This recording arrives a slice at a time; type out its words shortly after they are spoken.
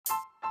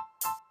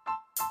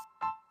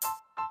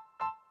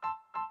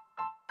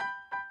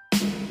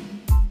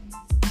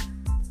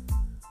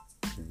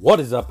What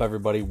is up,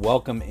 everybody?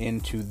 Welcome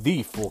into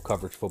the Full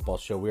Coverage Football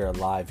Show. We are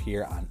live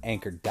here on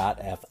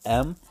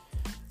Anchor.fm.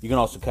 You can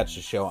also catch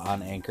the show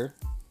on Anchor,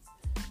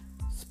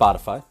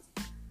 Spotify,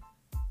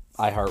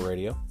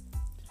 iHeartRadio,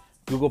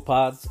 Google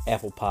Pods,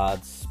 Apple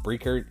Pods,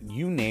 Spreaker,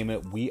 you name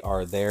it, we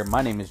are there.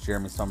 My name is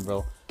Jeremy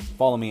Somerville.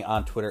 Follow me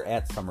on Twitter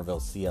at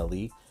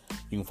SomervilleCLE.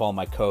 You can follow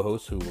my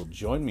co-host, who will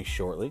join me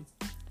shortly,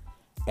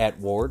 at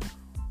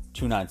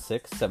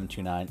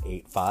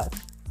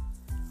Ward296-72985.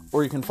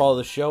 Or you can follow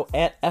the show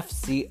at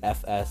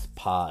FCFS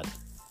Pod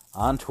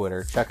on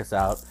Twitter. Check us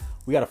out.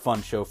 We got a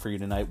fun show for you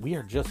tonight. We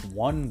are just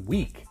 1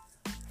 week.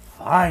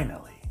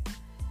 Finally,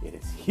 it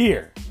is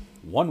here.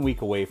 1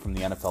 week away from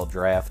the NFL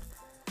draft.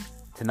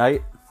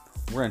 Tonight,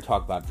 we're going to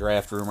talk about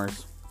draft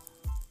rumors.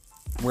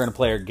 We're going to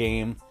play our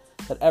game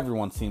that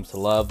everyone seems to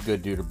love,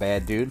 good dude or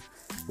bad dude,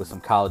 with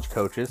some college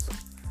coaches.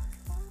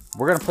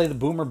 We're going to play the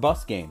boom or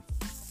bust game.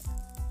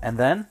 And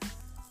then,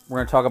 we're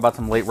going to talk about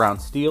some late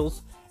round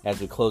steals as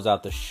we close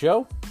out the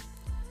show.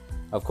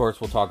 Of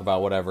course, we'll talk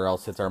about whatever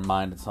else hits our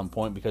mind at some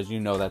point, because you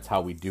know that's how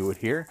we do it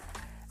here.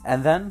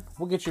 And then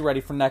we'll get you ready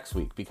for next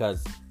week,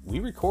 because we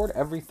record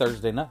every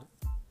Thursday night.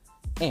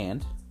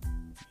 And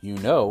you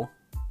know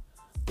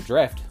the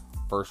draft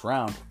first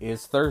round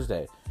is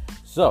Thursday.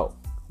 So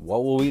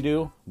what will we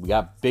do? We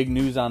got big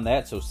news on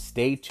that, so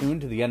stay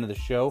tuned to the end of the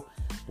show.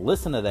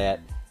 Listen to that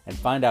and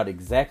find out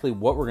exactly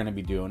what we're going to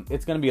be doing.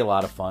 It's going to be a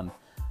lot of fun.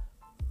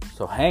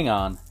 So hang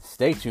on,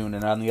 stay tuned,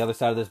 and on the other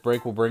side of this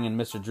break, we'll bring in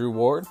Mr. Drew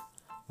Ward.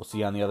 We'll see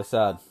you on the other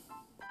side.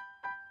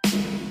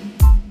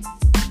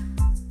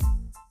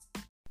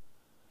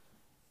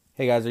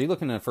 Hey guys, are you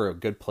looking for a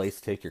good place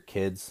to take your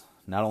kids?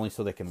 Not only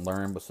so they can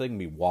learn, but so they can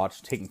be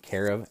watched, taken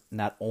care of.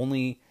 Not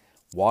only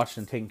watched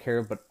and taken care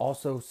of, but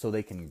also so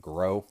they can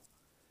grow.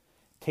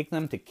 Take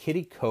them to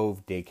Kitty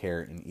Cove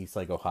Daycare in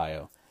Eastlake,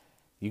 Ohio.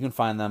 You can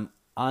find them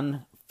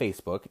on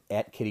Facebook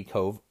at Kitty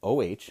Cove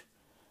OH.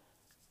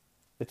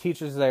 The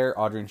teachers there,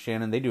 Audrey and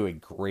Shannon, they do a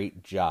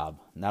great job.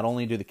 Not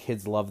only do the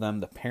kids love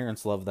them, the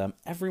parents love them.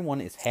 Everyone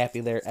is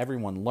happy there.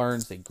 Everyone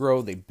learns, they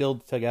grow, they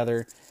build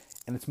together.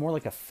 And it's more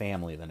like a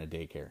family than a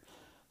daycare.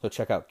 So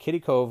check out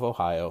Kitty Cove,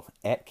 Ohio,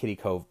 at Kitty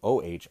Cove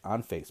OH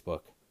on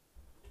Facebook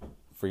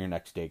for your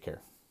next daycare.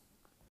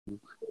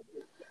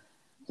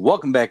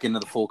 Welcome back into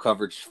the Full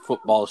Coverage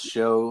Football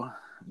Show.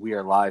 We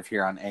are live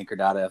here on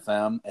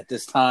Anchor.fm. At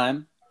this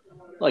time,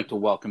 I'd like to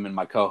welcome in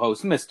my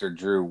co-host, Mr.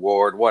 Drew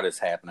Ward. What is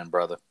happening,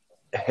 brother?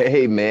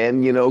 Hey,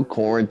 man,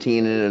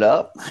 quarantining it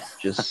up.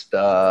 Just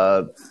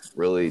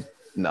really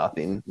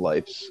nothing.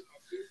 Life's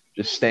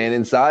just staying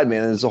inside,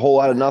 man. There's a whole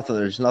lot of nothing.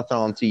 There's nothing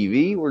on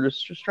TV. We're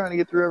just trying to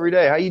get through every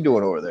day. How you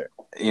doing over there?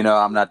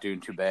 I'm not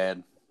doing too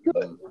bad.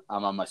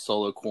 I'm on my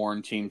solo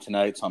quarantine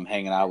tonight, so I'm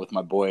hanging out with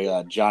my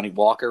boy Johnny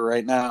Walker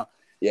right now.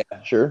 Yeah,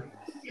 sure.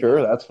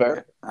 That's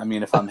fair. I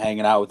mean, if I'm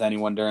hanging out with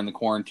anyone during the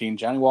quarantine,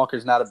 Johnny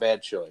Walker's not a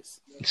bad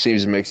choice.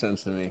 Seems to make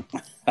sense to me.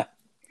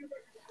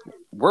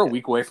 We're a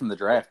week away from the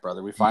draft,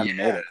 brother. We finally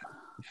made it.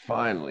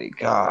 Finally.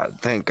 God,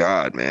 thank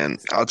God, man.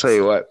 I'll tell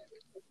you what.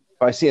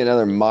 If I see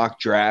another mock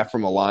draft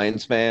from a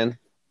Lions fan,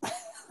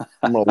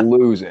 I'm going to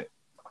lose it.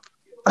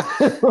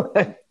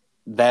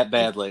 That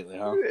bad lately,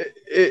 huh?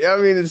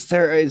 It's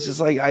terrible. It's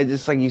just like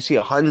you see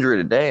 100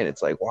 a day, and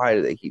it's like, why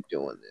do they keep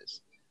doing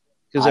this?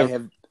 Because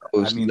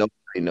nobody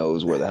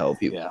knows where the hell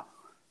people are.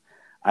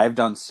 I've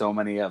done so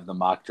many of the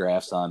mock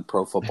drafts on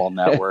Pro Football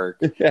Network,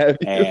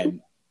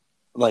 and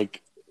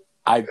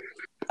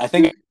I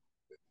think,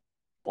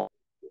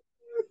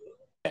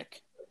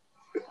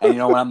 and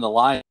when I'm the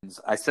Lions,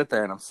 I sit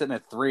there and I'm sitting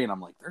at 3, and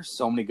I'm like, there's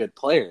so many good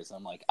players.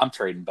 I'm like, I'm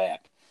trading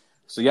back.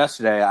 So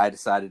yesterday I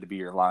decided to be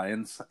your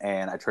Lions,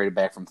 and I traded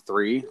back from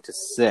 3 to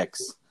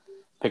 6,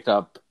 picked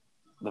up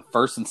the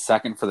 1st and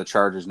 2nd for the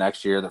Chargers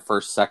next year, the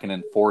 1st, 2nd,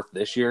 and 4th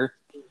this year.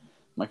 I'm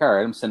like, all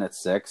right, I'm sitting at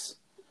 6.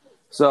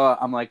 So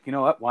I'm like, you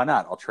know what? Why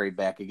not? I'll trade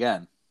back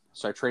again.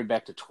 So I trade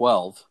back to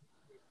 12,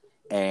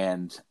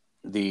 and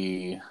who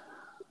did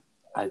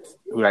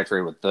I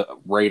trade with? The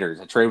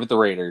Raiders. I traded with the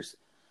Raiders.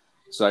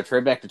 So I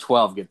trade back to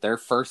 12, get their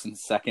 1st and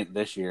 2nd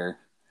this year,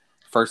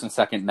 1st and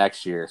 2nd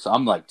next year. So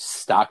I'm like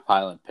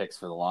stockpiling picks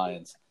for the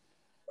Lions.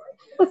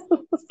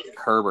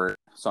 Herbert.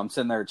 So I'm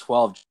sitting there at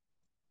 12,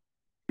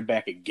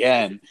 back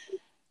again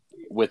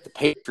with the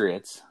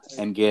Patriots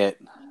and get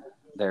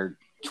their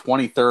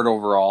 23rd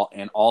overall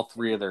and all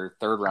 3 of their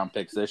 3rd round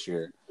picks this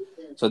year.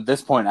 So at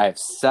this point, I have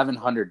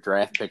 700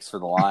 draft picks for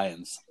the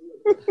Lions.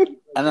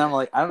 And then I'm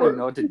like, I don't even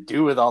know what to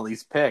do with all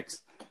these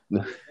picks.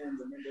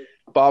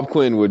 Bob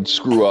Quinn would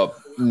screw up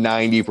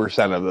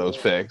 90% of those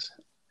picks.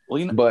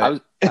 Well, I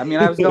was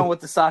going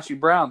with the Sashi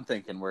Brown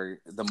thinking, where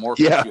the more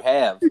picks you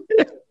have,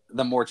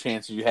 the more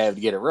chances you have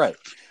to get it right.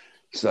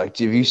 It's like,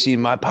 have you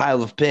seen my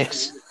pile of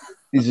picks?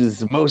 This is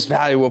the most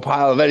valuable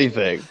pile of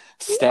anything.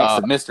 Stacks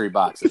of mystery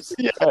boxes.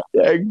 Yeah,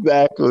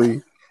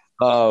 exactly.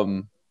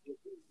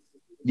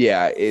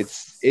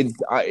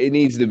 It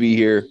needs to be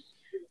here.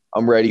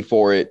 I'm ready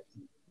for it.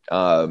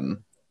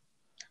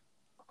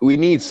 We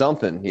need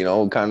something,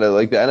 kind of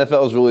like the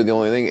NFL is really the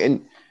only thing.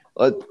 And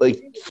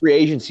like free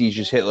agencies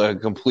just hit like a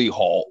complete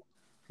halt.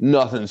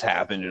 nothing's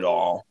happened at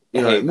all.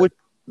 You Hey, know,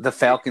 the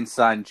Falcons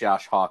signed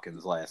Josh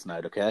Hawkins last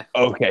night, okay?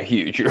 okay,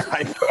 huge. You're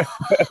right.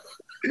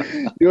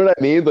 You know what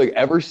I mean? Like,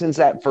 ever since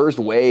that first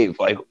wave,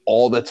 like,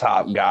 all the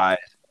top guys,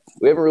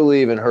 we haven't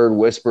really even heard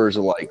whispers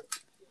of, like,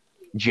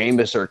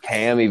 Jameis or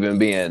Cam even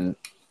being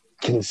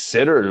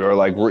considered, or,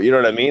 like, you know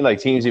what I mean? Like,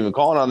 teams even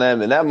calling on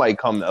them, and that might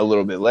come a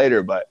little bit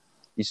later, but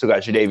you still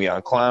got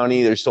Jadeveon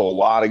Clowney. There's still a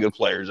lot of good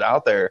players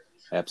out there.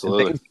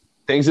 Absolutely.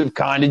 Things have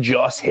kind of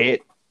just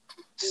hit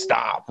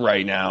stop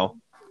right now.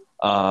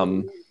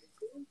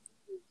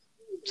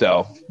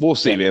 So we'll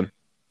see, man.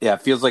 Yeah,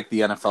 it feels like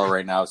the NFL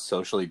right now is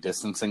socially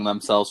distancing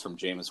themselves from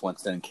Jameis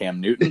Winston and Cam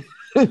Newton.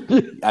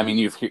 I mean,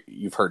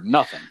 you've heard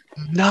nothing.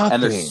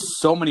 And there's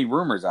so many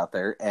rumors out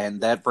there, and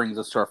that brings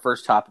us to our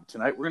first topic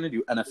tonight. We're going to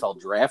do NFL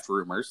draft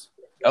rumors.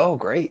 Oh,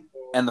 great.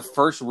 And the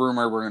first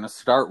rumor we're going to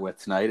start with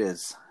tonight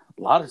is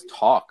a lot of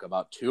talk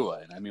about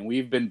Tua. And I mean,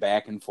 we've been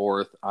back and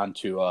forth on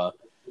Tua.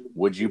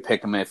 Would you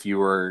pick him if you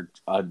were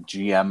a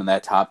GM in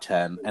that top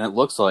 10? And it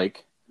looks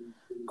like,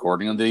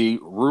 according to the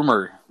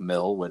rumor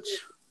mill, which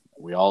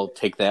we all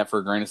take that for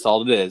a grain of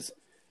salt it is,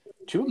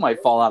 Tua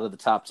might fall out of the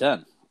top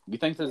 10. You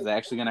think this is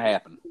actually going to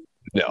happen?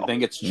 No. You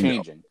think it's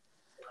changing?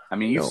 No. I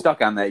mean, you've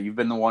stuck on that. You've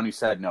been the one who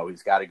said, no,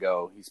 he's got to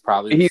go. He's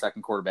probably the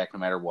second quarterback no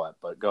matter what.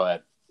 But go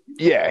ahead.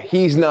 Yeah,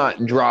 he's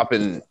not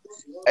dropping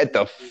at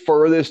the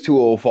furthest Tua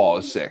will fall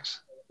is 6.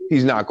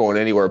 He's not going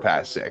anywhere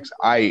past 6.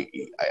 I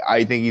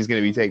think he's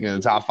going to be taken in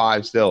the top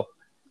 5 still.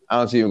 I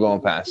don't see him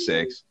going past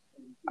 6.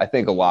 I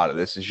think a lot of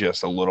this is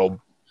just a little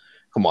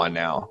 – come on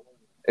now.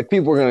 If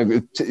people are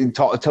going to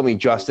tell me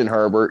Justin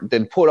Herbert,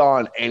 then put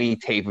on any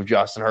tape of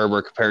Justin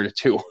Herbert compared to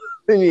Tua.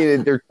 I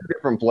mean, they're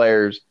different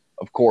players,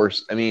 of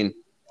course. I mean,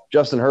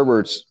 Justin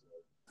Herbert's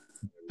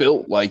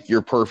built like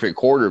your perfect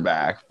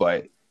quarterback,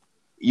 but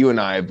you and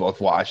I have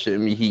both watched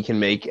him. He can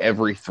make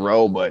every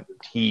throw, but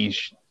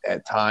he's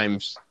at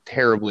times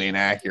terribly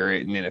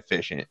inaccurate and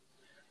inefficient.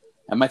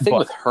 And my thing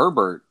with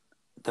Herbert,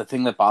 the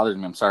thing that bothers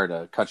me, I'm sorry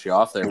to cut you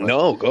off there. But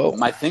no, go.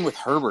 My thing with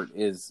Herbert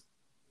is,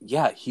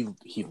 yeah, he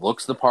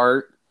looks the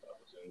part,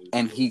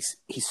 and he's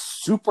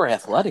super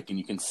athletic, and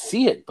you can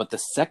see it. But the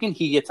second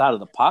he gets out of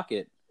the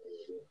pocket,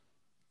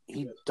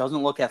 he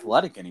doesn't look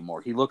athletic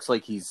anymore. He looks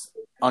like he's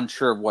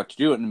unsure of what to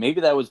do. And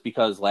maybe that was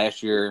because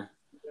last year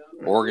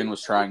Oregon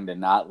was trying to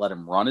not let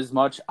him run as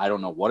much. I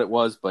don't know what it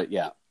was, but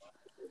yeah,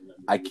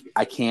 I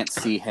can't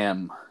see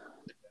him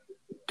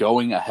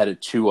going ahead of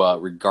Tua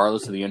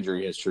regardless of the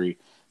injury history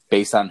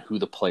based on who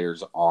the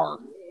players are.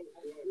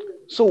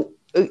 So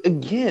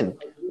again,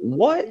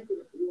 what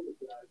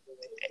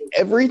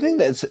everything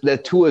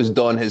that Tua's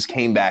done has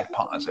came back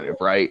positive,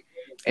 right?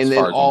 And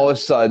then all of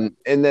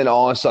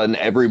a sudden,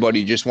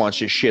 everybody just wants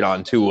to shit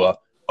on Tua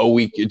a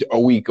week and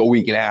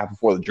a half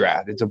before the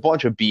draft. It's a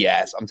bunch of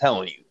BS. I'm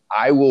telling you.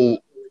 I will.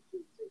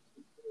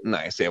 I'm not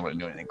gonna say I'm gonna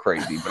do anything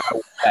crazy, but I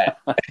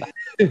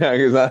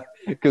will.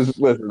 Because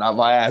listen,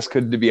 my ass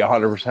could be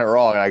 100%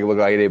 wrong, and I can look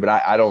like it, but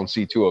I don't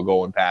see Tua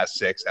going past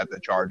 6 at the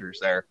Chargers.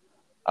 There,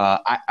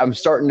 I'm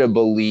starting to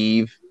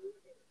believe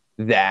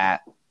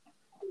that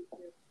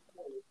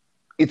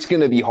it's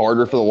going to be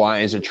harder for the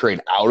Lions to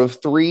trade out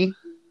of 3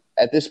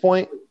 at this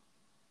point,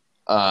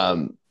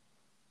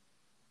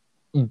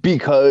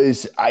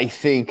 because I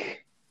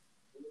think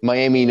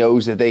Miami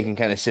knows that they can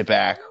kind of sit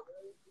back,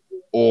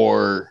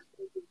 or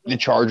the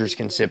Chargers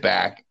can sit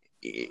back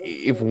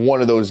if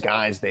one of those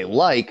guys they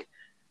like.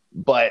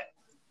 But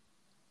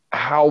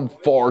how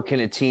far can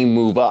a team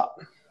move up?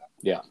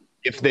 Yeah,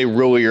 if they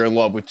really are in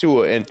love with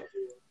Tua, and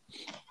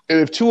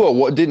if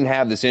Tua didn't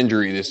have this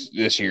injury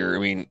this year, I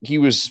mean, he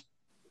was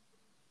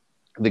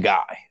the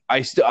guy.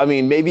 I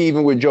mean, maybe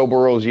even with Joe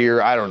Burrow's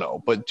year, I don't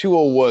know, but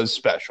Tua was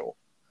special,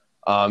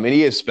 and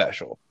he is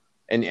special,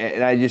 and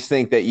I just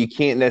think that you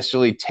can't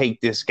necessarily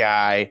take this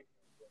guy.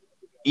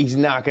 He's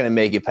not going to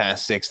make it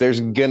past 6. There's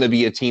going to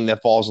be a team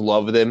that falls in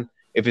love with him.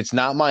 If it's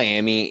not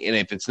Miami and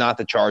if it's not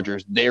the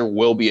Chargers, there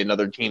will be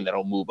another team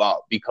that'll move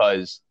up,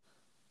 because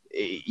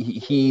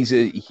he's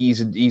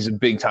a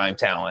big time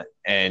talent,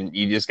 and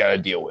you just got to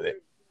deal with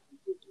it.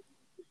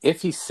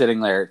 If he's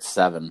sitting there at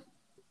 7,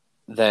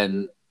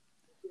 then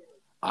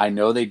I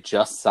know they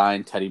just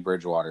signed Teddy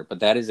Bridgewater,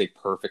 but that is a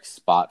perfect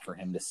spot for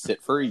him to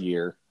sit for a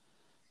year,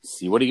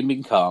 see what he can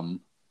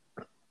become,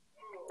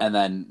 and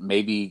then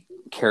maybe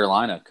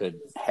Carolina could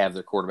have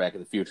their quarterback of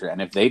the future.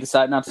 And if they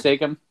decide not to take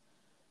him,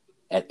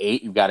 at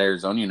 8, you've got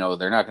Arizona. You know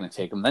they're not going to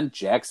take him. Then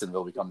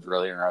Jacksonville becomes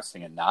really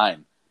interesting at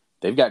 9.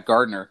 They've got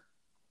Gardner.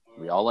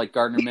 We all like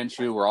Gardner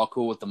Minshew. We're all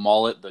cool with the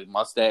mullet, the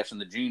mustache, and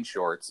the jean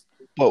shorts.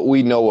 But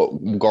we know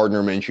what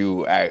Gardner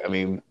Minshew – I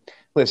mean,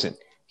 listen,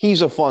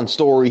 he's a fun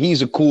story.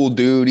 He's a cool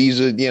dude.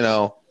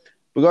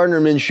 But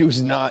Gardner Minshew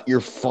is not your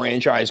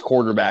franchise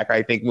quarterback,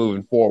 I think,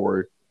 moving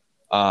forward.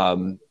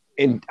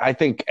 And I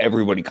think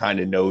everybody kind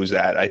of knows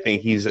that. I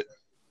think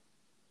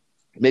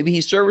maybe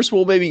he's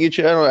serviceable. Maybe he gets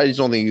you. I just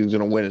don't think he's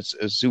going to win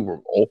a Super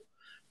Bowl.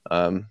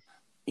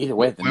 Either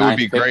way, it would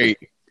be great.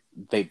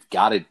 They've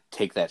got to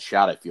take that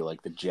shot. I feel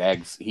like the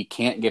Jags. He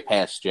can't get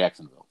past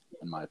Jacksonville,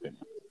 in my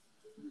opinion.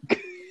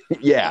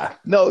 Yeah,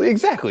 no,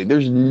 exactly.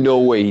 There's no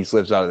way he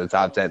slips out of the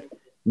top 10.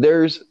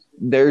 There's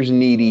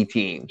needy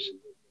teams.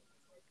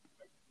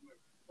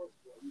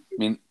 I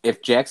mean,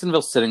 if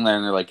Jacksonville's sitting there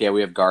and they're like, yeah,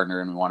 we have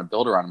Gardner and we want to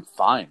build around him,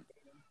 fine.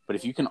 But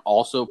if you can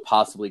also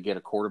possibly get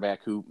a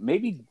quarterback who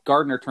maybe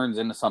Gardner turns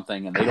into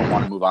something and they don't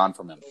want to move on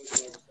from him,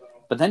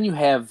 but then you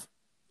have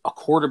a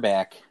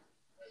quarterback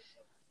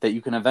that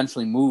you can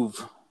eventually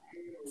move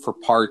for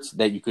parts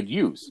that you could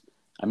use.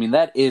 I mean,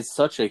 that is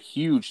such a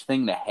huge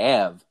thing to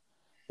have.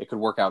 It could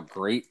work out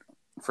great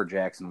for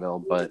Jacksonville,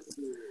 but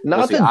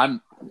Not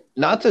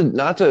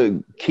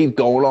to keep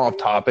going off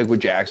topic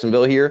with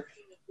Jacksonville here,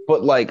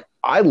 but like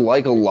I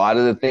like a lot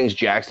of the things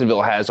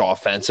Jacksonville has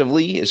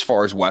offensively as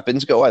far as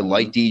weapons go. I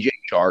like DJ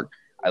Chark.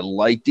 I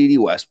like D.D.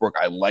 Westbrook.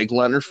 I like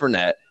Leonard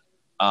Fournette.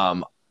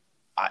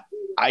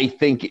 I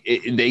think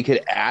they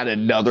could add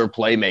another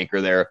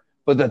playmaker there.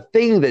 But the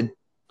thing that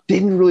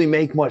didn't really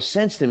make much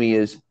sense to me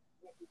is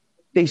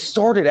they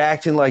started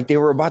acting like they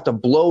were about to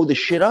blow the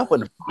shit up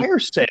with a fire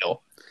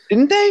sale,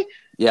 didn't they?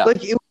 Yeah.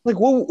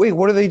 Well, wait,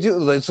 what do they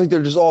do? It's like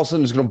they're just all of a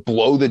sudden just going to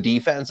blow the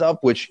defense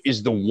up, which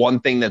is the one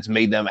thing that's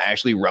made them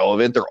actually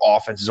relevant. Their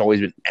offense has always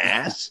been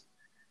ass.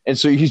 And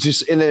so you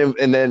just and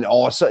then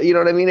all of a sudden, you know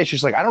what I mean? It's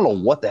just like I don't know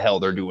what the hell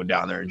they're doing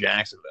down there in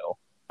Jacksonville.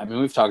 I mean,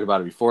 we've talked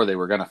about it before. They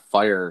were going to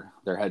fire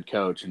their head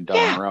coach and Doug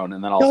Marrone,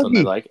 and then all of a sudden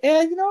they're like, we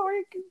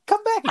can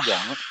come back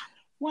again.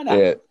 Why not?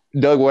 Yeah.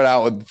 Doug went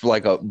out with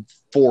like a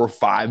 4 or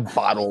 5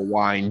 bottle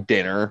wine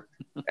dinner,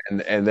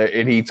 and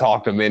he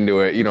talked him into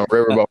it. You know,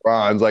 Riverboat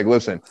Ron's like,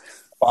 listen,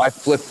 if I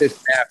flip this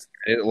snap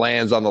and it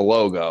lands on the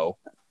logo,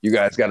 you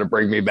guys got to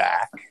bring me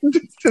back.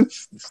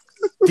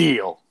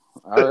 Deal.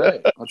 All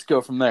right, let's go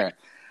from there.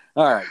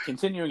 All right,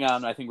 continuing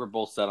on, I think we're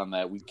both set on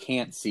that. We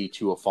can't see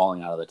Tua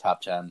falling out of the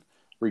top 10,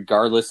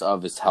 regardless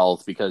of his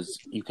health, because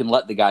you can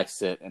let the guy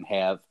sit and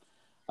have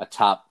a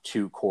top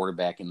 2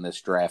 quarterback in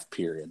this draft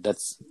period.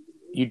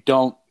 You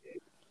don't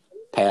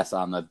pass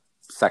on the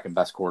second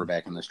best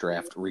quarterback in this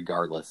draft,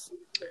 regardless.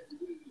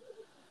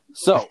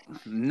 So,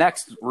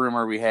 next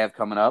rumor we have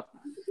coming up,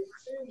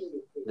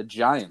 the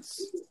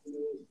Giants.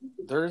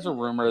 There's a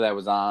rumor that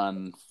was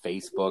on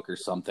Facebook or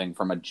something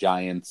from a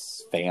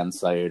Giants fan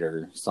site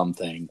or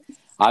something.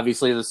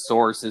 Obviously, the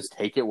source is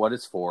take it what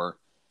it's for,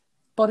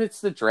 but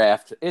it's the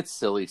draft. It's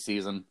silly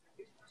season.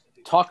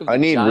 Talk of the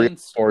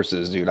Giants. Real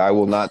sources, dude. I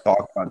will not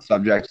talk about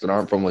subjects that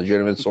aren't from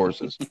legitimate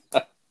sources.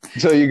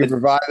 So you can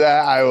provide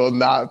that. I will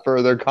not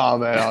further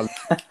comment on.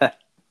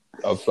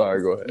 I'm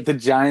sorry. Go ahead. The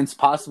Giants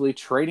possibly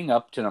trading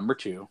up to number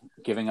 2,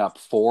 giving up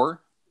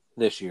 4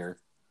 this year,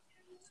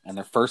 and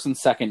their first and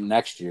second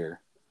next year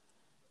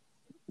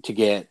to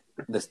get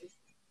the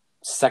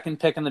second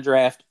pick in the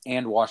draft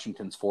and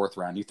Washington's 4th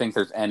round. Do you think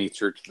there's any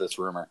truth to this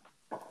rumor?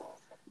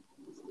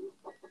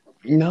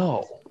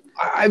 No.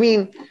 I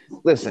mean,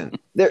 listen,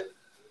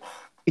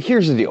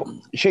 here's the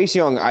deal. Chase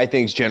Young, I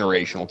think, is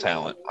generational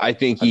talent. I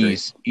think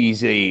he's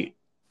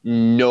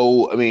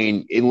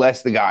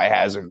unless the guy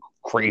has a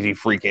crazy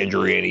freak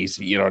injury and he's,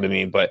 you know what I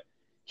mean? But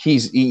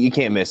you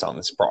can't miss on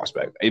this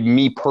prospect.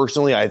 Me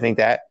personally, I think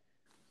that.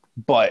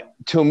 But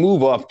to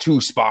move up 2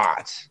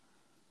 spots,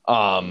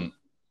 that's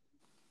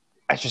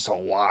just a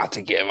lot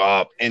to give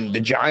up. And the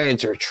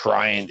Giants are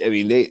trying. I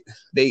mean,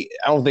 I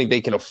don't think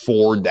they can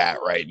afford that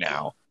right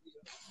now.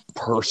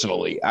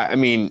 Personally, I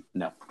mean,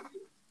 no.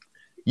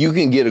 You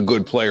can get a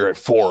good player at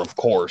 4, of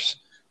course.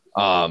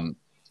 I've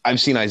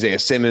seen Isaiah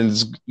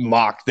Simmons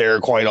mocked there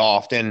quite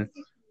often.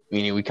 I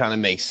mean, it would kind of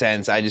make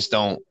sense. I just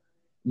don't.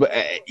 But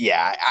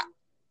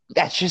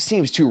that just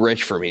seems too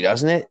rich for me,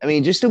 doesn't it? I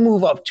mean, just to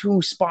move up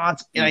 2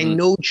 spots, and I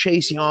know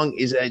Chase Young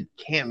is a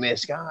can't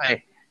miss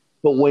guy,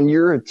 but when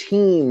you're a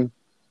team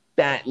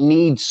that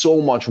needs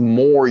so much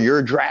more,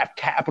 your draft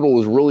capital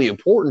is really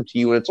important to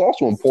you, and it's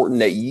also important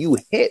that you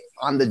hit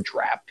on the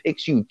draft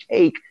picks you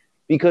take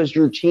because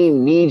your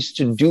team needs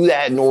to do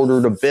that in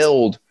order to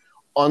build,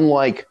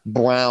 unlike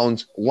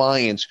Browns,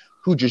 Lions,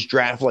 who just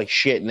draft like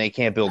shit and they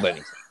can't build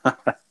anything.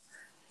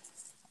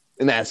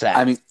 And that's that.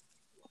 I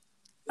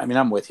mean,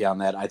 I'm with you on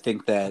that. I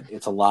think that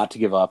it's a lot to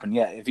give up. And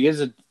yeah,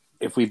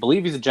 if we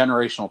believe he's a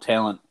generational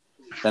talent,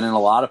 then in a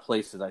lot of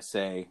places I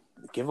say,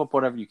 give up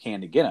whatever you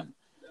can to get him.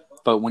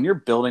 But when you're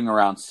building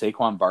around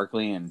Saquon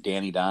Barkley and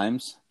Danny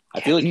Dimes,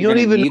 I feel like you don't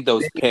even need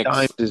those picks.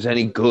 Dimes is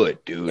any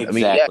good, dude.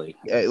 Exactly.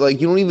 I mean, like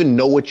you don't even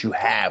know what you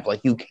have.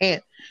 Like you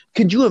can't.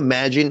 Could you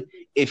imagine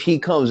if he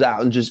comes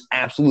out and just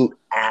absolute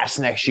ass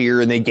next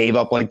year and they gave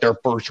up like their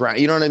first round?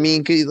 You know what I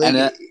mean?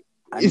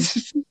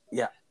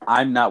 Yeah,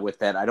 I'm not with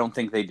that. I don't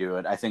think they do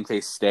it. I think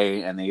they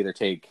stay and they either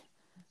take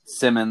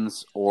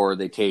Simmons or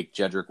they take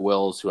Jedrick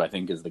Wills, who I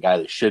think is the guy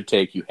they should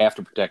take. You have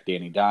to protect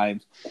Danny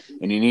Dimes,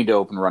 and you need to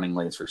open running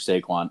lanes for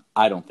Saquon.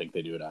 I don't think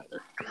they do it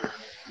either.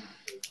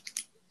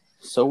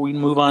 So we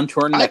move on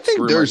to our next. I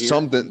think there's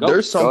something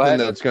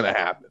that's going to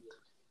happen.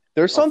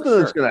 There's something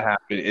that's going to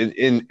happen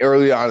in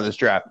early on in this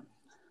draft.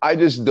 I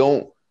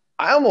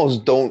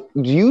almost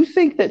don't. Do you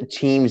think that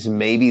teams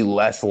may be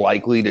less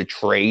likely to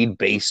trade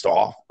based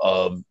off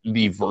of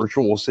the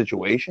virtual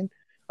situation?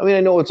 I mean, I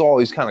know it's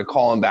always kind of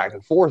calling back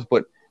and forth,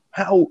 but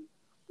how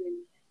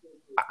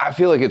I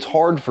feel like it's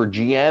hard for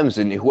GMs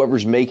and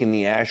whoever's making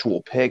the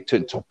actual pick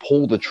to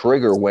pull the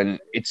trigger when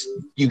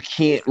you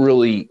can't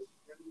really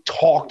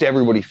talk to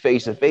everybody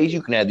face to face.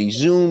 You can have these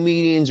Zoom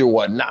meetings or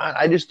whatnot.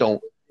 I just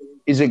don't.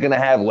 Is it going to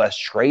have less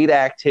trade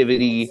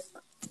activity?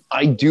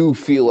 I do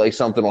feel like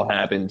something will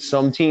happen.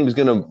 Some team's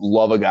going to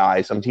love a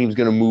guy. Some team's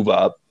going to move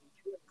up,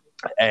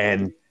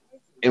 and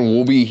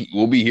we'll be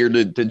here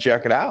to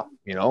check it out.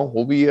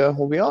 We'll be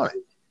on it.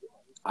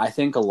 I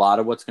think a lot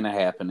of what's going to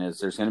happen is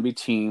there's going to be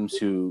teams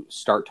who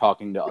start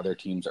talking to other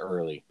teams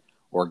early,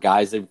 or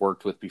guys they've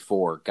worked with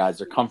before, guys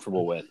they're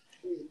comfortable with,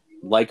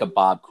 like a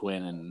Bob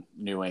Quinn in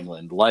New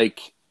England,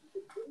 like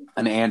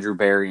an Andrew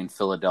Barry in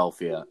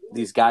Philadelphia.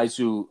 These guys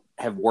who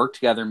have worked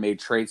together,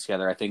 made trades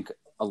together, I think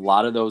a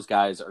lot of those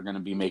guys are going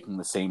to be making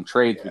the same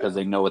trades because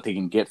they know what they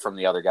can get from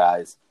the other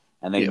guys,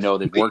 and they know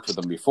they've worked with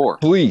them before.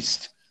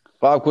 Fleeced.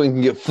 Bob Quinn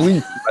can get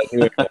fleeced.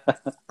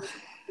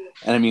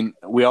 And I mean,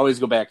 we always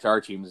go back to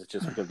our teams. It's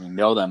just because we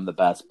know them the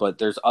best. But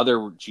there's other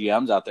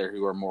GMs out there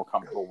who are more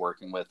comfortable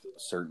working with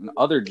certain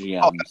other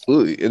GMs. Oh,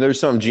 absolutely. And there's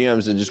some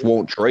GMs that just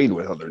won't trade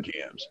with other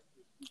GMs.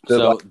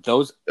 So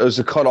those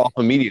are cut off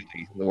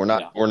immediately. We're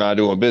not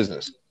doing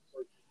business.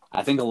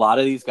 I think a lot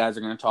of these guys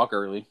are going to talk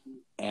early.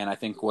 And I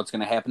think what's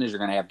going to happen is you're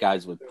going to have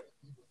guys with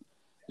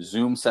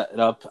Zoom set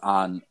up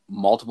on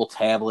multiple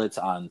tablets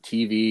on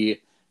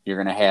TV. You're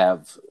going to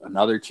have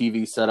another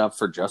TV set up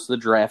for just the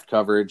draft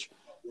coverage.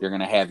 You're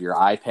going to have your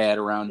iPad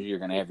around you. You're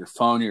going to have your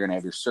phone. You're going to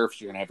have your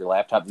Surface. You're going to have your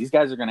laptop. These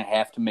guys are going to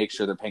have to make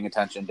sure they're paying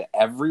attention to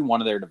every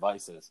one of their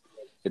devices.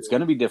 It's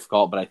going to be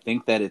difficult, but I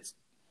think that it's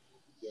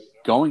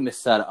going to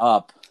set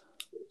up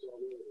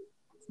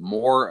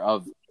more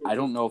of – I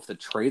don't know if the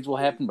trades will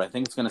happen, but I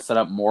think it's going to set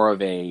up more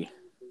of a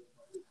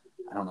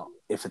 – I don't know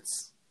if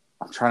it's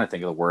 – I'm trying to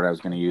think of the word I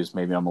was going to use.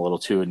 Maybe I'm a little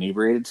too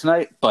inebriated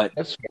tonight, but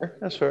That's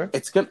fair.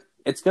 It's going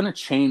to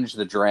change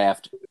the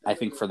draft, I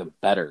think, for the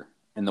better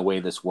in the way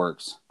this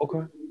works.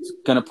 Okay. It's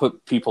going to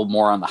put people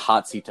more on the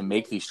hot seat to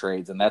make these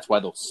trades, and that's why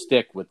they'll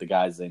stick with the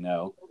guys they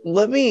know.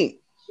 Let me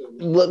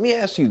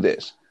ask you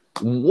this.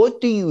 What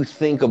do you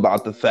think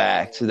about the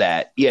fact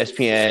that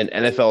ESPN,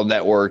 NFL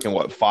Network,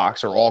 and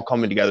Fox are all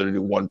coming together to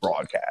do one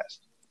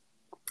broadcast?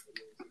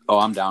 Oh,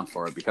 I'm down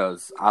for it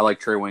because I like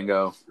Trey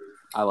Wingo.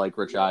 I like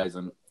Rich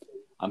Eisen.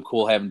 I'm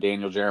cool having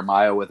Daniel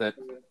Jeremiah with it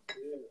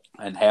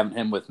and having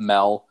him with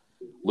Mel,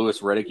 Lewis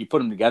Riddick. You put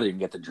them together, you can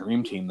get the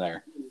dream team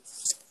there.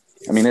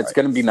 I mean, it's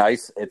going to be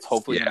nice. It's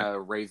hopefully going to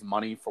raise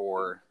money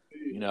for,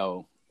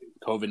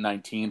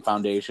 COVID-19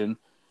 Foundation.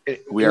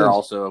 We are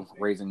also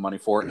raising money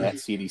for it at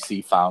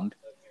CDC Found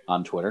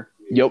on Twitter.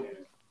 Yep.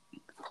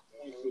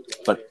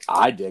 But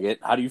I dig it.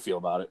 How do you feel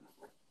about it?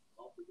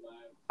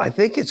 I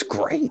think it's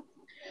great.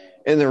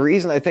 And the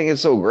reason I think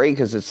it's so great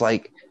because it's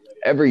like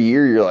every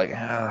year you're like,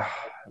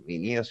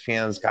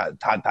 ESPN's got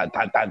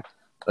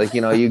like,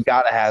 you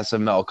got to have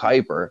some Mel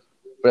Kiper.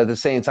 But at the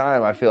same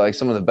time, I feel like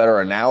some of the better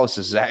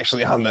analysis is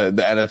actually on the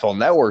NFL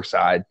Network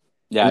side.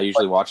 Yeah, I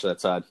usually watch that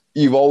side.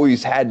 You've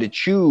always had to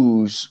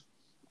choose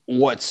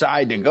what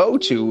side to go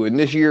to. And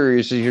this year,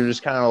 you're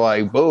just kind of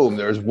like, boom,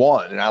 there's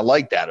one. And I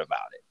like that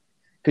about it.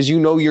 Because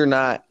you're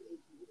not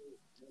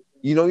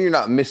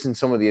missing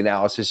some of the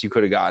analysis you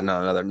could have gotten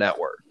on another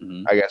network.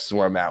 Mm-hmm. I guess is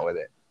where I'm at with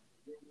it.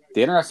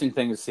 The interesting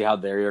thing is to see how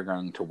they're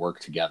going to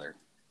work together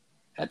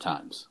at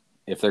times.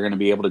 If they're going to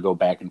be able to go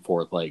back and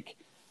forth, like,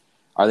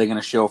 are they going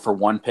to show for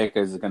one pick?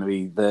 Is it going to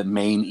be the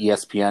main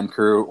ESPN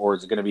crew, or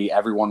is it going to be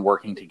everyone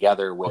working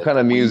together? With what kind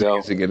of music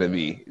is it going to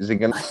be?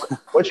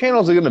 What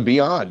channel is it going to be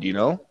on? Do you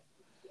know?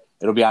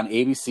 It'll be on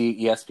ABC,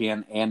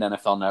 ESPN, and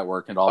NFL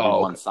Network, and all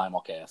be one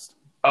simulcast.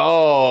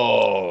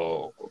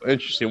 Oh,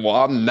 interesting. Well,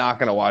 I'm not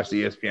going to watch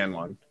the ESPN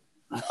one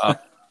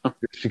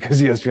just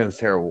because ESPN is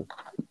terrible.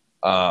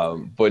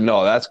 But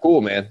no, that's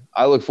cool, man.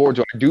 I look forward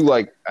to it.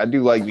 I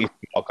do like these.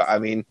 I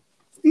mean,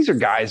 these are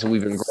guys that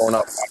we've been growing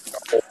up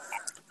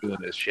doing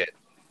this shit.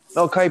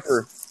 Mel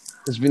Kiper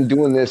has been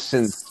doing this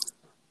since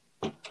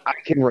I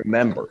can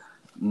remember.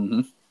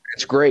 Mm-hmm.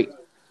 It's great.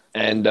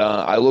 And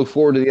I look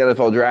forward to the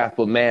NFL draft.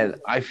 But, man,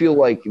 I feel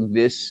like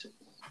this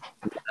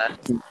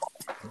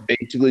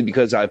basically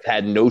because I've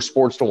had no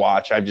sports to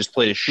watch. I've just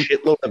played a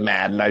shitload of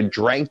Madden. I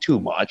drank too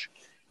much.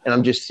 And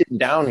I'm just sitting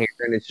down here,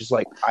 and it's just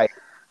like I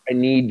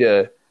need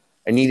to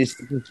see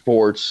some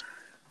sports.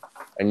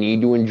 I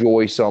need to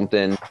enjoy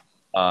something.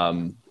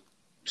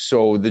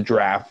 So the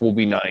draft will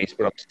be nice,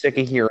 but I'm sick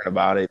of hearing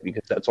about it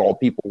because that's all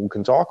people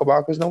can talk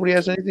about because nobody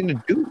has anything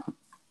to do.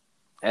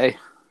 Hey,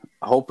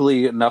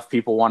 hopefully enough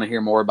people want to hear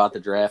more about the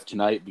draft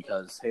tonight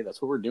because, hey,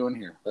 that's what we're doing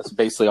here. That's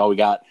basically all we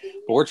got.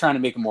 But we're trying to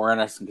make it more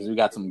interesting because we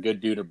got some good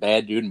dude or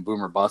bad dude and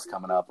boomer bust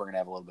coming up. We're going to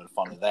have a little bit of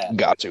fun with that.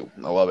 Got to.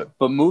 I love it.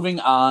 But moving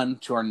on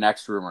to our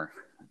next rumor.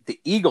 The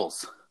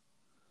Eagles.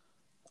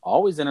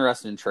 Always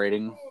interested in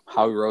trading.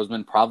 Howie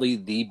Roseman, probably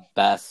the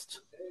best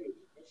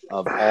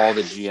of all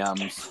the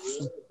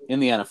GMs in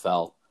the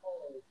NFL.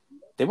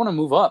 They want to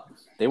move up.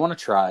 They want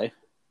to try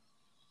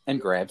and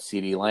grab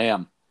CeeDee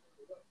Lamb.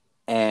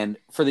 And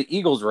for the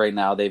Eagles right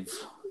now, they've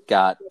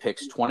got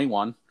picks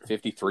 21,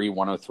 53,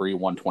 103,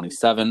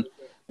 127.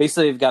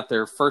 basically they've got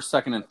their first,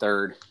 second, and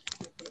third,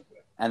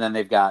 and then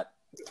they've got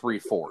 3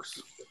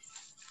 4s.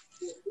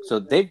 So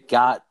they've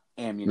got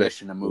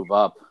ammunition to move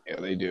up.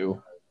 Yeah, they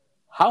do.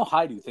 How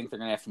high do you think they're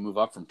going to have to move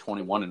up from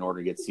 21 in order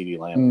to get CeeDee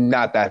Lamb?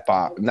 Not that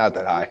far. Not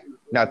that high.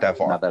 Not that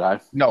far. Not that high?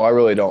 No, I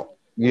really don't.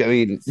 Yeah, I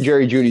mean,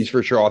 Jerry Jeudy's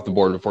for sure off the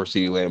board before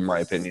CeeDee Lamb, in my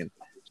opinion.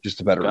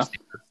 Just a better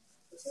receiver.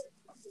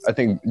 I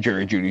think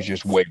Jerry Jeudy's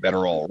just way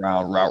better all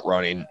around route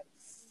running.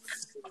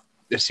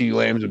 The CeeDee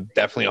Lamb's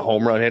definitely a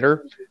home run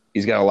hitter.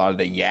 He's got a lot of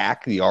the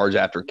yak, the yards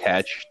after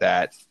catch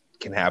that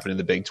can happen in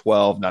the Big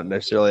 12. Not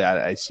necessarily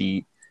I see.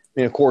 I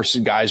mean, of course,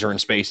 guys are in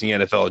space in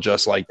the NFL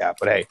just like that.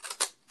 But, hey,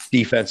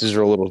 defenses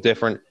are a little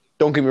different.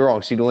 Don't get me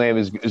wrong. CeeDee Lamb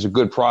is a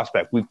good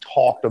prospect. We've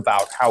talked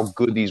about how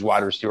good these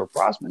wide receiver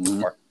prospects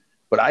are.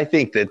 But I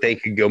think that they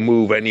could go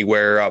move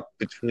anywhere up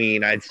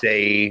between, I'd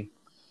say,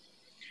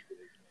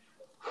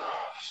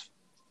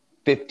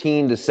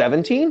 15 to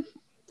 17.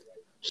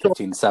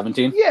 15 to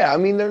 17? Yeah, I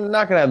mean, they're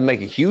not going to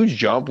make a huge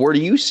jump. Where do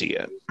you see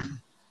it?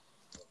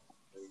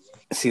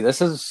 See,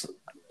 this is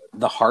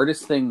the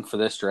hardest thing for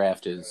this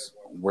draft is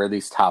where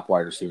these top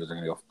wide receivers are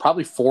going to go.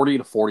 Probably 40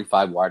 to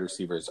 45 wide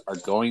receivers are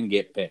going to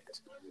get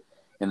picked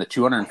in the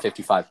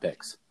 255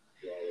 picks.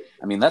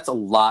 I mean, that's a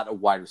lot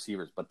of wide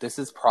receivers, but this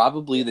is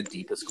probably the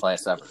deepest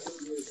class ever.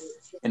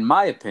 In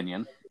my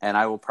opinion, and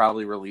I will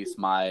probably release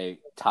my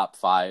top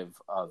 5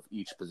 of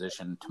each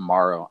position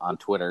tomorrow on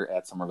Twitter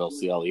at Somerville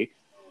CLE.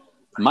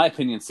 In my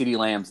opinion, CeeDee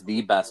Lamb's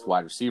the best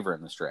wide receiver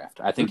in this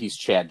draft. I think he's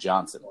Chad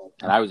Johnson,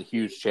 and I was a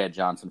huge Chad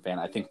Johnson fan.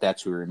 I think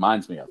that's who he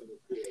reminds me of.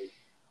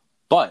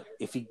 But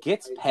if he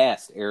gets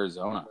past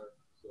Arizona,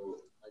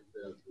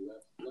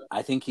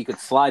 I think he could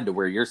slide to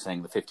where you're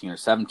saying the 15 or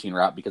 17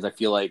 route, because I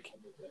feel like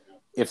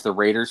if the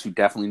Raiders, who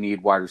definitely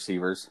need wide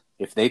receivers,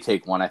 if they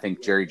take one, I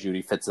think Jerry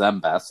Jeudy fits them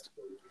best.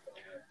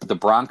 The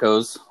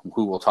Broncos,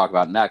 who we'll talk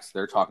about next,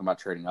 they're talking about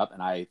trading up,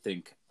 and I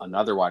think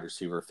another wide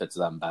receiver fits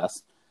them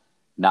best,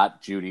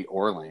 not Jeudy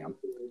or Lamb.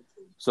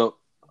 So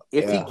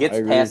if he gets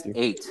past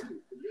 8,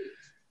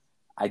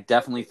 I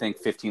definitely think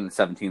 15 and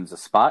 17 is a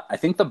spot. I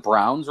think the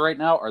Browns right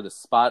now are the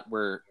spot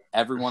where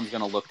everyone's going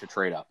to look to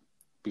trade up,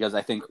 because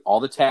I think all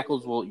the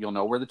tackles you'll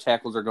know where the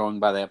tackles are going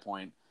by that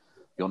point.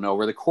 You'll know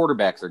where the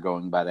quarterbacks are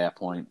going by that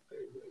point.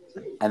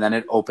 And then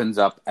it opens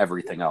up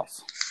everything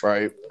else.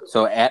 Right.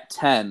 So at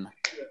 10,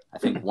 I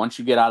think once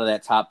you get out of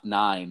that top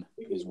 9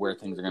 is where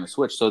things are going to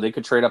switch. So they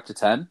could trade up to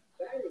 10.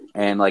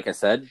 And like I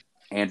said,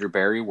 Andrew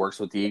Berry works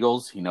with the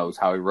Eagles. He knows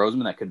Howie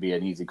Roseman. That could be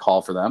an easy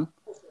call for them.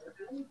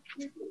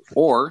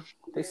 Or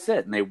they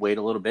sit and they wait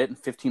a little bit, and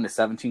 15 to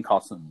 17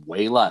 costs them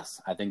way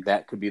less. I think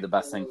that could be the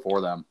best thing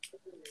for them.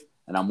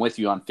 And I'm with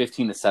you on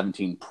 15 to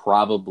 17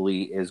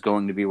 probably is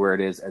going to be where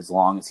it is as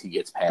long as he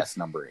gets past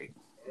number 8.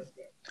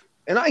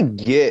 And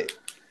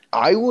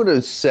I would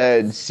have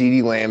said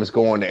CeeDee Lamb's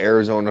going to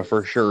Arizona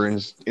for sure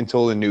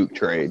until the Nuke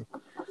trade.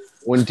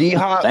 When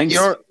D-Hop,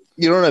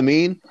 you know what I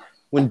mean?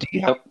 When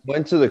D-Hop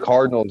went to the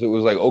Cardinals, it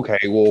was like, okay,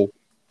 well,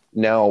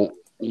 now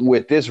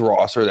with this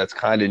roster that's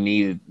kind of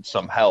needed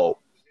some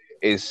help,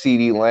 is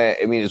CeeDee Lamb,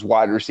 I mean, his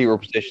wide receiver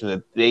position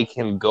that they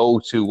can go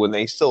to when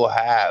they still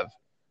have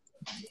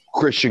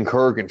Christian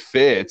Kirk and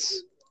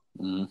Fitz,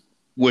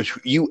 which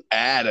you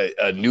add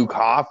a Nuke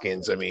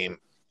Hopkins. I mean,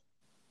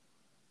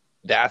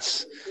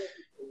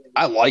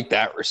 I like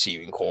that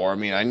receiving core. I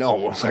mean, I know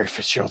Larry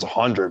Fitzgerald's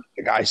 100.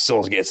 The guy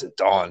still gets it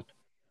done.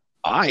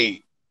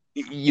 I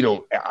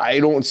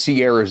don't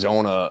see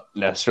Arizona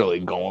necessarily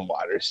going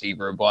wide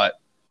receiver, but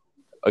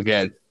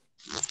again,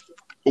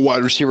 a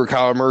wide receiver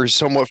Kyler Murray is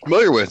somewhat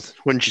familiar with,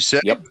 wouldn't you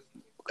say? Yep.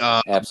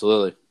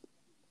 Absolutely.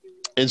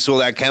 And so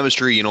that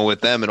chemistry,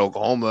 with them in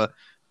Oklahoma,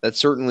 that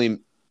certainly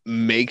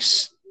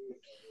makes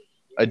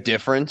a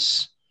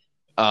difference.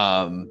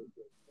 That's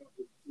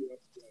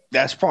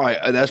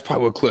probably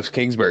what Cliff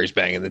Kingsbury's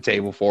banging the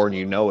table for, and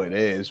it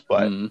is.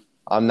 But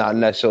I'm not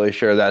necessarily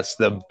sure that's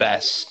the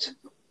best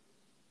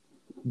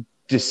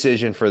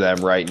decision for them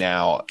right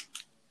now.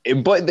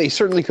 But they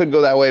certainly could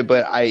go that way.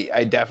 But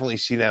I definitely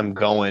see them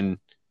going.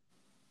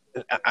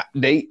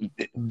 They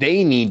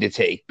need to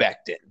take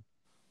Becton.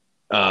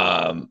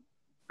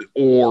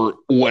 Or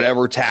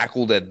whatever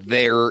tackle that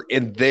they're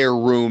in their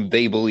room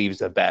they believe is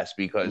the best,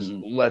 because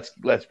let's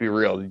be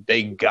real,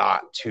 they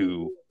got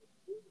to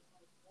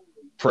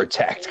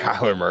protect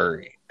Kyler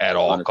Murray at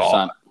all 100%.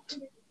 Costs.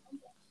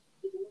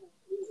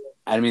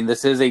 I mean,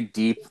 this is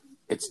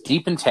it's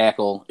deep in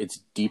tackle, it's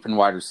deep in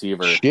wide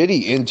receiver.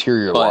 Shitty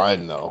interior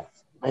line though.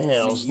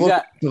 Man, you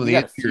got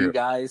a few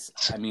guys.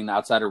 I mean,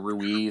 outside of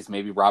Ruiz,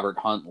 maybe Robert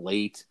Hunt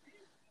late,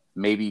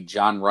 maybe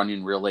John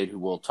Runyon real late, who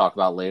we'll talk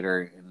about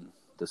later in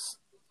this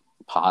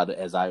pod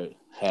as I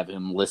have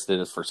him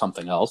listed as for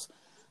something else.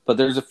 But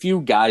there's a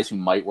few guys who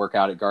might work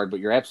out at guard, but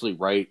you're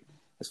absolutely right.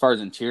 As far as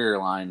interior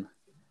line,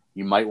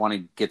 you might want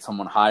to get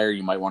someone higher.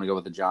 You might want to go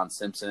with the John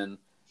Simpson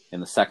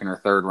in the 2nd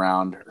or 3rd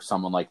round or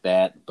someone like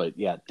that. But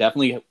yeah,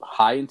 definitely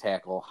high in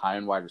tackle, high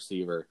in wide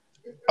receiver.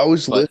 I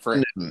was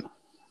listening.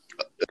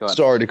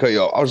 Sorry to cut you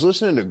off. I was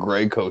listening to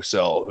Greg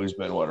Cosell, who's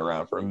been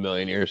around for a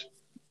million years.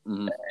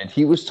 And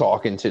he was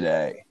talking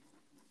today.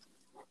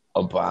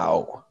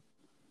 about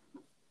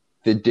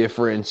the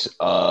difference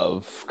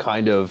of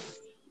kind of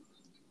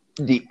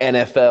the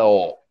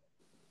NFL,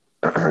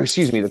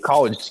 excuse me, the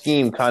college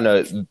scheme kind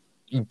of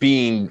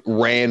being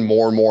ran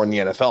more and more in the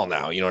NFL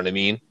now. You know what I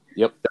mean?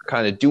 Yep. They're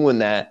kind of doing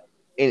that.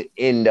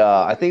 And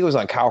I think it was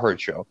on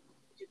Cowherd's show.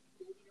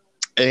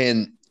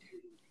 And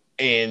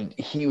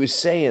he was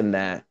saying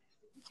that,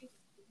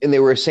 and they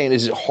were saying,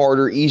 is it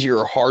harder, easier,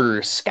 or harder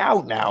to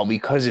scout now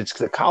because it's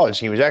the college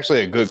team? It was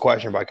actually a good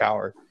question by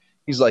Cowherd.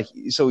 He's like,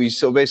 so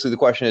basically the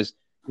question is,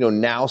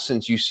 now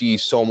since you see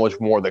so much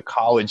more of the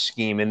college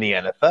scheme in the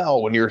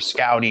NFL, when you're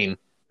scouting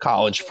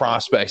college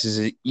prospects, is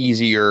it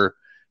easier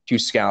to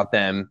scout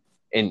them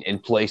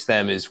and place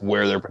them as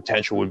where their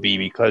potential would be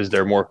because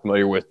they're more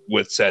familiar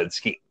with said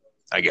scheme,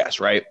 I guess,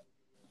 right?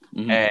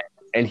 Mm-hmm.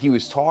 And he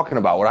was talking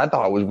about what I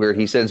thought was weird.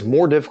 He said it's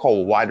more difficult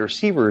with wide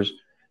receivers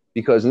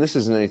because, and this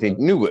isn't anything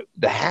new, but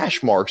the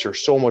hash marks are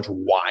so much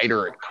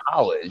wider in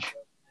college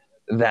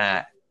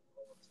that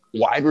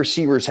wide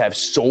receivers have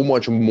so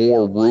much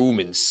more room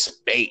and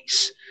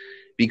space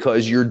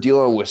because you're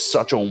dealing with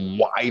such a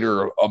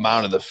wider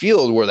amount of the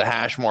field where the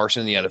hash marks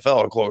in the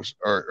NFL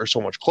are so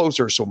much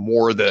closer. So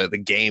more of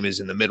the game is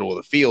in the middle of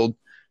the field.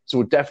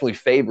 So it definitely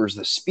favors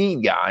the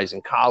speed guys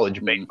in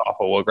college based off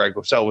of what Greg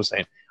Cosell was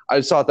saying. I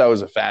just thought that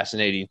was a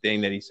fascinating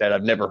thing that he said.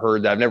 I've never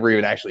heard that. I've never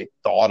even actually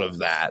thought of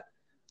that.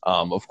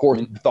 Of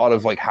course, thought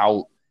of like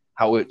how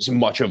it's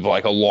much of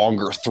like a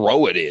longer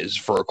throw it is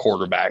for a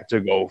quarterback to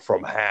go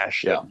from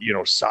hash to,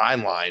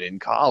 sideline in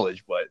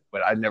college. But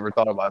I never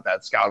thought about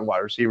that scouting wide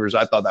receivers.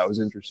 I thought that was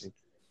interesting.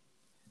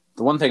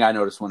 The one thing I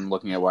noticed when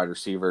looking at wide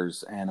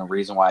receivers, and a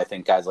reason why I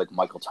think guys like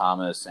Michael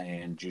Thomas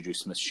and Juju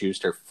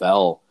Smith-Schuster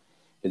fell,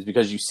 is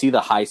because you see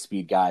the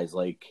high-speed guys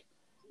like,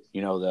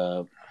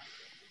 who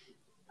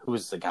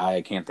was the guy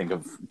I can't think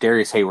of,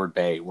 Darius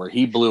Hayward-Bay, where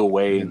he blew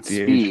away in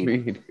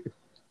speed.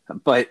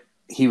 But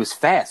he was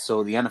fast,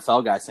 so the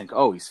NFL guys think,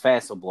 oh, he's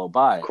fast, he'll blow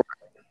by. Correct.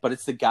 But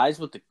it's the guys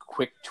with the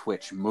quick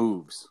twitch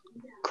moves.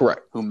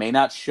 Correct. Who may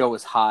not show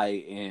as high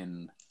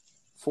in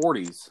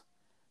 40s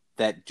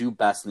that do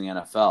best in the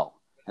NFL.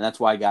 And that's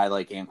why a guy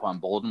like Anquan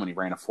Bolden, when he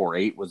ran a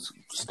 4.8, was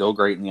still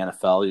great in the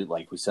NFL.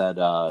 Like we said,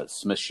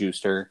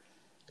 Smith-Schuster.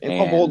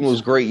 Anquan Bolden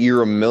was great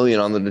year a million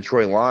on the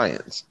Detroit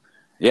Lions.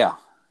 Yeah.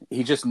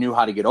 He just knew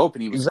how to get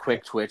open. He was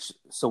quick twitch.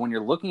 So when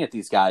you're looking at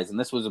these guys, and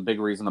this was a big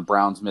reason the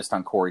Browns missed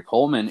on Corey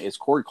Coleman, is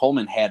Corey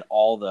Coleman had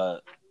all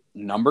the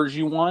numbers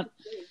you want,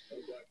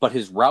 but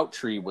his route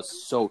tree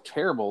was so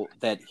terrible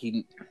that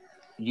you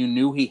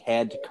knew he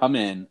had to come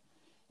in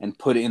and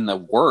put in the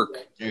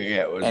work.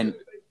 Yeah, and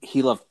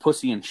he loved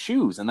pussy and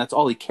shoes, and that's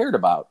all he cared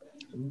about.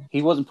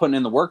 He wasn't putting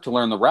in the work to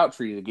learn the route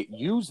tree to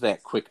use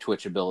that quick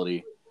twitch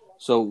ability.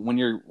 So when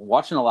you're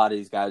watching a lot of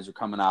these guys who are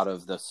coming out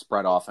of the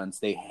spread offense,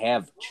 they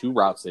have two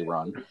routes they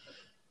run.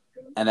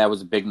 And that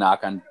was a big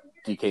knock on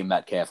DK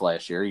Metcalf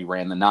last year. He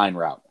ran the 9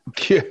 route.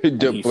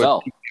 And he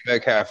fell.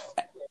 Metcalf.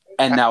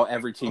 And now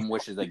every team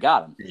wishes they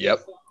got him.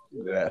 Yep.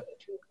 Yeah.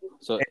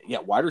 So,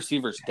 wide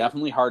receivers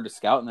definitely hard to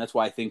scout, and that's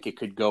why I think it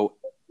could go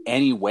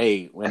any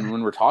way.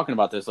 When we're talking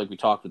about this, like we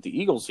talked with the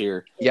Eagles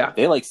here,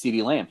 they like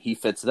CeeDee Lamb. He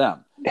fits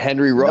them.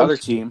 Henry Ruggs, another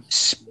team,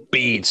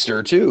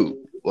 speedster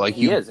too. Like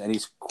he is, and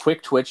he's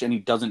quick twitch, and he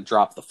doesn't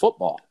drop the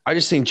football. I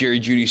just think Jerry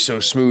Jeudy's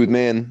so smooth,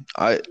 man.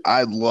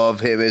 I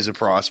love him as a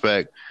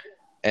prospect,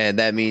 and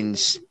that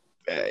means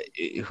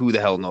who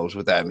the hell knows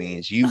what that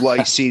means. You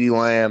like CeeDee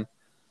Lamb,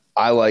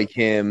 I like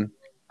him.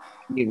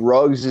 I mean,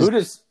 Ruggs is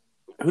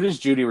who does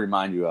Jeudy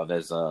remind you of?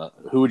 As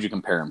who would you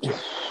compare him to?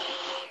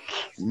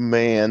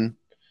 Man,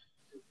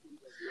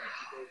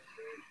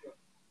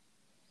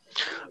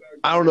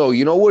 I don't know.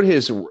 You know what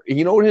his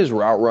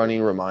route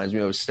running reminds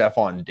me of?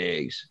 Stephon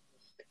Diggs.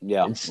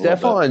 Yeah, and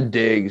Stephon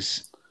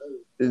Diggs,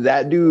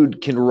 that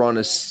dude can run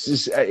but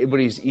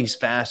he's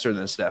faster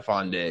than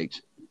Stephon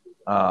Diggs.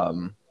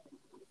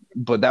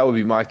 But that would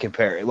be my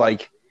compare.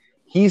 Like,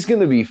 he's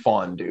gonna be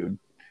fun, dude.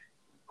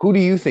 Who do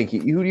you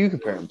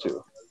compare him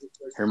to?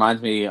 He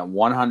reminds me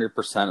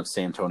 100% of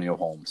Santonio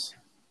Holmes.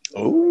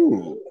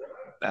 Oh,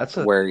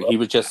 where he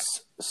was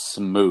just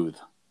smooth.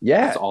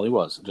 Yeah, that's all he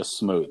was, just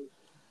smooth.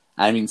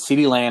 I mean,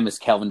 CeeDee Lamb is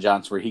Calvin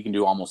Johnson, where he can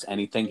do almost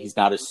anything. He's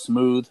not as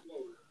smooth.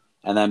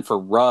 And then for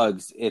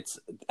Ruggs, it's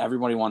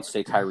everybody wants to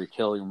say Tyreek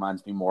Hill. He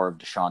reminds me more of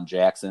Deshaun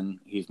Jackson.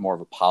 He's more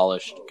of a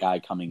polished guy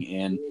coming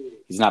in.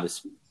 He's not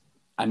as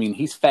 – I mean,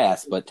 he's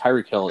fast, but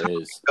Tyreek Hill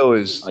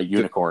is a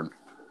unicorn.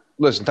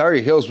 Listen,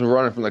 Tyreek Hill's been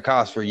running from the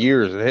cops for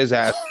years, and his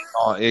ass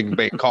ain't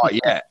been caught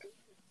yet.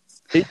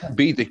 He can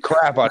beat the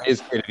crap out of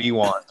his kid if he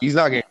wants. He's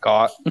not getting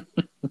caught.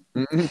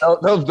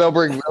 They'll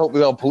bring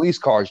police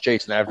cars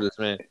chasing after this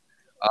man.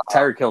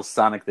 Tyreek Hill's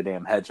Sonic the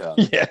damn Hedgehog.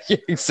 Yeah,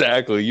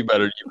 exactly. You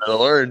better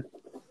learn.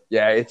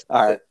 Yeah, it's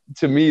all right.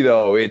 To me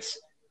though, it's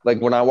like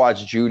when I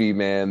watch Jeudy,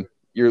 man,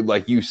 you're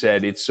like you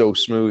said, it's so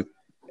smooth.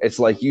 It's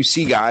like you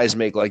see guys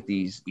make like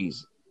these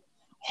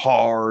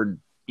hard,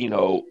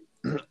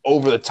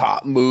 over the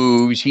top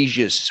moves. He's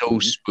just so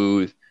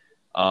smooth.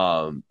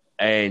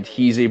 And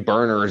he's a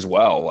burner as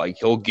well. Like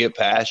he'll get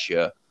past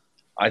you.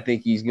 I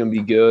think he's gonna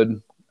be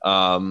good.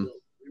 But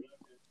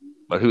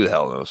But who the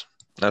hell knows?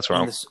 That's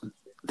where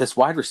this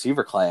wide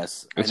receiver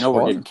class, I know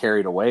we're getting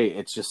carried away.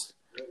 It's just,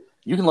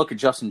 you can look at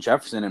Justin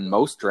Jefferson in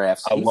most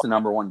drafts. He's the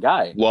number one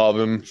guy. Love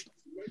him.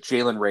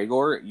 Jalen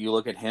Reagor, you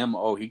look at him,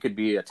 he could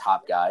be a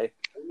top guy.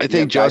 I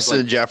think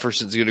Justin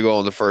Jefferson's going to go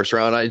in the first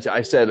round.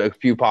 I said a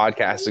few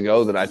podcasts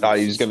ago that I thought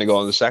he was going to go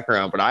in the second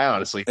round, but I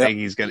honestly think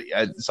he's going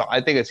to. So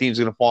I think a team's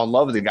going to fall in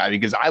love with the guy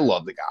because I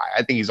love the guy.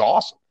 I think he's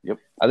awesome. Yep.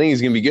 I think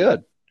he's going to be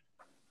good.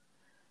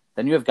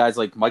 Then you have guys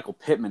like Michael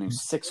Pittman, who's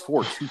 6'4",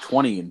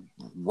 220, and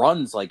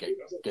runs like a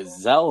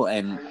gazelle.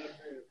 And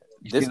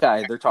this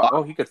guy, they're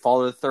talking, he could fall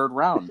to the third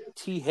round.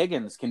 T.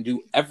 Higgins can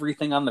do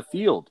everything on the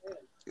field.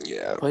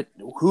 Yeah. But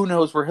who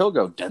knows where he'll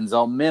go?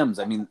 Denzel Mims.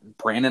 I mean,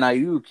 Brandon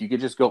Ayuk. You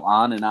could just go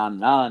on and on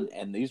and on,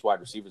 and these wide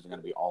receivers are going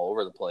to be all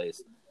over the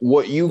place.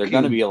 They're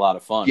going to be a lot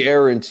of fun.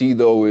 Guarantee,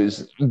 though,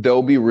 is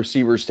there'll be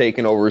receivers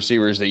taking over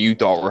receivers that you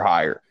thought were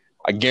higher.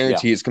 I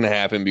guarantee it's going to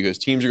happen because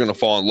teams are going to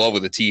fall in love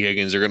with a T.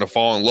 Higgins. They're going to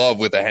fall in love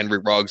with a Henry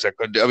Ruggs.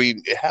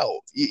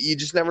 Hell, you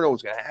just never know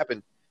what's going to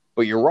happen.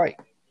 But you're right.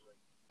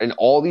 And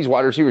all these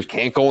wide receivers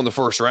can't go in the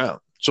first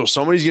round. So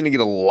somebody's going to get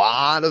a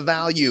lot of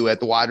value at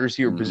the wide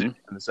receiver position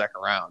in the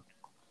second round.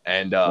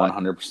 And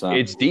 100%.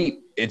 It's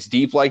deep. It's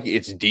deep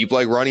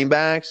like running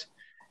backs.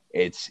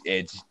 It's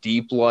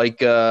deep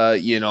like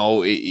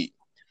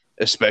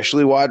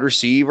especially wide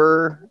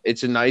receiver.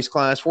 It's a nice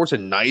class for. It's a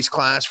nice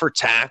class for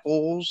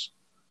tackles.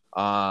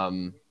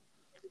 Those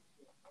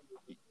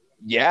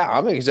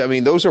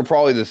are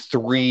probably the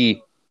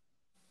three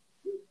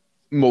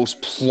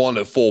most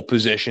plentiful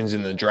positions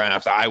in the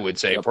draft, I would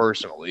say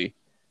personally,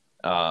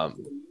 of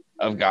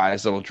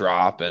guys that'll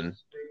drop and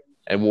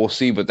we'll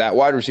see. But that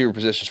wide receiver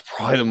position is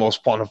probably the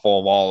most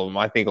plentiful of all of them.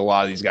 I think a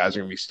lot of these guys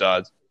are going to be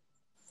studs.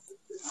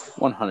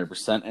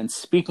 100%. And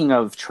speaking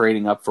of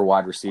trading up for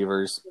wide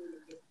receivers,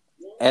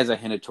 as I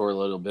hinted toward a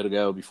little bit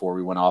ago before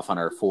we went off on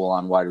our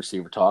full-on wide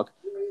receiver talk,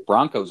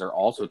 Broncos are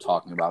also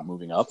talking about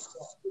moving up.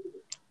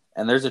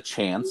 And there's a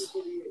chance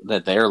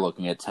that they're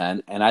looking at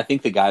 10. And I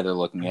think the guy they're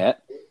looking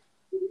at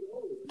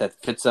that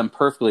fits them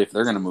perfectly if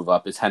they're going to move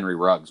up is Henry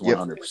Ruggs,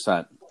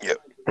 100%. Yep.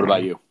 What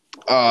about you?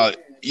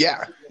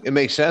 Yeah, it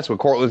makes sense with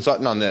Cortland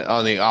Sutton on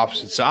the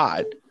opposite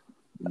side.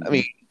 I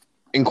mean,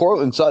 in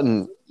Cortland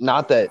Sutton,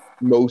 not that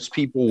most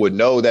people would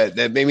know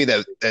that maybe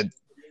that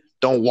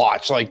don't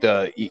watch like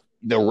the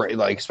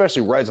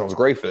especially Red Zone's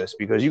great for this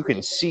because you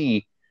can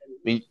see.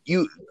 I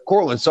mean,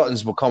 Cortland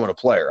Sutton's becoming a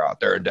player out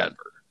there in Denver.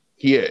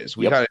 He is.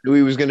 We kind of knew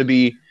he was going to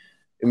be.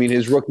 I mean,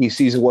 his rookie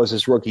season was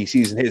his rookie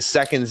season. His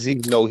second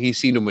season, though, he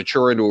seemed to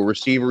mature into a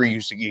receiver.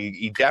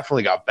 He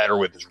definitely got better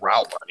with his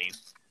route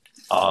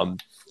running.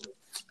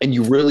 And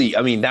you really,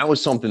 I mean, that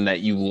was something that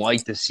you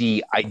like to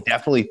see. I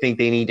definitely think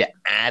they need to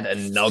add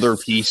another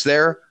piece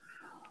there.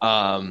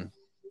 Again,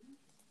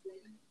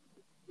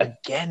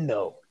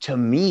 though, to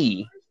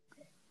me,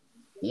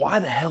 why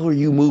the hell are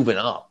you moving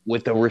up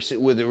with the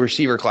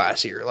receiver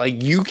class here?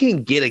 Like, you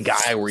can get a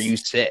guy where you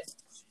sit.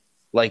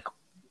 Like,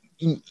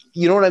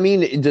 you know what I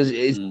mean?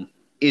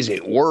 Is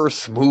it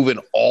worth moving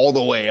all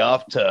the way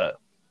up to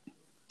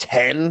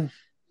 10,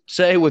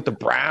 say, with the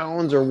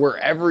Browns or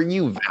wherever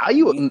you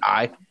value a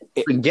guy?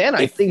 Again,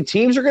 I think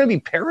teams are going to be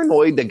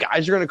paranoid that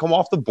guys are going to come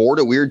off the board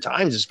at weird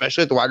times,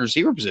 especially at the wide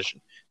receiver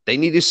position. They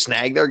need to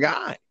snag their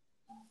guy.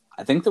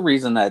 I think the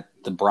reason that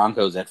the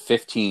Broncos at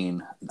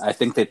 15, I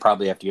think they'd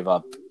probably have to give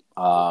up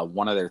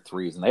one of their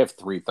threes, and they have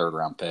 3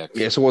 third-round picks.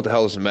 Yeah, so what the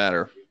hell does it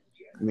matter?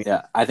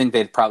 I think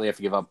they'd probably have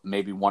to give up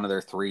maybe one of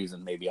their threes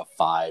and maybe a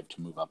 5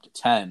 to move up to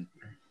 10.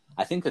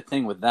 I think the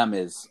thing with them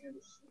is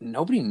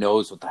nobody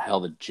knows what the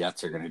hell the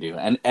Jets are going to do.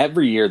 And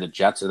every year the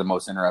Jets are the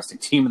most interesting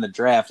team in the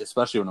draft,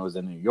 especially when it was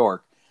in New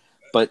York.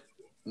 But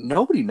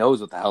nobody knows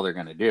what the hell they're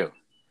going to do.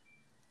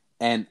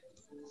 And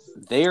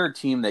they are a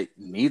team that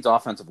needs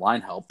offensive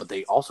line help, but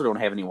they also don't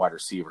have any wide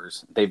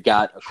receivers. They've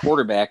got a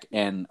quarterback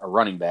and a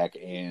running back.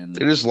 And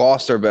they just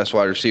lost their best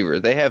wide receiver.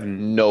 They have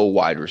no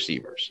wide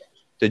receivers,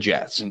 the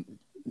Jets.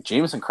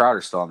 Jamison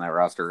Crowder's still on that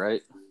roster,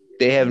 right?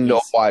 They have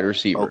no wide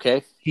receiver.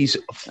 Okay. He's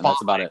fine.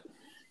 That's about it.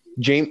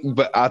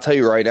 But I'll tell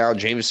you right now,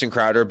 Jamison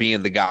Crowder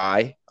being the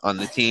guy on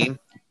the team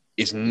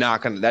is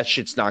not going to – that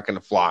shit's not going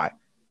to fly.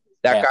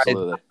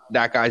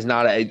 That guy's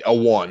not a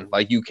one.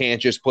 Like, you can't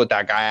just put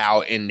that guy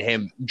out and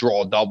him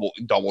draw double,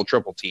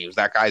 triple teams.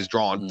 That guy's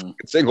drawing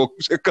single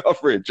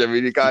coverage. I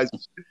mean, the guys,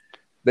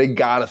 they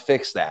got to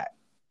fix that.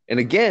 And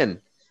again,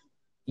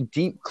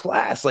 deep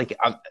class. Like,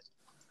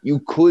 you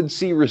could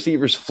see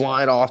receivers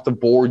flying off the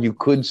board. You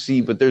could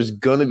see, but there's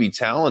going to be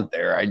talent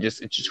there. It's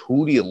just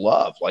who do you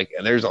love? Like,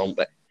 and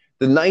the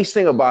nice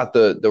thing about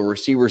the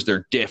receivers,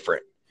 they're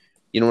different.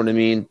 You know what I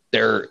mean?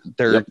 They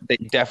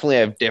definitely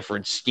have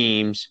different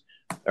schemes.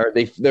 Or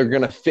they're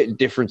going to fit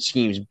different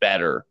schemes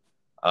better.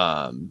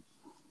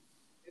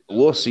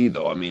 We'll see,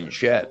 though. I mean,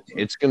 shit,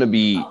 it's going to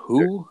be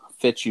who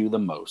fits you the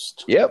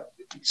most. Yep,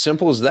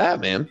 simple as that,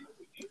 man.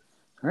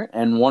 All right,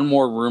 and one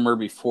more rumor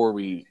before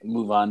we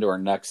move on to our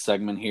next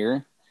segment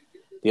here: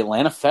 the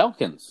Atlanta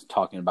Falcons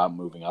talking about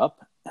moving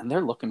up, and they're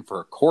looking for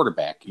a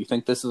quarterback. You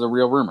think this is a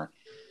real rumor?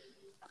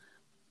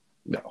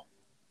 No.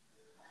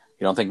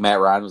 You don't think Matt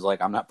Ryan was like,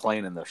 I'm not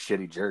playing in those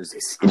shitty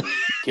jerseys.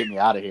 Get me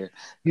out of here.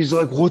 He's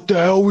like, what the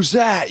hell was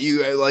that?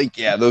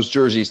 Yeah, those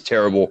jerseys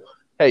terrible.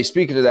 Hey,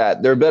 speaking of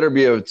that, there better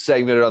be a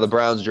segment on the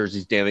Browns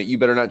jerseys, damn it. You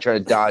better not try to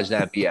dodge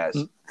that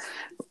BS.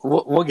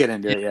 We'll get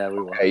into it. Yeah,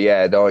 we will.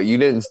 Yeah, no, you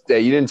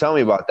didn't tell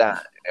me about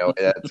that.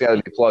 It's got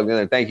to be plugged in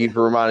there. Thank you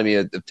for reminding me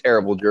of the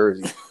terrible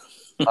jersey.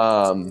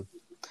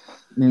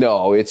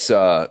 No, it's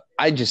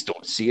I just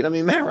don't see it. I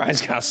mean, Matt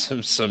Ryan's got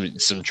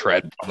some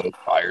tread on those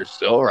tires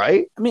still,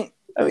 right? I mean,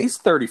 he's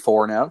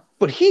 34 now,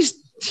 but he's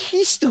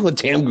still a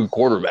damn good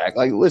quarterback.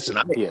 Like, listen,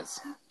 he is.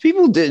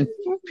 People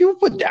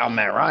put down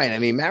Matt Ryan. I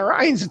mean, Matt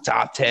Ryan's a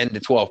top 10 to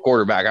 12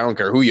 quarterback. I don't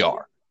care who you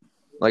are.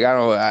 Like,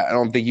 I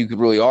don't think you could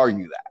really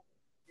argue that.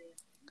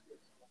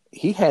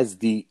 He has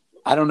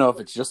I don't know if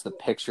it's just the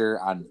picture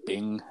on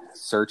Bing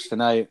search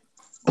tonight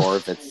or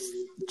if it's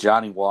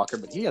Johnny Walker,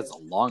 but he has the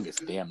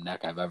longest damn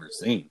neck I've ever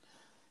seen.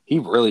 He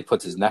really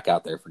puts his neck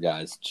out there for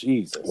guys.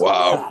 Jesus.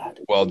 Wow. God.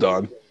 Well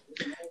done.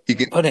 He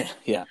can put it.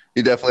 Yeah.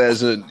 He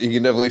definitely he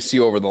can definitely see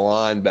over the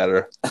line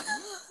better.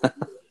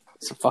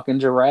 It's a fucking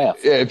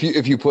giraffe. Yeah,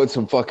 if you put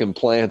some fucking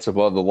plants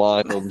above the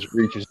line, he'll just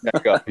reach his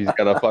neck up. He's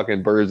got a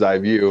fucking bird's eye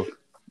view.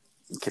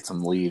 Get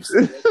some leaves.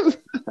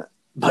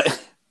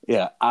 But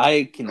yeah,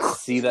 I can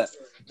see that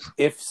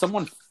if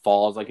someone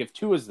falls, like if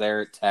Tua is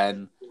there at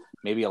 10,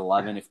 maybe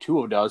 11, if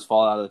Tua does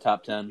fall out of the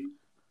top 10,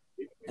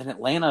 in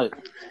Atlanta,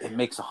 it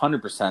makes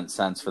 100%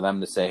 sense for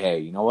them to say, hey,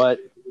 you know what?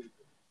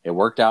 It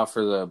worked out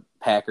for the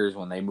Packers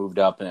when they moved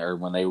up or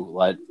when they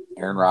let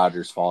Aaron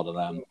Rodgers fall to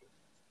them.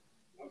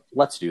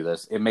 Let's do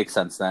this. It makes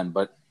sense then,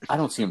 but I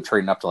don't see them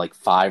trading up to like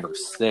 5 or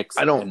 6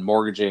 and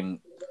mortgaging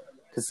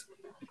because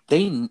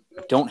they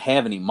don't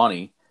have any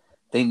money.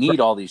 They need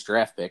all these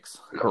draft picks.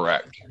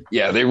 Correct.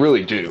 Yeah, they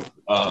really do.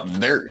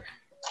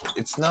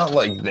 It's not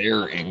like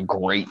they're in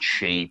great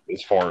shape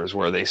as far as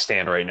where they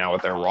stand right now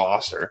with their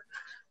roster.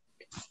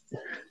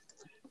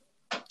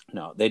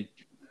 No,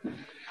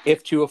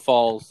 if Tua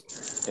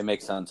falls, it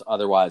makes sense.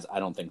 Otherwise, I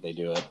don't think they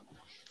do it.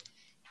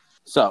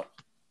 So,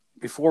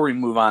 before we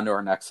move on to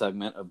our next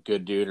segment of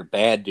Good Dude or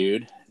Bad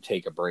Dude,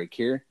 take a break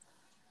here.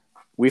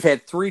 We've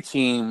had 3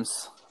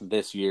 teams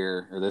this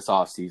year or this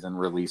offseason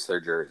release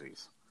their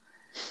jerseys.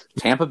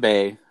 Tampa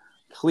Bay,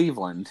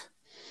 Cleveland,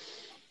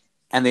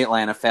 and the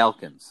Atlanta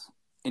Falcons.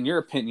 In your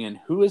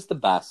opinion, who is the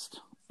best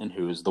and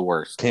who is the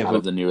worst out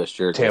of the newest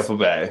jerseys? Tampa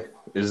Bay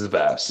is the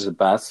best. Is the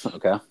best?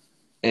 Okay.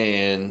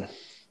 And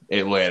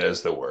Atlanta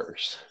is the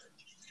worst.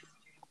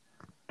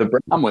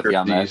 I'm with you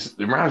on that.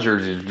 The Browns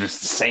jerseys are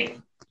just the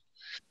same.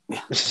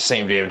 It's the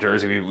same damn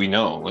jersey we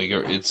know. Like,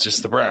 it's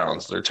just the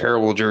Browns. They're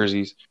terrible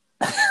jerseys.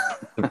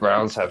 The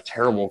Browns have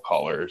terrible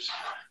colors.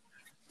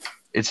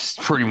 It's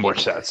pretty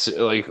much that.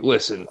 Like,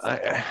 listen,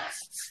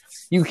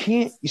 you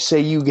can't say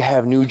you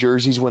have new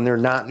jerseys when they're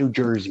not new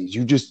jerseys.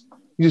 You just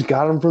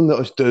got them from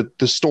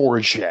the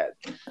storage shed.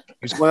 You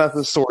just went out to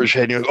the storage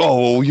shed and you're like,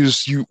 oh, we'll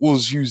just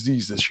use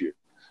these this year.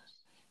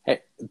 Hey,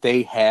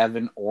 they have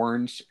an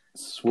orange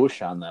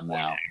swoosh on them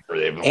now.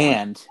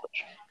 And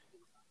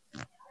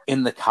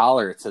in the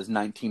collar, it says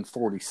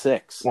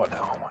 1946. What? Oh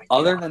my God.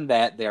 Other than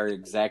that, they are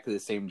exactly the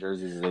same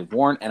jerseys as they've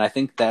worn, and I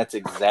think that's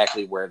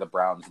exactly where the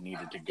Browns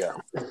needed to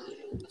go.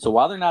 So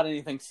while they're not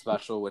anything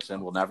special, which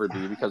then will never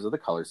be because of the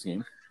color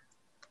scheme,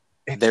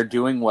 they're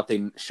doing what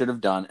they should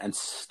have done and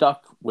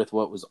stuck with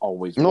what was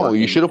always working. No,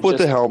 you should have put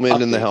the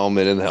helmet in the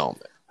helmet in the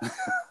helmet.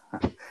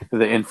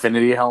 The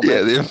infinity helmet?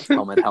 Yeah,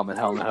 helmet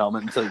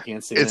until you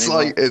can't see it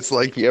anymore. It's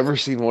like you ever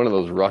seen one of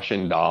those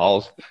Russian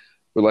dolls?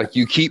 Where, like,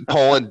 you keep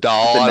pulling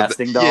doll. The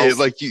nesting dolls? Yeah,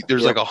 like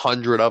there's like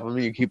 100 of them.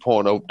 And you keep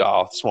pulling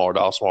doll, smaller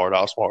doll, smaller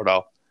doll, smaller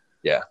doll.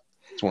 Yeah,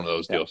 it's one of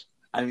those deals.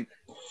 I mean,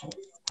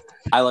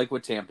 I like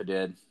what Tampa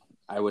did.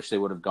 I wish they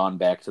would have gone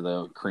back to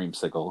the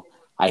creamsicle.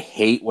 I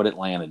hate what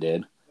Atlanta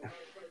did.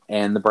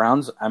 And the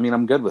Browns, I mean,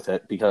 I'm good with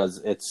it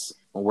because it's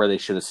where they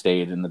should have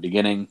stayed in the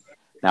beginning.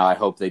 Now, I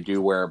hope they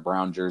do wear a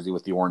brown jersey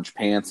with the orange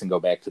pants and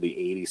go back to the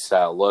 80s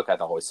style look. I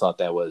always thought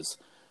that was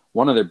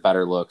one of their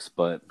better looks,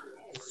 but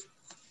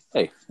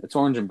hey, it's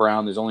orange and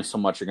brown. There's only so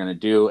much you're going to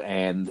do.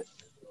 And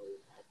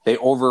they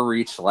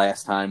overreached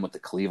last time with the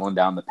Cleveland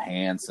down the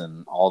pants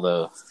and all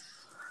the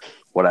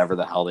whatever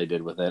the hell they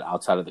did with it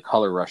outside of the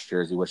color rush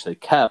jersey, which they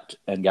kept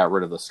and got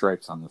rid of the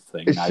stripes on the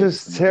thing. It's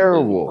just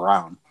terrible.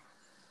 Brown.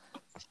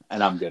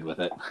 And I'm good with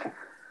it.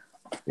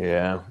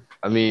 Yeah.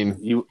 I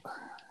mean,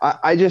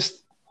 I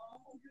just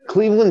 –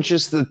 Cleveland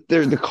just –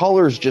 the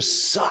colors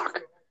just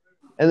suck.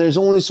 And there's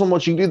only so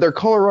much you can do. Their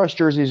color rush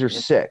jerseys are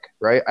sick,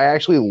 right? I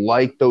actually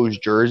like those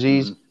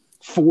jerseys,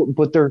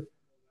 but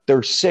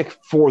they're sick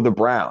for the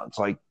Browns.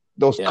 Like,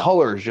 those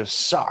colors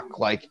just suck.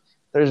 Like,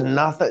 there's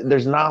not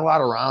a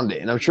lot around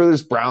it. And I'm sure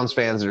there's Browns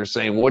fans that are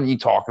saying, what are you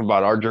talking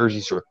about? Our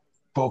jerseys are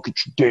fucking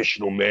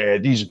traditional,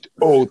 man. These are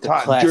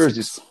old-time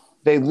jerseys.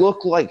 They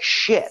look like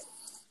shit.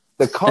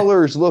 The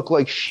colors look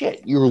like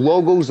shit. Your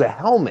logo's a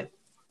helmet.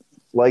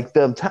 Like,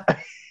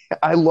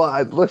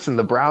 listen,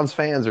 the Browns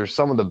fans are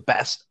some of the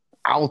best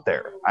out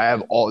there. I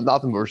have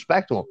nothing but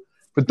respect to them.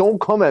 But don't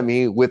come at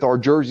me with our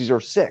jerseys are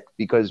sick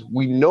because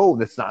we know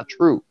that's not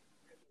true.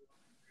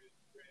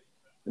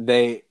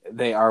 They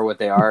are what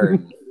they are.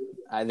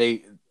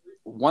 And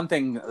one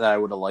thing that I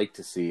would have liked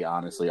to see,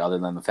 honestly, other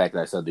than the fact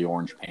that I said the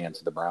orange pants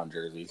with the brown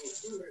jersey,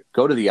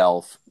 go to the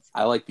Elf.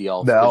 I like the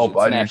Elf. The Elf, It's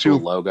I an do actual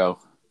too. logo.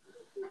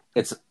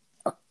 It's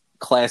a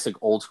classic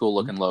old school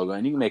looking logo,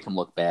 and you can make him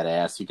look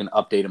badass. You can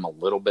update him a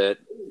little bit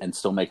and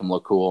still make him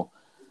look cool.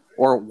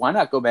 Or why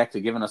not go back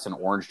to giving us an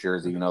orange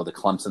jersey, the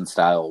Clemson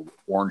style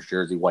orange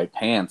jersey, white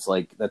pants?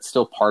 Like, that's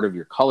still part of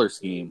your color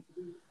scheme.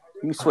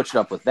 You can switch it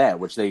up with that,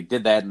 which they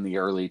did that in the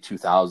early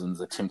 2000s.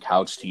 The Tim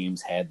Couch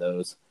teams had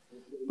those.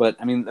 But,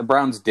 I mean, the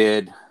Browns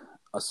did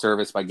a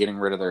service by getting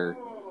rid of their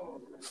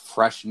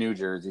fresh new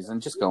jerseys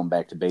and just going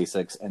back to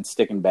basics and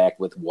sticking back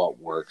with what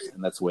works.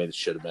 And that's the way it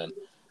should have been.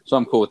 So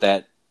I'm cool with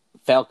that.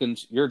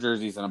 Falcons, your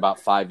jerseys in about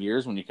 5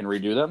 years when you can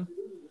redo them.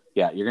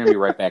 Yeah, you're going to be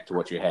right back to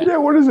what you had. Yeah,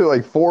 what is it,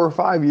 like 4 or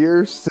 5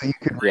 years so you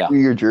can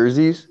redo your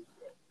jerseys?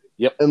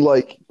 Yep. And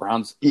like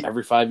Browns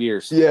every 5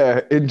 years.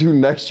 Yeah, into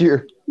next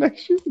year.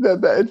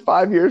 That in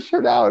 5 years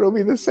from now, it'll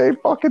be the same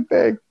fucking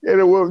thing.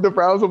 And the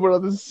Browns will put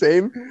on the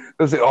same.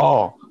 They'll say,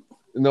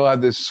 and they'll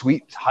have this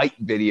sweet hype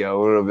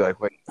video. And it'll be like,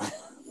 wait.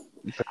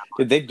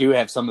 Dude, they do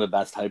have some of the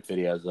best hype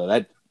videos, though.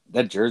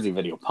 That jersey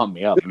video pumped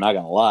me up. I'm not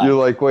going to lie. You're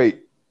like,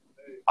 wait.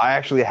 I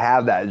actually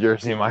have that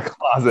jersey in my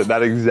closet,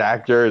 that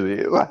exact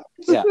jersey.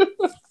 Yeah.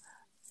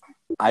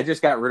 I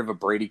just got rid of a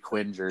Brady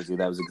Quinn jersey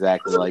that was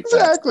exactly like that.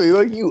 Exactly.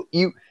 Like dude,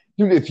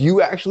 if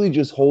you actually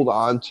just hold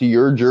on to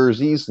your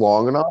jerseys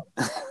long enough,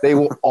 they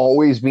will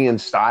always be in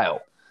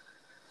style.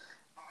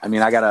 I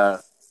mean, I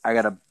got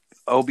a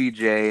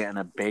OBJ and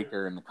a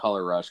Baker in the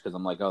color rush because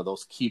I'm like,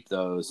 those keep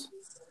those.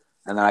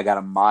 And then I got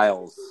a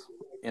Miles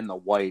in the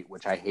white,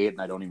 which I hate and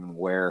I don't even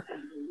wear.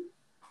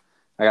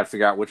 I got to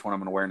figure out which one I'm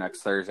going to wear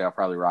next Thursday. I'll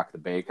probably rock the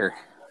Baker,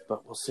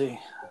 but we'll see.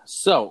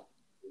 So,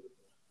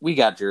 we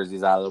got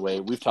jerseys out of the way.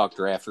 We've talked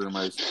draft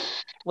rumors.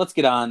 Let's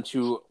get on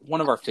to one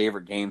of our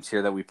favorite games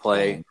here that we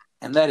play,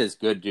 and that is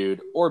Good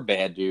Dude or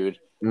Bad Dude.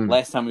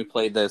 Last time we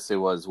played this, it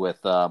was with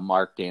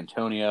Mark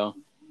D'Antonio,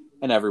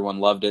 and everyone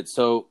loved it.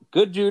 So,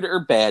 Good Dude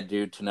or Bad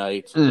Dude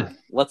tonight.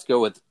 Let's go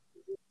with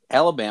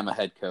Alabama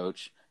head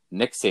coach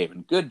Nick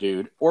Saban. Good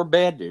Dude or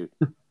Bad Dude?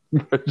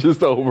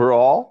 Just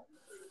overall?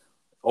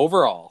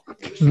 Overall.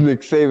 Is Nick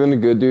Saban a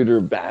good dude or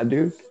a bad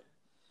dude?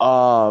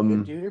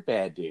 Good dude or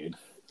bad dude?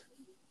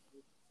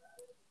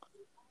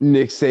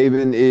 Nick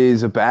Saban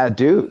is a bad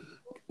dude.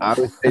 I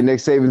would say Nick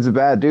Saban's a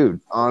bad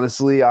dude.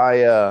 Honestly,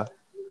 I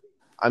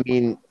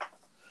mean,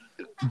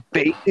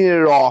 basing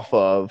it off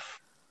of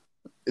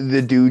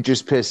the dude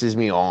just pisses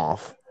me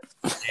off,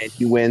 and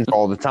he wins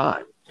all the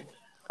time.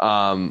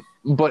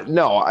 But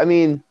no, I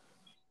mean,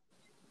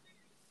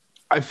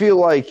 I feel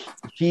like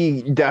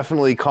he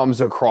definitely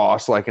comes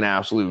across like an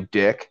absolute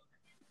dick,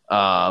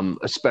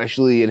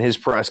 especially in his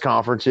press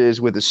conferences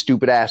with a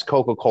stupid-ass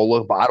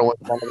Coca-Cola bottle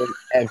in front of him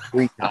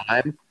every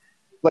time.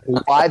 Like,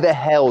 why the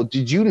hell?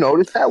 Did you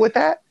notice that with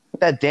that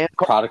damn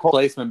product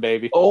placement,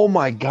 baby? Oh,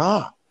 my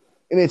God.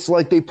 And it's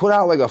like they put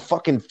out like a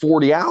fucking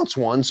 40-ounce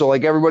one so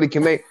like everybody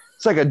can make –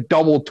 it's like a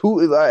double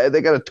two they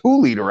got a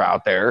 2-liter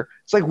out there.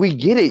 It's like, we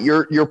get it.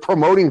 You're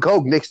promoting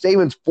Coke. Nick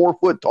Saban's 4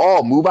 foot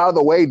tall. Move out of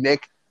the way,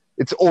 Nick.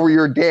 It's over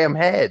your damn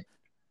head.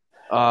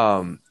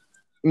 No,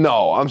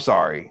 I'm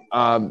sorry.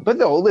 But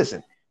no,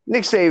 listen,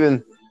 Nick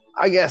Saban,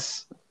 I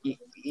guess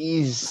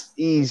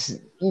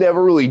he's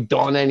never really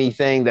done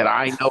anything that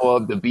I know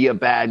of to be a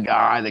bad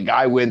guy. The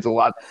guy wins a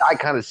lot. The guy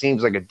kind of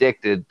seems like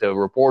addicted to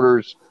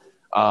reporters.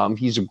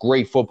 He's a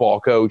great football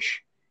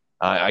coach.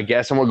 I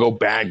guess I'm going to go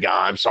bad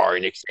guy. I'm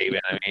sorry, Nick Saban.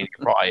 I mean,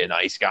 you're probably a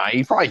nice guy.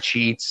 He probably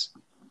cheats.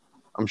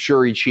 I'm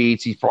sure he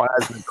cheats. He probably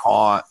hasn't been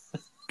caught.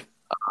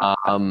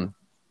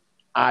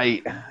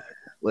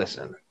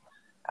 Listen,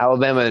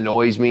 Alabama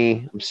annoys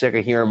me. I'm sick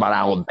of hearing about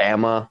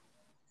Alabama.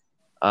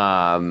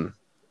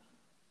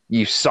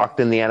 You sucked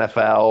in the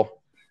NFL.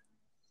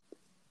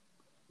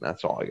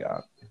 That's all I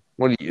got.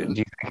 Do you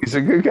think he's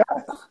a good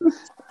guy?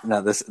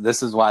 No,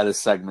 this is why this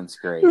segment's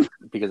great,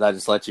 because I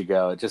just let you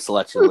go. Just to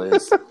let you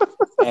loose.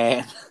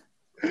 And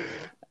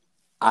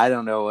I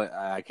don't know.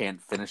 I can't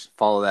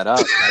follow that up.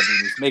 I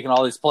mean, he's making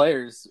all these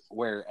players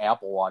wear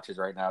Apple Watches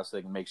right now so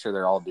they can make sure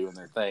they're all doing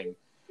their thing.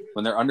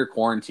 When they're under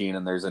quarantine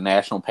and there's a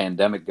national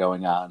pandemic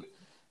going on,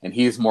 and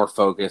he's more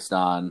focused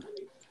on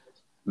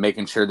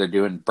making sure they're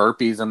doing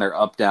burpees and their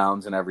up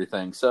downs and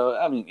everything. So,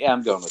 I mean, yeah,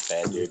 I'm going with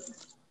bad dude.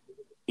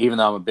 Even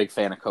though I'm a big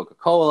fan of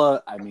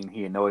Coca-Cola, I mean,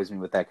 he annoys me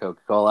with that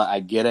Coca-Cola. I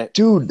get it.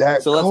 Dude,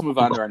 so let's move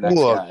on to our next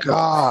guy.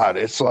 God,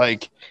 it's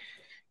like,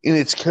 and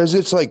it's because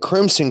it's like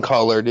crimson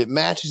colored. It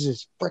matches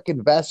his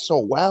freaking vest so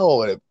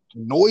well, and it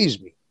annoys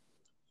me.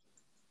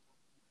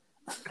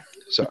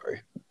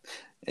 Sorry.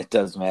 It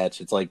does match.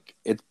 It's like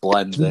it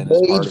blends in.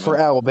 It's made for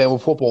Alabama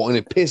football, and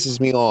it pisses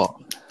me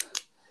off.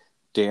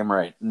 Damn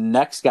right.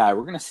 Next guy,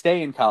 we're going to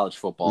stay in college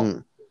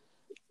football.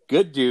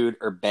 Good dude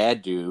or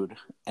bad dude,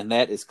 and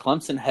that is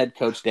Clemson head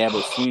coach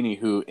Dabo Swinney,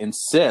 who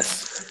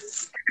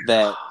insists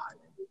that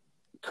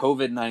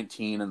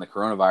COVID-19 and the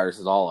coronavirus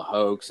is all a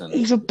hoax, and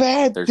he's a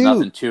bad there's dude.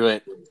 Nothing to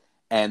it.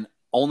 And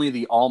only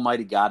the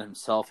almighty God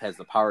himself has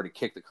the power to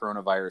kick the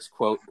coronavirus,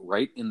 quote,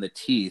 right in the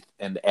teeth.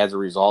 And as a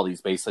result,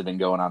 he's basically been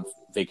going on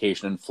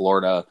vacation in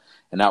Florida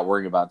and not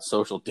worrying about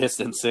social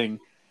distancing.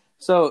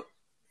 So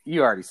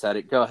you already said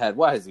it. Go ahead.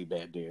 Why is he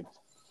bad, dude?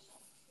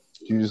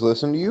 Did you just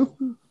listen to you?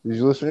 Did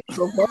you listen to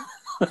yourself?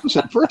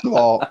 Listen, first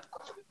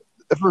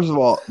of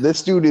all,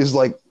 this dude is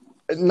like,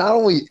 not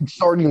only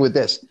starting with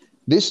this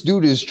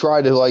dude is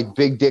trying to like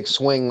big dick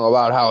swing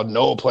about how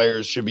no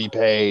players should be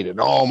paid. And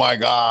oh my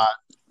God,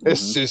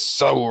 this is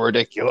so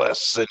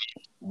ridiculous. And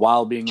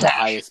while being the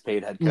highest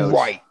paid head coach.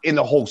 Right. In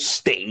the whole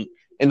state,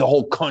 in the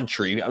whole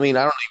country. I mean,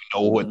 I don't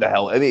even know what the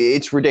hell. I mean,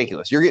 it's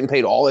ridiculous. You're getting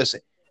paid all this.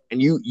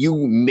 And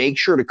you make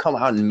sure to come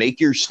out and make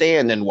your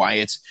stand and why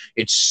it's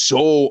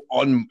so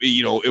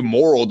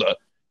immoral to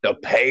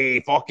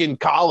pay fucking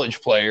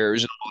college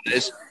players and all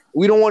this.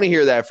 We don't want to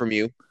hear that from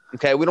you.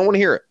 Okay, we don't want to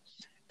hear it.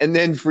 And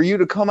then for you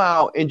to come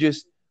out and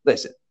just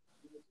listen,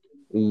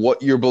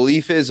 what your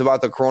belief is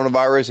about the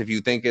coronavirus, if you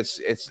think it's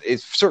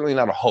certainly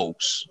not a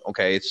hoax.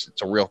 Okay, it's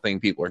a real thing.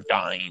 People are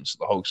dying, so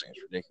the hoaxing is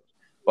ridiculous.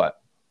 But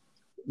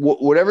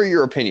whatever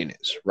your opinion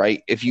is,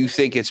 right? If you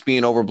think it's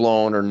being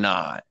overblown or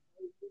not.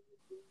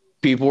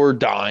 People are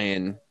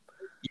dying.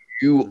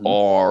 You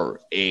are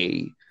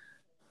a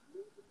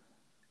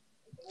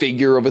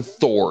figure of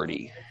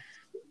authority,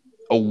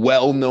 a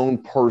well-known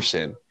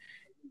person.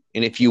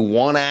 And if you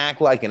want to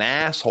act like an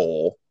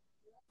asshole,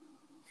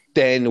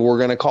 then we're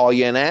going to call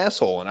you an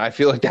asshole. And I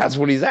feel like that's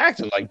what he's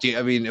acting like.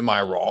 I mean, am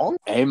I wrong?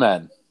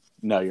 Amen.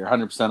 No, you're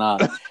 100%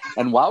 on.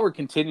 And while we're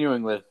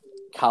continuing with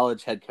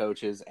college head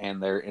coaches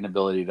and their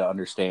inability to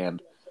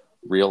understand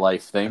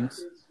real-life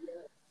things,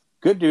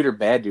 good dude or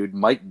bad dude,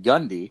 Mike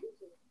Gundy,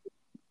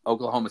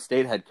 Oklahoma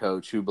State head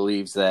coach, who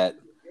believes that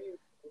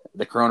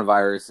the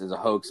coronavirus is a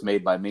hoax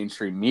made by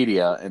mainstream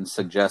media and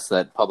suggests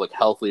that public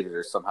health leaders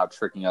are somehow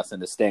tricking us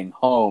into staying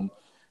home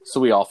so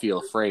we all feel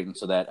afraid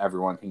so that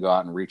everyone can go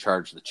out and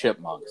recharge the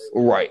chipmunks.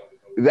 Right.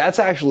 That's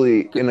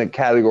actually in a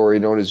category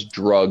known as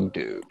drug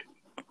dude,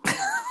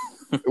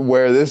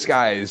 where this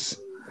guy is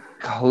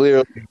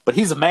clearly... But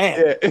he's a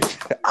man. Yeah,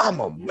 I'm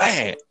a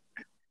man.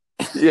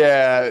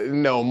 Yeah,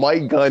 no,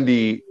 Mike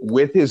Gundy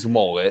with his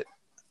mullet,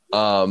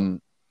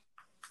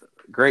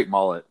 great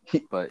mullet,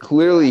 but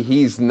clearly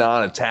he's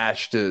not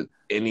attached to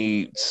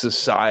any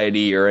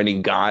society or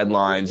any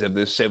guidelines of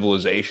this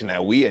civilization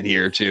that we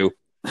adhere to.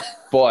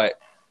 But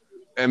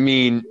I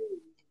mean,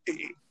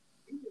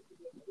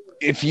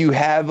 if you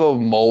have a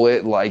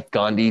mullet like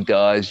Gundy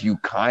does, you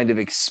kind of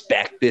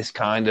expect this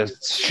kind of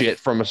shit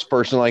from a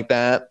person like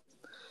that.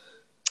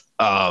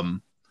 But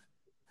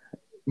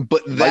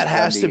that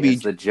has to be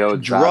the Joe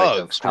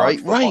drugs, right?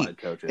 Right.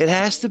 It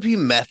has to be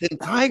meth and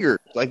tiger.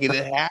 Like it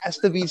has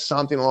to be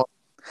something along.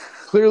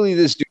 Clearly,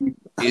 this dude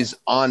is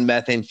on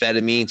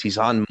methamphetamines. He's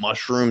on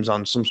mushrooms,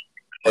 on some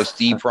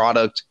LSD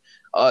product.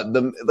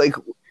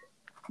 The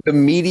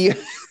media,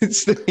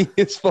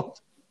 it's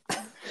fault.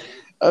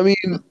 I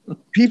mean,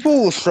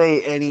 people will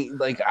say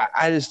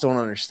I just don't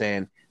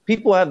understand.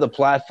 People have the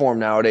platform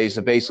nowadays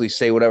to basically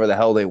say whatever the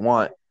hell they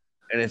want.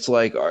 And it's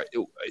like,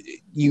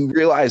 you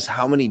realize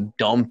how many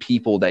dumb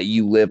people that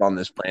you live on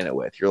this planet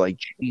with. You're like,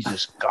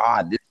 Jesus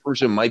God, this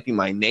person might be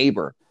my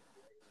neighbor.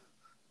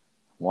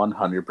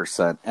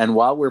 100%. And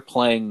while we're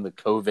playing the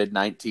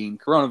COVID-19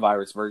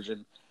 coronavirus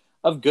version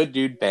of Good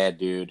Dude, Bad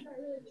Dude,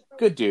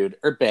 Good Dude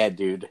or Bad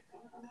Dude,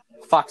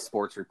 Fox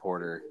Sports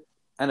reporter,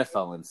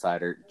 NFL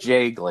insider,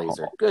 Jay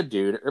Glazer, Good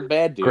Dude or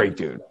Bad Dude? Great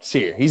dude.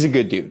 See, he's a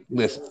good dude.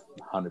 Listen.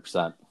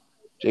 100%.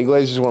 Jay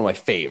Glazer is one of my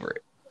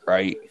favorite,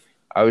 right?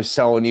 I was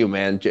telling you,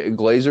 man,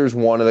 Glazer is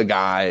one of the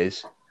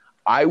guys.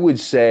 I would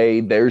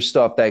say there's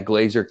stuff that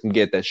Glazer can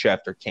get that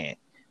Schefter can't.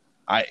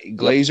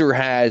 Glazer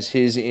has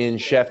his in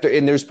Schefter,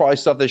 and there's probably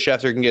stuff that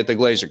Schefter can get that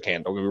Glazer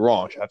can't. Don't get me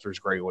wrong, Schefter's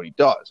great at what he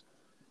does,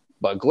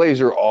 but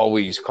Glazer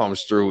always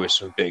comes through with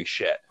some big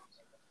shit.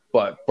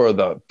 But for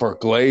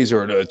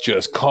Glazer to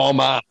just come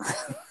out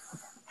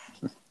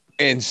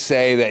and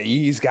say that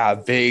he's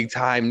got big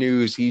time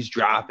news he's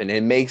dropping,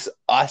 it makes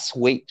us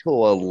wait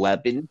till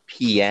 11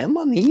 p.m.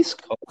 on the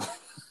East Coast,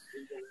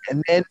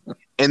 and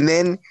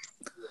then.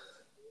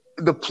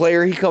 The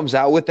player he comes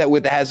out with that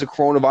has the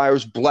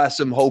coronavirus, bless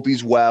him, hope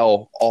he's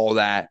well, all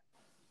that.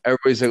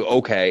 Everybody's like,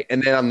 okay.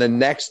 And then on the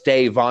next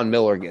day, Von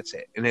Miller gets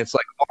it. And it's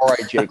like, all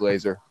right, Jay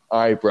Glazer. All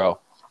right, bro.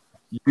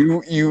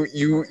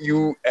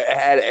 You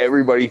had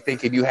everybody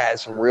thinking you had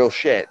some real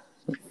shit.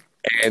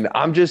 And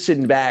I'm just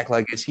sitting back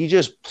like, is he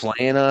just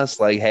playing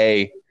us? Like,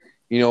 hey,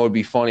 it'd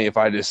be funny if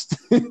I just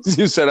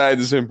said I had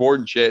this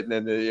important shit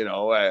and then,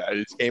 I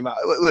just came out.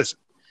 Listen,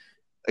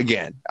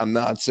 again, I'm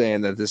not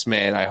saying that this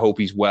man, I hope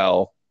he's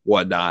well,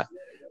 whatnot.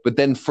 But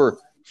then for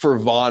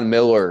Von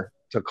Miller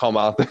to come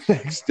out the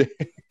next day,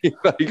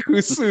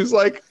 who's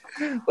like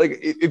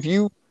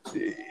if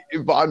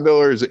Von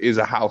Miller is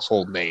a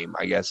household name,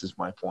 I guess is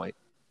my point.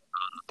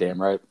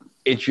 Damn right.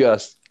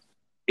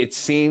 It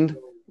seemed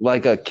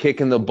like a kick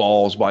in the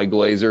balls by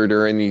Glazer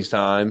during these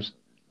times,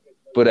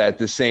 but at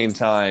the same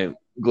time,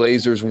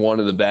 Glazer's one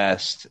of the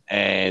best,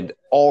 and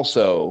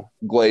also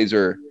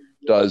Glazer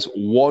does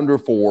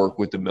wonderful work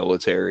with the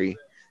military,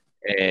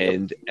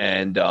 and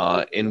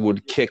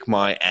would kick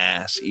my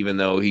ass, even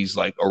though he's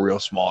like a real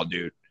small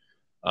dude.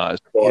 As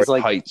far He's as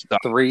like height stuff.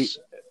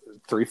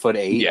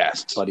 3'8".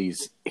 Yes. But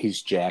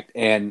he's jacked.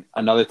 And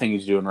another thing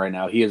he's doing right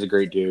now, he is a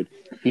great dude.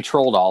 He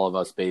trolled all of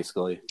us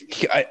basically.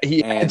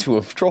 He had to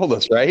have trolled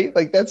us, right?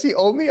 Like, that's the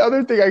only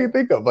other thing I can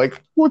think of.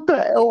 Like, what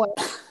the hell?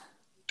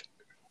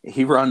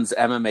 He runs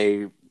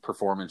MMA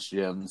performance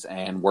gyms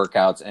and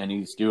workouts, and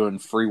he's doing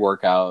free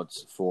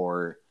workouts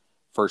for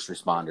first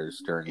responders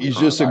during the He's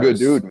just a good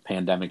dude.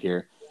 Pandemic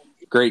here.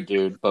 Great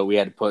dude, but we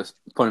had to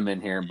put him in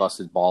here and bust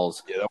his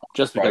balls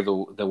just because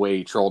of the way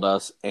he trolled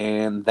us.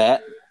 And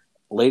that,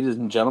 ladies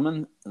and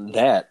gentlemen,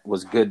 that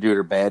was Good Dude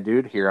or Bad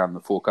Dude here on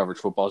the Full Coverage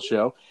Football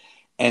Show.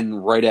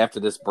 And right after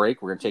this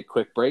break, we're going to take a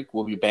quick break.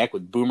 We'll be back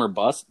with Boomer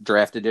Bust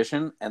Draft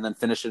Edition, and then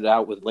finish it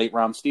out with Late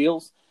Round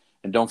Steals.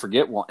 And don't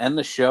forget, we'll end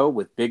the show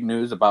with big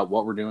news about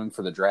what we're doing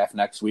for the draft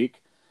next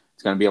week.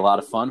 It's going to be a lot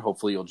of fun.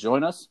 Hopefully you'll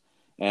join us,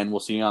 and we'll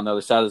see you on the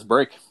other side of this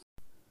break.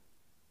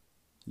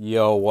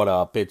 Yo, what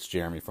up? It's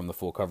Jeremy from the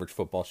Full Coverage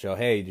Football Show.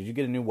 Hey, did you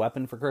get a new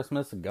weapon for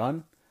Christmas? A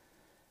gun?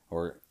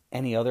 Or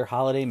any other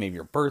holiday? Maybe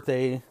your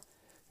birthday?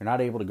 You're not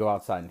able to go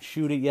outside and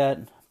shoot it yet,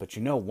 but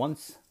you know,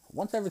 once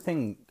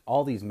everything,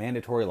 all these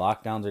mandatory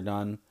lockdowns are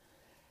done,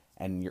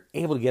 and you're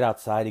able to get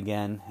outside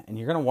again, and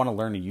you're going to want to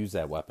learn to use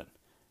that weapon.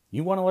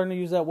 You want to learn to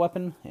use that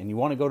weapon, and you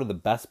want to go to the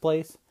best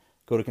place?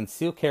 Go to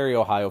Conceal Carry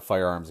Ohio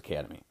Firearms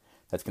Academy.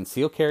 That's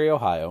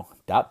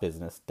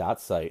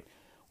concealcarryohio.business.site,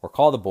 or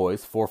call the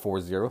boys,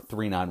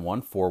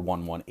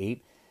 440-391-4118.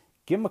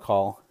 Give them a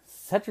call.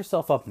 Set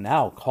yourself up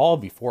now. Call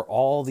before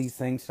all these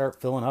things start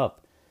filling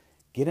up.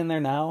 Get in there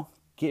now.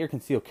 Get your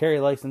concealed carry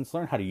license.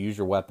 Learn how to use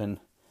your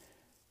weapon.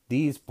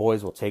 These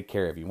boys will take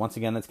care of you. Once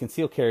again, that's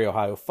Conceal Carry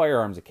Ohio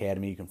Firearms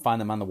Academy. You can find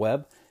them on the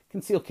web,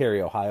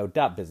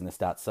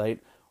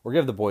 concealcarryohio.business.site, or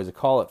give the boys a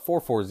call at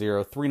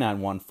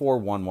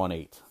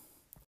 440-391-4118.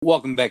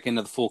 Welcome back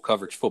into the Full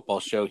Coverage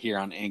Football Show here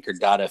on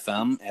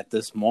Anchor.fm. At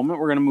this moment,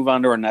 we're going to move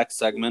on to our next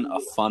segment,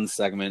 a fun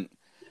segment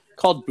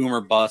called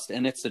Boomer Bust,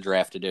 and it's the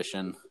draft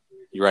edition.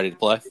 You ready to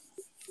play?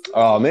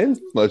 Man,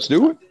 let's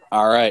do it.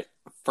 All right.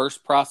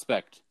 First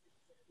prospect.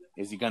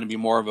 Is he going to be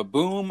more of a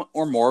boom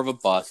or more of a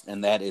bust?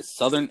 And that is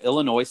Southern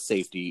Illinois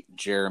safety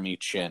Jeremy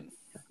Chinn.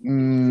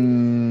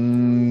 Boom.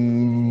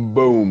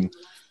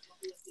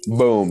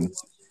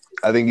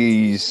 I think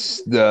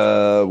he's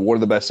one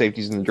of the best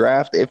safeties in the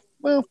draft.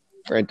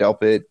 Grant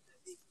Delpit,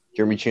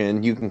 Jeremy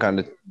Chinn, you can kind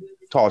of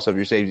toss up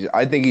your safeties.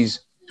 I think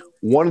he's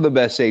one of the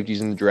best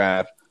safeties in the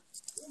draft.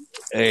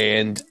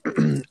 And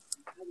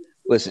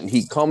listen,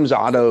 he comes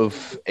out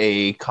of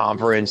a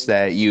conference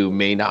that you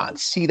may not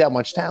see that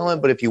much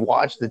talent, but if you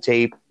watch the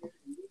tape,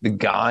 the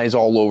guy's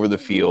all over the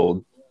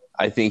field.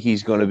 I think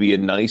he's going to be a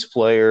nice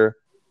player.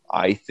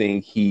 I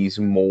think he's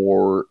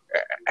more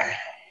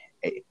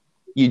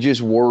 – you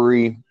just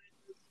worry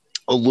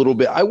a little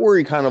bit. I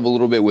worry kind of a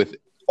little bit with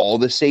all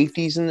the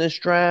safeties in this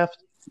draft.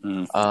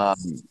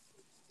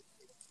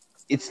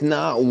 It's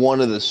not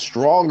one of the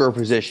stronger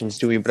positions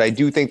to me, but I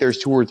do think there's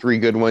 2 or 3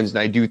 good ones, and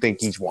I do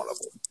think he's one of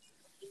them.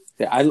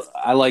 Yeah,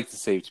 I like the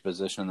safety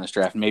position in this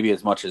draft, maybe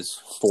as much as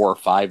 4 or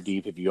 5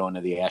 deep if you go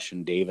into the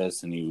Ashton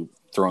Davis and you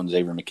throw in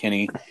Xavier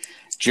McKinney.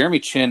 Jeremy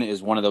Chinn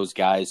is one of those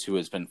guys who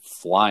has been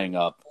flying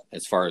up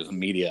as far as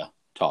media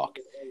talk.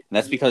 And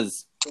that's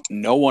because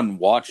no one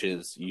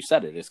watches, you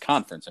said it, his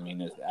conference. I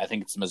mean, I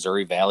think it's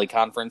Missouri Valley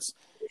Conference.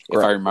 If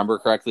I remember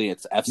correctly,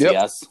 it's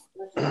FCS.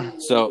 Yep.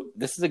 So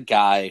this is a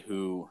guy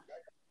who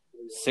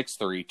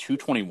 6'3",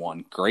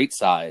 221, great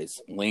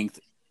size, length.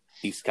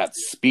 He's got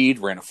speed,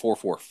 ran a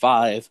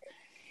 4.45.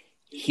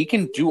 He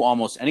can do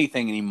almost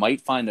anything, and he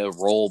might find a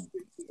role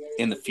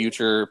in the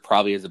future,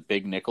 probably as a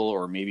big nickel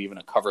or maybe even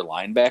a cover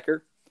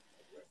linebacker.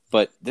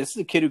 But this is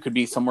a kid who could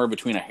be somewhere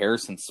between a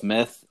Harrison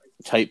Smith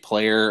type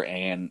player,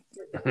 and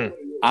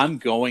I'm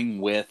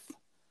going with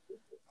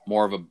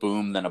more of a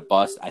boom than a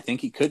bust. I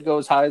think he could go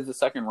as high as the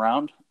second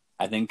round.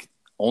 I think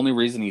only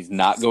reason he's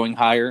not going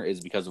higher is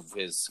because of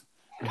his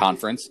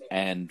conference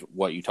and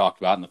what you talked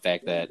about and the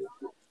fact that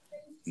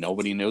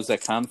nobody knows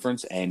that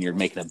conference, and you're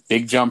making a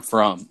big jump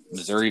from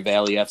Missouri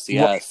Valley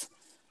FCS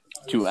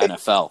to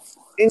NFL.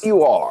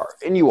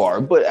 And you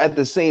are. But at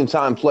the same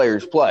time,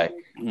 players play.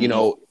 Mm-hmm. You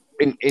know,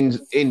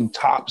 in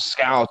top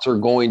scouts are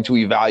going to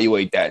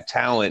evaluate that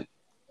talent,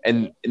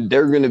 and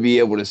they're going to be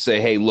able to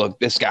say, hey, look,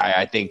 this guy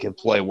I think can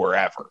play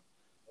wherever.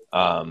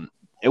 And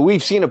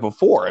we've seen it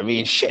before. I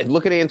mean, shit,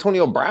 look at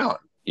Antonio Brown.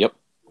 Yep.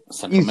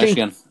 Central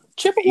Michigan.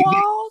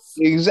 Chippewas.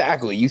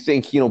 Exactly. You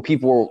think,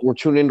 people were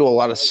tuned into a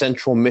lot of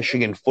Central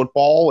Michigan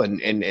football,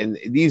 and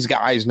these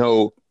guys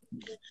know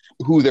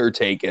who they're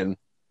taking.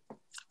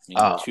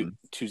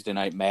 Tuesday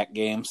night MAC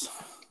games.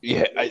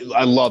 Yeah,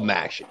 I love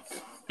MACtion.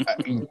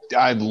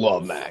 I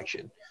love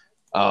MACtion.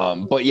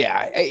 But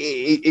yeah,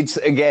 it's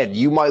again,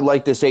 you might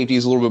like the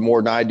safeties a little bit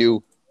more than I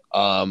do.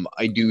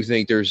 I do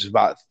think there's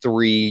about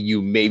 3.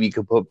 You maybe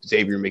could put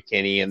Xavier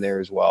McKinney in there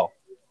as well.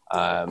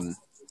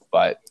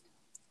 But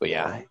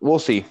yeah, we'll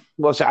see.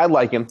 I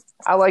like him.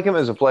 I like him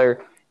as a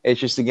player. It's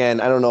just,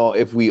 again, I don't know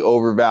if we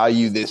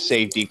overvalue this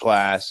safety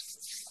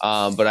class,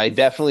 but I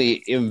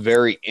definitely am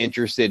very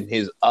interested in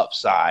his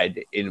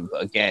upside. And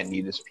again,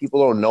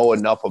 people don't know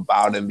enough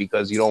about him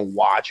because you don't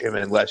watch him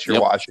unless you're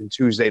watching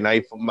Tuesday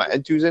night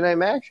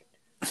action.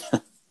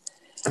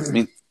 I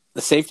mean,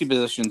 the safety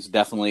position's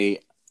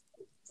definitely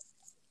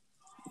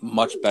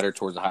much better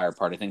towards the higher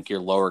part. I think your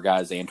lower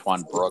guys,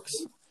 Antoine Brooks,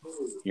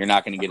 you're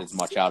not going to get as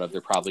much out of.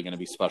 They're probably going to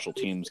be special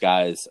teams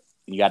guys.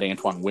 You got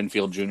Antoine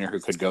Winfield Jr., who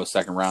could go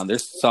second round.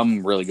 There's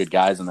some really good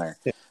guys in there.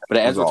 But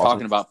as we're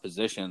talking about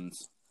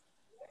positions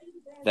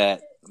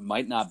that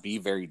might not be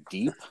very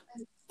deep,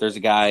 there's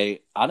a guy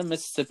out of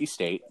Mississippi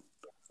State,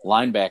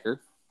 linebacker,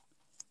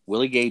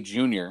 Willie Gay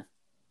Jr.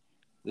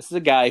 This is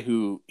a guy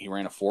who he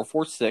ran a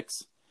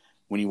 4.46.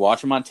 When you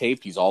watch him on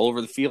tape, he's all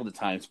over the field at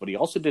times, but he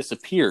also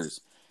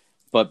disappears.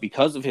 But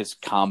because of his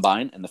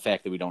combine and the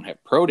fact that we don't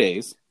have pro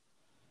days,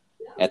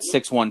 at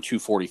 6'1",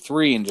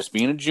 243, and just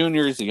being a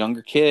junior, he's a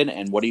younger kid,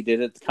 and what he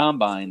did at the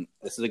combine,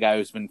 this is a guy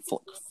who's been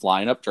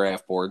flying up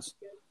draft boards.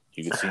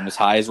 You can see him as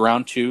high as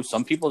round 2.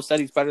 Some people have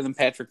said he's better than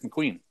Patrick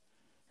Queen.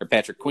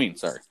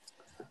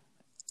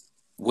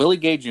 Willie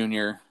Gay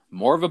Jr.,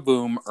 more of a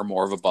boom or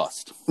more of a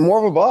bust? More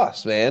of a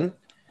bust, man.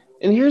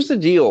 And here's the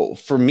deal.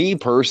 For me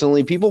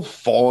personally, people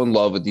fall in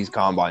love with these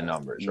combine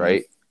numbers,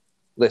 right?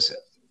 Listen,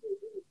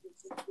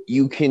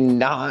 you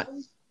cannot –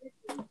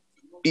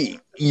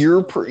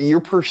 your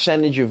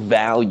percentage of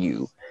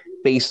value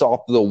based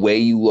off of the way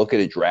you look at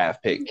a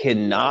draft pick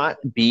cannot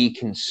be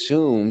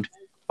consumed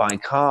by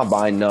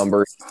combine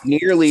numbers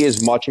nearly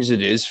as much as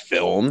it is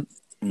film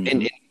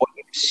and what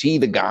you see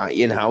the guy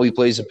in how he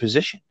plays a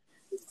position.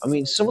 I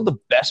mean, some of the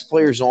best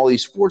players in all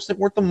these sports, they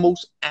weren't the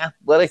most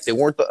athletic.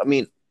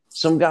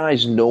 Some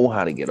guys know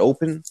how to get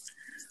open.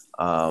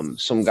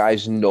 Some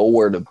guys know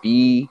where to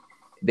be.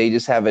 They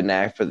just have a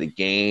knack for the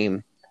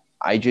game.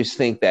 I just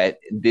think that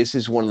this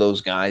is one of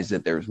those guys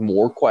that there's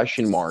more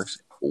question marks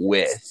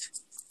with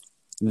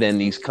than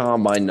these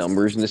combine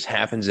numbers, and this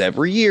happens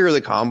every year. The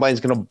combine's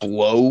going to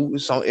blow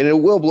some, and it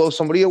will blow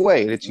somebody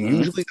away. And it's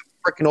usually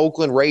the freaking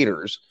Oakland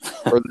Raiders,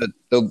 or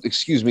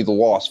the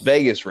Las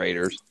Vegas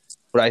Raiders.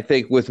 But I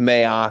think with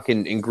Mayock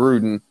and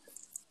Gruden,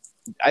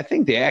 I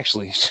think they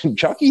actually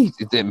Chucky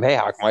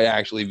Mayock might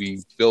actually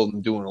be doing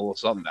a little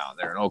something down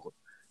there in Oakland.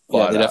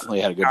 Yeah, they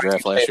definitely had a good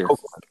draft last year.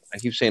 I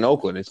keep saying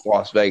Oakland. It's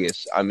Las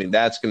Vegas. I mean,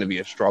 that's going to be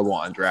a struggle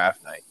on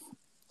draft night.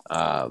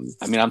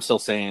 I'm still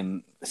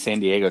saying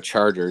San Diego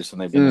Chargers,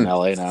 and they've been in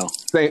L.A. now.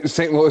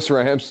 St. Louis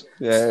Rams.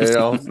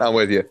 Yeah, I'm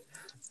with you.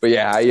 But,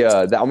 yeah,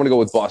 I'm going to go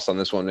with bust on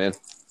this one, man.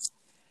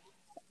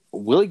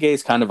 Willie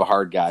Gay's kind of a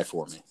hard guy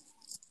for me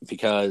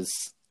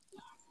because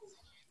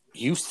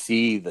you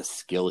see the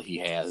skill he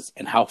has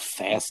and how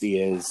fast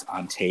he is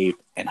on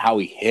tape and how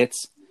he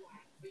hits.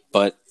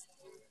 But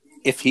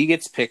if he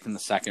gets picked in the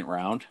second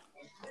round,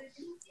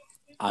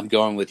 I'm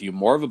going with you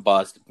more of a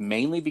bust,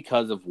 mainly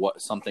because of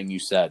something you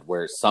said,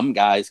 where some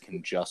guys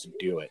can just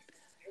do it.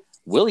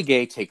 Willie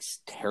Gay takes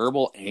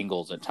terrible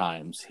angles at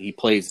times. He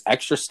plays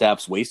extra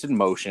steps, wasted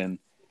motion.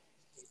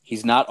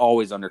 He's not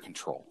always under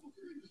control.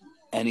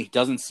 And he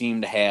doesn't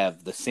seem to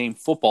have the same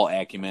football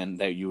acumen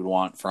that you would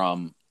want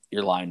from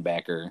your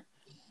linebacker,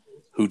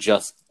 who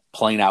just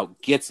plain out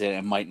gets it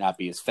and might not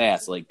be as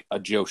fast, like a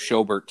Joe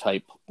Schobert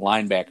type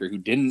linebacker who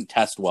didn't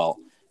test well,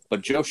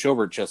 but Joe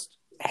Schobert just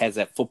has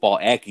that football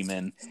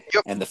acumen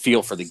and the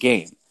feel for the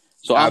game.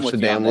 So I'm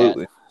with you on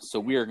that. So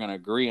we are going to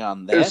agree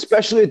on that.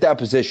 Especially at that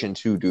position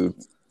too, dude.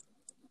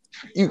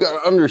 You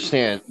got to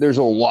understand there's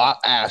a lot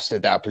asked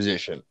at that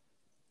position.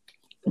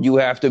 You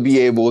have to be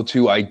able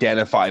to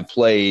identify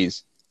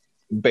plays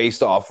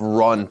based off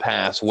run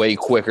pass way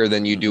quicker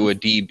than you do a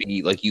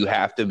DB. Like, you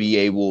have to be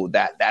able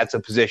that's a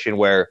position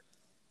where,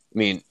 I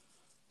mean,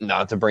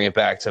 not to bring it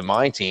back to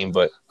my team,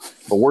 but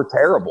we're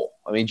terrible.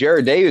 I mean,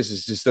 Jared Davis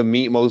is just the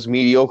most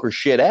mediocre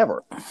shit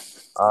ever.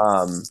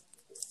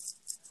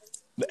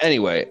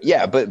 Anyway,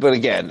 yeah, but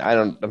again,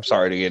 I'm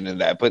sorry to get into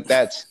that, but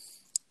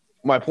that's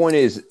my point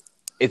is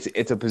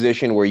it's a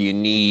position where you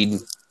need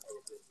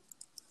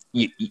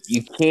you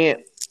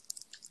can't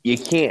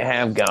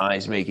have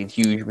guys making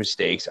huge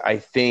mistakes. I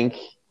think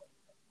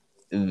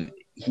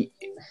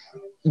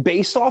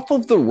based off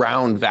of the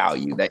round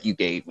value that you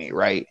gave me,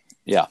 right?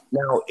 Yeah.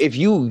 Now, if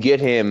you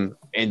get him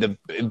in the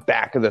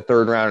back of the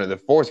third round or the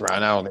fourth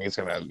round, I don't think it's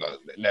going to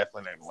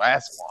definitely not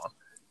last long.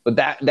 But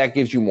that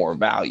gives you more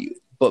value.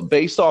 But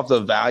based off the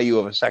value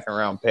of a second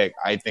round pick,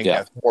 I think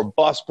that's more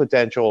bust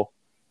potential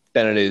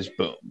than it is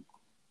boom.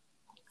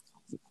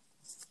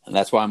 And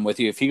that's why I'm with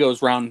you. If he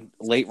goes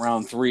late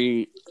round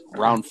 3,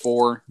 round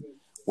 4,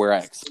 where I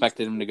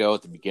expected him to go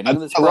at the beginning of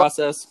this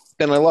process,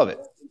 then I love it.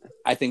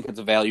 I think it's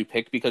a value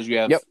pick because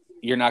you're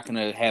not going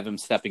to have him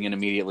stepping in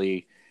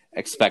immediately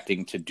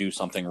expecting to do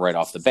something right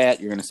off the bat.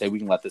 You're going to say, we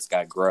can let this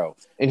guy grow.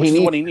 And which is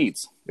what he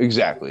needs.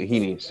 Exactly. He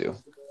needs to.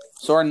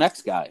 So our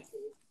next guy,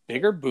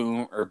 bigger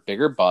boom or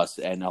bigger bust,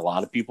 and a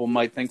lot of people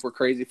might think we're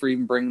crazy for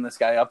even bringing this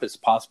guy up as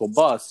possible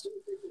bust,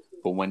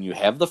 but when you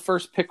have the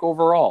first pick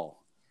overall,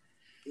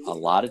 a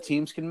lot of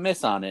teams can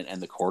miss on it,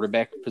 and the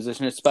quarterback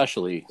position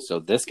especially. So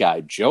this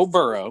guy, Joe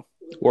Burrow,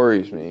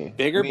 worries me.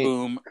 Bigger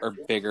boom or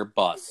bigger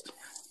bust?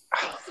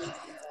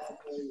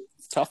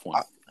 It's a tough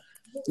one.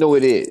 No,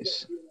 it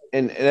is.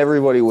 And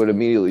everybody would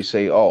immediately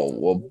say, oh,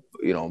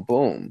 well,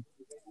 boom.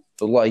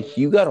 But, like,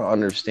 you got to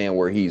understand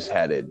where he's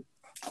headed.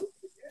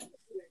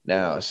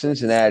 Now,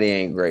 Cincinnati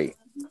ain't great.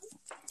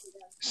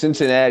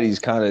 Cincinnati's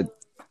kind of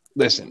 –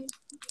 listen,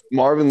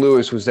 Marvin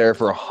Lewis was there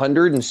for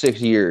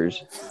 106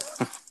 years.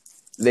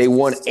 They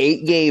won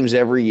 8 games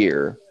every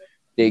year.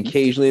 They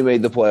occasionally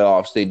made the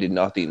playoffs. They did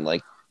nothing.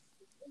 Like,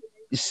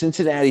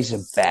 Cincinnati's a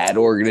bad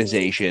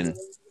organization.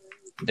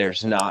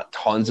 There's not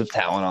tons of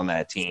talent on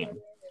that team.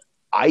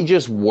 I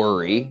just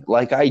worry,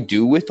 like I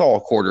do with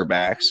all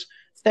quarterbacks,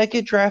 that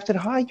get drafted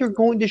high, you're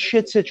going to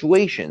shit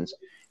situations.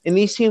 And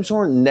these teams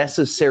aren't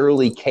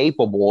necessarily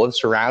capable of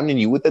surrounding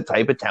you with the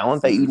type of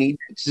talent that you need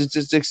to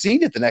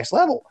succeed at the next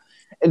level.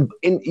 And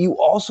you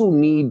also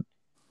need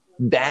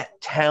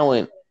that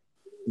talent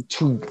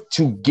to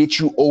get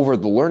you over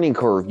the learning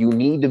curve. You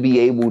need to be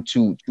able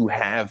to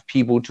have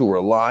people to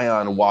rely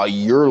on while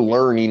you're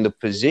learning the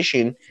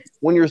position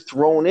when you're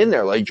thrown in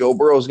there. Like Joe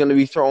Burrow is going to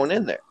be thrown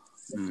in there.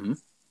 Mm-hmm.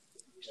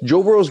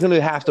 Joe Burrow is going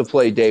to have to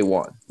play day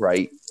one,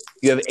 right?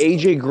 You have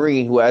A.J.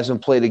 Green, who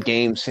hasn't played a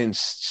game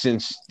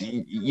since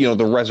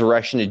the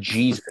resurrection of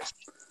Jesus.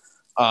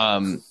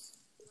 Joe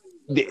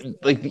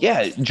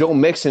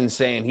Mixon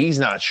saying he's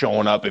not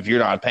showing up if you're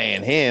not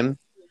paying him.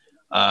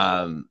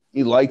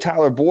 You like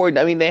Tyler Boyd.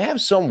 I mean, they have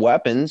some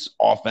weapons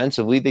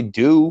offensively. They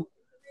do.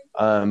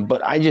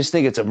 But I just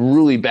think it's a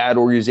really bad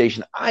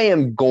organization. I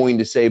am going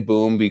to say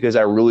boom because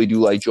I really do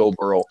like Joe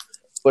Burrow.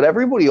 But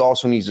everybody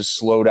also needs to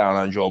slow down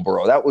on Joe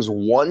Burrow. That was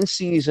one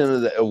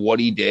season of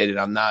what he did, and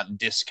I'm not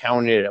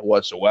discounting it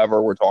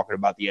whatsoever. We're talking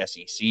about the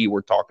SEC.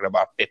 We're talking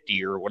about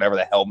 50 or whatever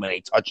the hell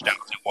many touchdowns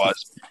it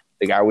was.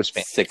 The guy was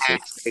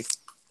fantastic. 60.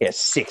 Yeah,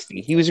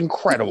 60. He was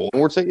incredible.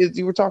 And we're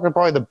talking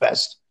probably the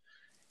best.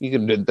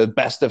 The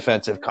best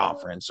defensive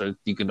conference, or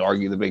you could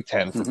argue the Big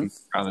Ten for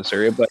around this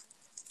area. But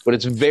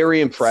it's very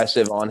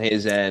impressive on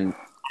his end.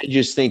 I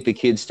just think the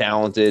kid's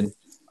talented.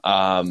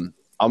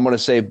 I'm going to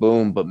say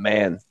boom, but,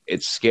 man,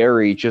 it's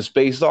scary just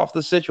based off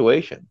the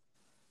situation.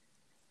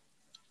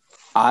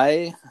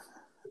 I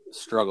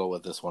struggle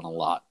with this one a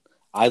lot.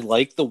 I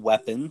like the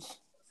weapons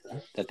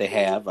that they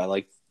have. I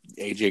like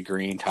A.J.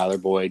 Green, Tyler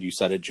Boyd. You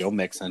said it, Joe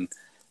Mixon.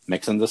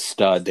 Mixon's a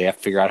stud. They have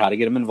to figure out how to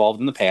get him involved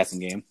in the passing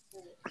game.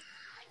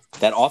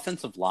 That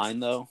offensive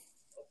line, though,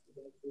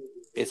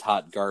 is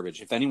hot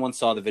garbage. If anyone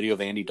saw the video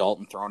of Andy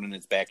Dalton thrown in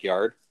his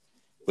backyard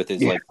with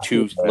his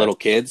two little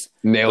kids,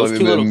 those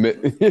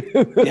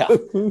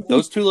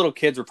two little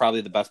kids were probably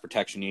the best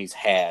protection he's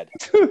had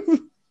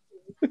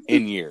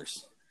in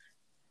years.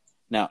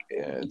 Now,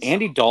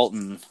 Andy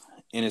Dalton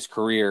in his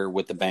career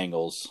with the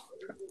Bengals,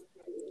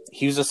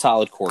 he was a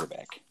solid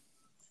quarterback.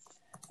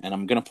 And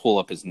I'm going to pull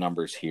up his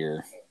numbers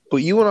here. But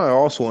you and I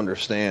also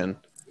understand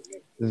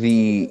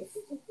the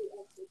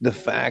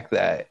fact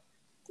that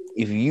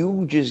if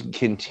you just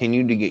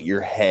continue to get your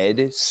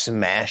head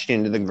smashed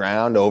into the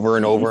ground over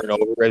and over and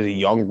over as a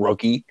young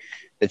rookie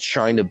that's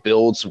trying to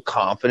build some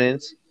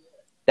confidence,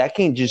 that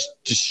can just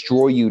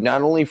destroy you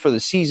not only for the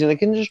season, it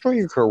can destroy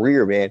your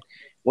career, man.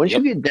 Once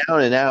you get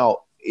down and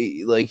out,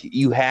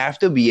 you have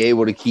to be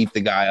able to keep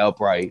the guy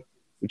upright,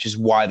 which is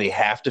why they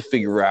have to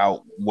figure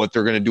out what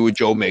they're going to do with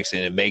Joe Mixon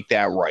and make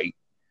that right,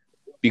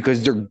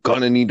 because they're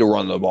going to need to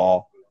run the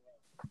ball.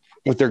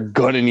 But they're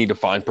going to need to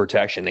find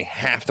protection. They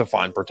have to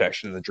find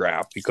protection in the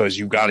draft because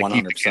you've got to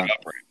keep it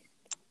upright.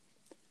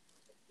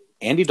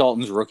 Andy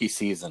Dalton's rookie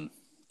season,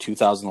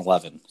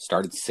 2011,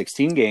 started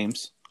 16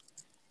 games.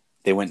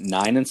 They went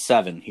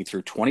 9-7. He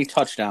threw 20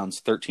 touchdowns,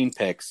 13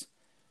 picks,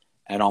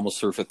 and almost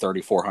threw for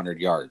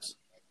 3,400 yards.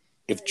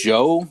 If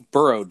Joe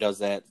Burrow does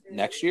that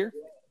next year,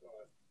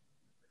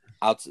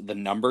 the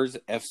numbers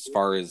as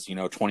far as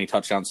 20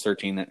 touchdowns,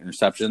 13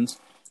 interceptions,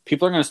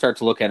 people are going to start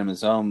to look at him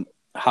as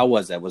how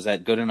was that? Was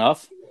that good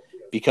enough?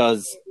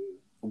 Because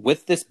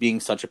with this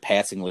being such a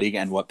passing league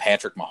and what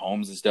Patrick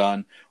Mahomes has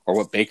done or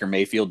what Baker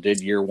Mayfield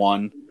did year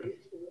one,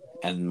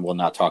 and we'll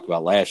not talk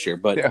about last year,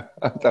 but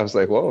I was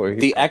like, whoa.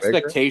 The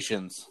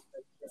expectations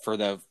for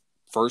the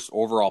first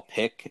overall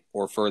pick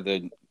or for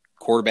the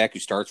quarterback who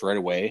starts right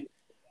away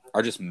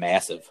are just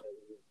massive.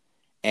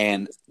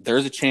 And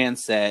there's a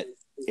chance that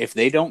if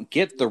they don't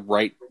get the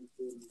right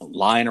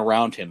line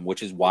around him,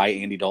 which is why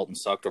Andy Dalton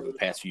sucked over the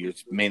past few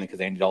years, mainly because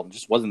Andy Dalton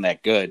just wasn't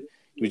that good.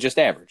 He was just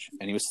average,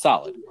 and he was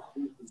solid.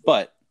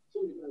 But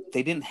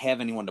they didn't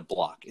have anyone to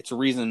block. It's a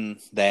reason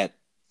that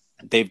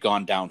they've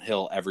gone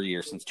downhill every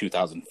year since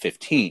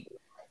 2015.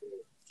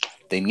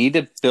 They need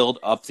to build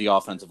up the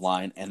offensive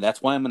line, and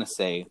that's why I'm going to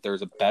say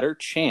there's a better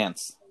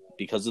chance,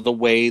 because of the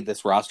way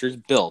this roster is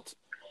built,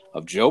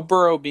 of Joe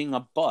Burrow being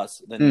a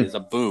bust than it is a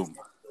boom.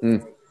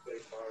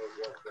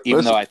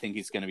 Even though I think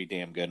he's going to be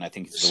damn good, and I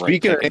think he's the right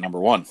pick at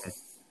number one.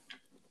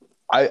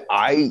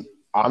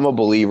 I'm a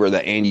believer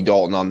that Andy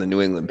Dalton on the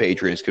New England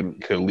Patriots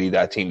could lead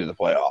that team to the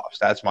playoffs.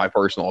 That's my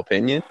personal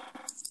opinion.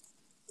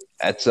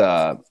 That's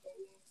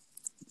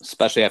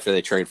especially after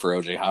they trade for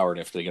OJ Howard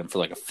after they get him for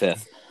like a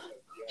fifth.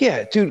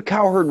 Yeah, dude,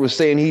 Cowherd was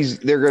saying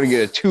they're going to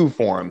get a 2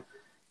 for him.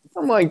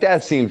 I'm like,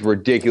 that seems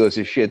ridiculous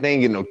as shit. They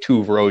ain't getting no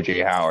 2 for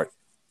OJ Howard.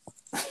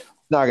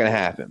 Not going to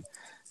happen.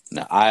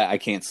 No, I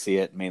can't see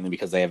it, mainly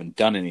because they haven't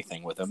done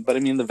anything with him. But,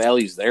 I mean, the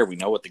value's there. We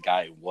know what the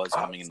guy was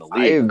coming in the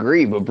league. I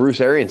agree, but Bruce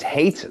Arians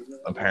hates him,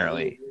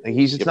 apparently. Like,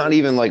 he's just not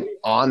even, like,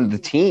 on the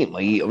team.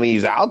 Like,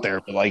 he's out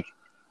there, but, like,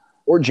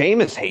 or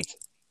Jameis hates him.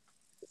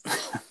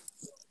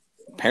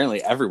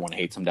 Apparently, everyone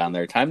hates him down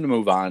there. Time to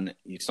move on.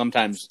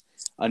 Sometimes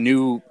a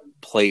new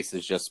place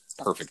is just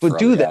perfect for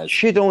dude, other guys. That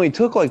shit only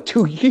took, like,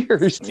 2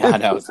 years. Yeah, I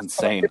know. It's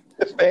insane.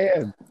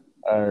 Man.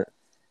 All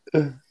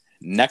right.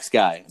 Next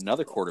guy,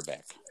 another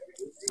quarterback.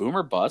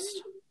 Boomer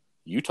bust,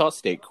 Utah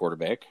State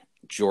quarterback,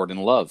 Jordan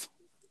Love.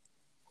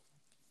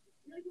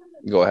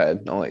 Go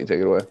ahead. I'll let you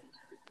take it away.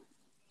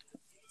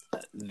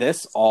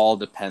 This all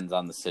depends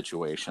on the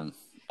situation,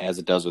 as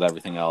it does with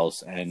everything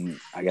else. And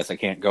I guess I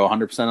can't go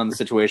 100% on the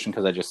situation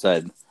because I just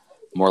said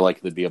more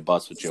likely to be a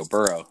bust with Joe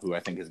Burrow, who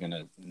I think is going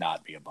to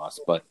not be a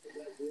bust. But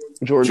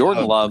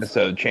Jordan Love has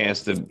a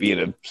chance to be in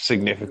a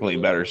significantly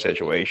better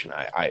situation,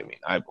 I mean,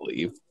 I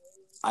believe.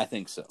 I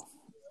think so.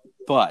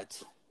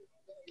 But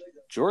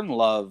Jordan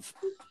Love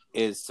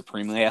is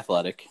supremely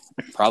athletic,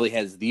 probably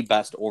has the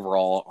best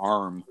overall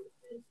arm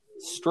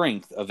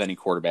strength of any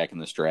quarterback in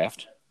this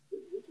draft,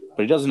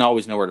 but he doesn't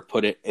always know where to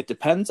put it. It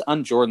depends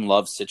on Jordan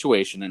Love's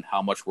situation and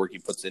how much work he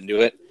puts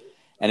into it.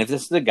 And if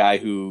this is a guy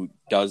who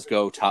does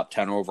go top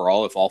 10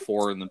 overall, if all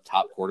 4 of the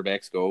top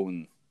quarterbacks go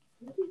in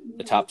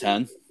the top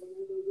 10,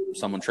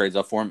 someone trades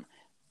up for him,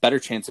 better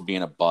chance of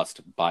being a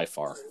bust by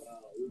far.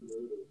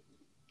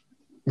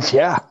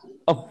 Yeah,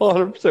 I'm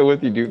 100%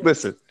 with you, dude.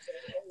 Listen.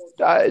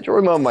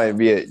 Jordan Love might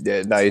be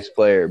a nice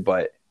player,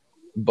 but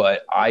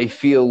I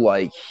feel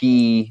like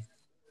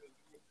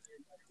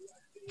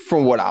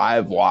from what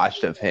I've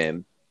watched of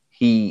him,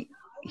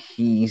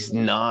 he's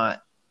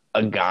not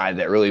a guy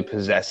that really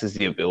possesses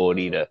the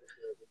ability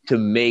to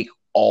make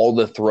all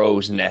the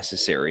throws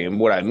necessary. And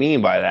what I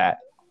mean by that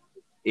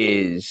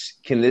is,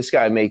 can this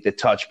guy make the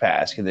touch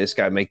pass? Can this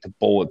guy make the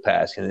bullet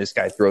pass? Can this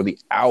guy throw the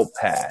out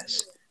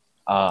pass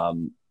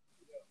from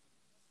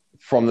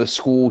the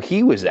school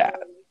he was at?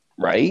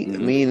 Right?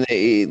 Mm-hmm. I mean,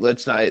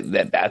 let's not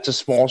that's a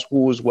small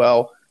school as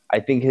well. I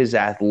think his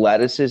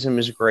athleticism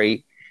is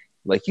great.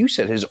 Like you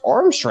said, his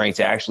arm strength is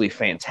actually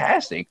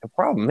fantastic. The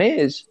problem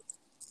is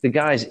the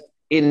guy's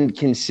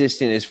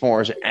inconsistent as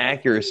far as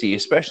accuracy,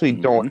 especially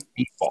during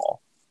deep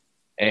ball.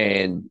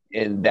 And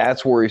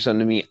that's worrisome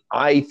to me.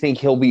 I think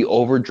he'll be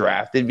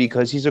overdrafted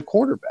because he's a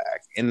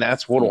quarterback, and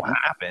that's what will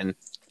happen.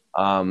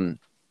 And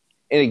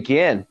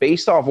again,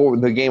 based off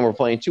the game we're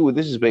playing too,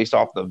 this is based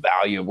off the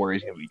value of where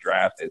he's going to be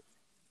drafted.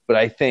 But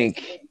I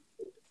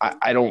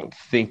don't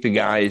think the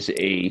guy is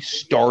a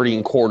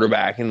starting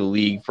quarterback in the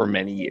league for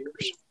many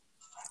years.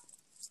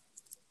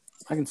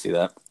 I can see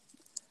that.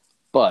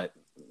 But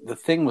the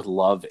thing with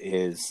Love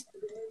is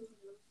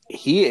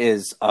he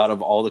is, out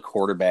of all the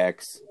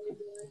quarterbacks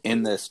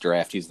in this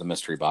draft, he's the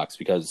mystery box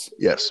because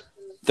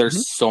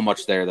there's so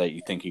much there that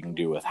you think you can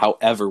do with.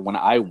 However, when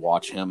I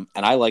watch him,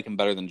 and I like him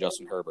better than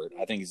Justin Herbert,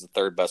 I think he's the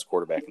 3rd best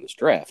quarterback in this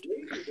draft,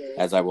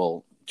 as I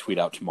will tweet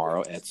out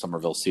tomorrow at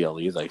Somerville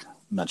CLEs. I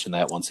mentioned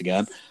that once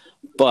again.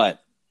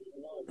 But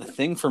the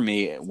thing for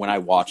me when I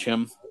watch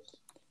him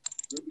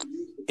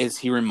is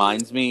he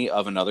reminds me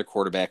of another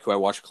quarterback who I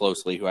watch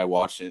closely, I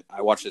watched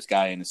this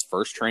guy in his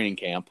first training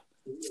camp,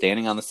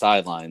 standing on the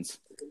sidelines.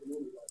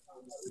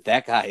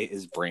 That guy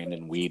is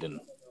Brandon Weeden.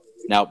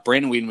 Now,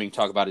 Brandon Weeden, we can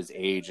talk about his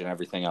age and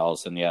everything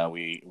else, and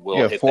we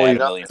will hit that a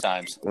million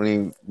times.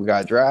 When he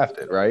got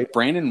drafted, right?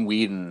 Brandon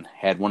Weeden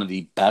had one of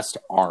the best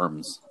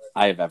arms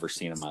I have ever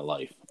seen in my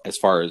life, as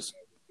far as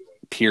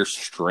pure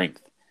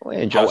strength. Well,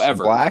 and Justin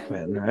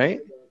Blackman, right?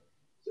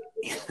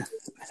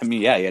 I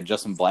mean, yeah, he had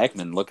Justin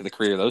Blackman. Look at the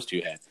career those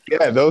two had.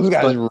 Yeah, those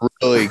guys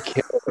really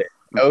killed it.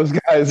 Those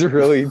guys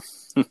really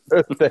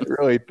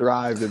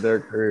thrived in their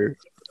career.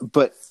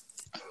 But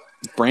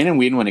Brandon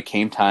Weeden, when it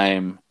came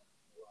time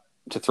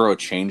to throw a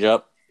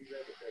changeup,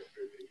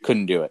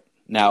 couldn't do it.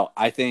 Now,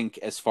 I think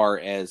as far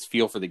as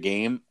feel for the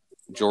game,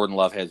 Jordan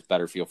Love has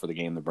better feel for the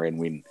game than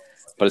Brandon Weeden.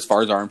 But as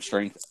far as arm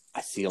strength,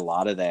 I see a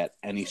lot of that,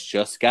 and he's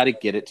just got to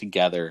get it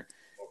together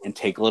and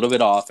take a little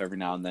bit off every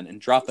now and then and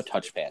drop a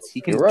touch pass.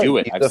 He can do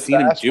it. I've seen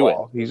him do it.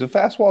 He's a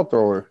fastball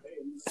thrower.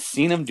 I've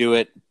seen him do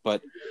it,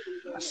 but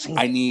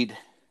I need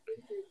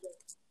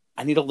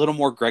a little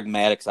more Greg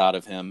Maddux out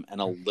of him and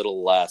a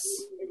little less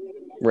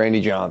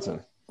Randy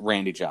Johnson.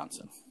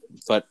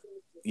 But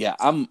yeah,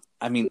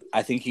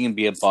 I think he can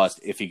be a bust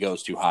if he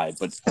goes too high.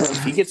 But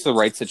if he gets the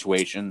right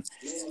situation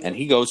and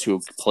he goes to a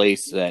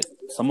place that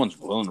someone's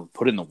willing to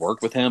put in the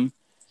work with him,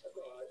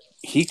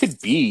 he could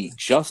be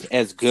just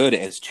as good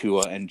as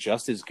Tua and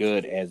just as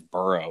good as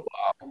Burrow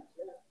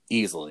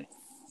easily.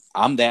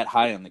 I'm that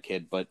high on the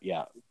kid, but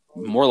yeah,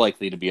 more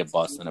likely to be a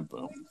bust than a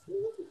boom.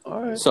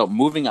 All right. So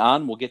moving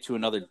on, we'll get to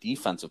another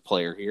defensive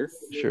player here.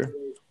 Sure.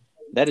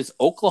 That is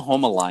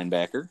Oklahoma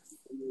linebacker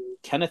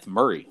Kenneth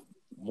Murray.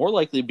 More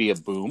likely to be a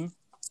boom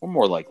or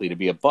more likely to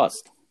be a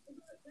bust?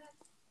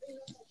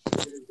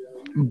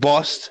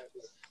 Bust.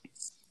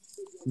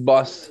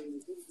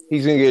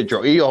 He's gonna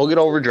he'll get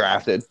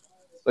overdrafted.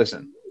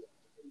 Listen,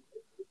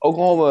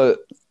 Oklahoma,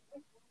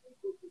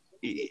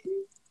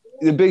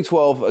 the Big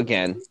 12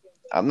 again.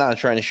 I'm not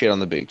trying to shit on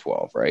the Big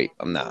 12, right?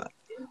 I'm not,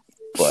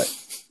 but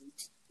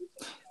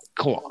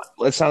come on,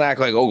 let's not act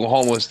like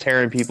Oklahoma was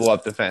tearing people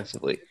up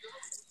defensively.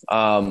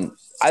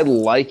 I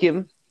like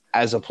him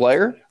as a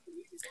player.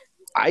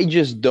 I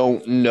just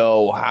don't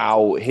know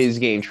how his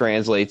game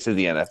translates to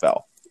the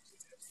NFL.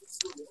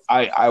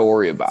 I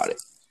worry about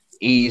it.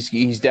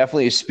 He's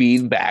definitely a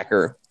speed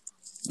backer.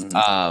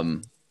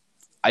 Mm-hmm.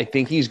 I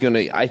think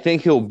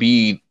he'll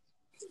be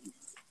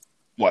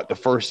the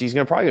first. He's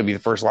probably gonna be the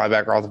first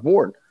linebacker off the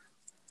board.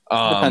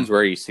 Depends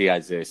where you see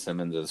Isaiah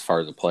Simmons as far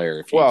as a player.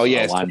 If he's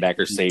a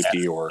linebacker,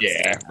 safety, or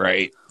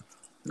right.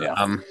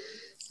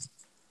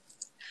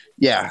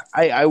 Yeah.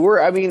 I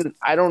worry. I mean,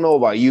 I don't know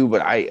about you,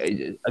 but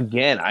I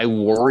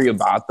worry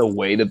about the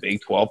way the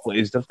Big 12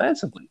 plays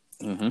defensively.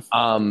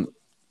 Mm-hmm.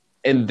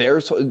 And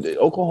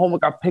Oklahoma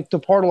got picked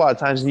apart a lot of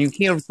times, and you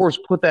can't, of course,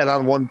 put that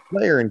on one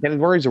player. And Kenneth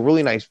Murray's a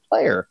really nice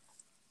player,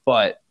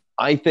 but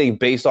I think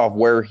based off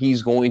where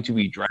he's going to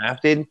be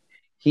drafted,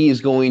 he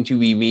is going to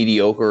be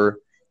mediocre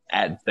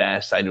at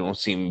best. I don't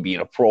see him being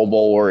a Pro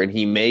Bowler, and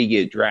he may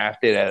get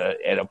drafted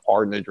at a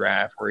part in the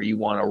draft where you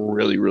want a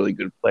really, really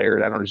good player.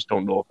 And I just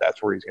don't know if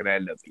that's where he's going to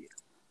end up being.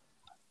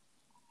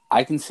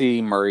 I can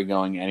see Murray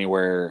going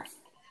anywhere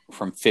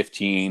from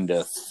 15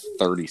 to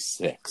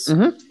 36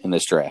 in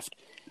this draft.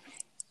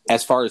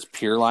 As far as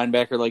pure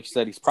linebacker, like you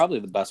said, he's probably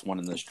the best one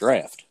in this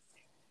draft.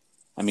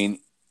 I mean,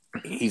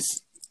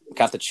 he's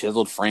got the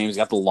chiseled frame, he's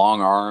got the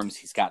long arms,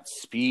 he's got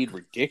speed,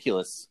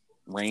 ridiculous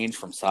range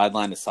from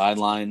sideline to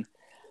sideline.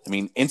 I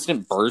mean,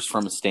 instant burst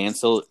from a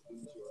standstill.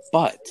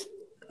 But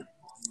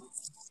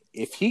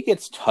if he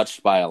gets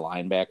touched by a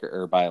linebacker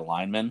or by a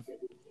lineman,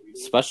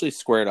 especially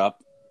squared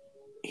up,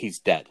 he's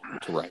dead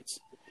to rights.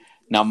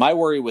 Now, my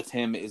worry with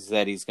him is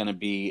that he's going to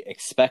be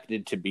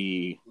expected to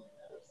be,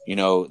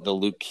 the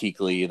Luke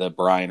Kuechly, the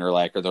Brian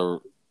Urlacher, the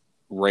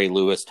Ray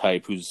Lewis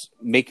type who's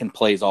making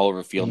plays all over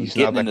the field and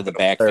getting into the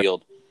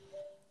backfield.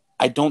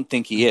 I don't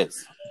think he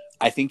is.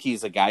 I think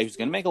he's a guy who's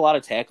going to make a lot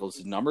of tackles.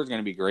 His number is going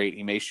to be great.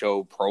 He may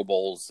show Pro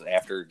Bowls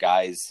after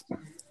guys,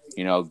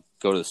 go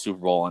to the Super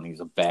Bowl and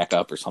he's a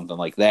backup or something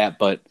like that.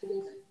 But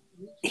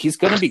he's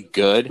going to be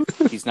good.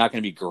 He's not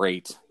going to be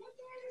great.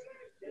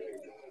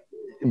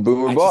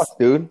 Boom or bust,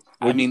 dude.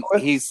 I mean,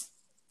 he's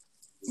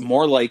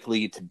more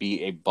likely to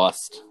be a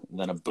bust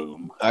than a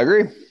boom. I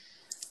agree.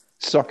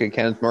 Suck it,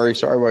 Kenneth Murray.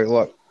 Sorry about your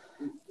luck.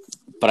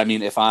 But, I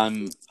mean, if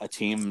I'm a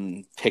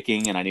team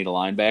picking and I need a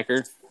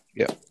linebacker,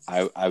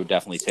 I would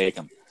definitely take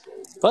him.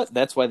 But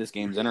that's why this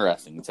game's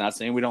interesting. It's not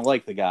saying we don't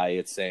like the guy.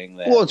 It's saying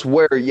that... Well, it's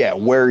where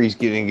he's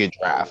going to get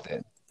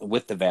drafted.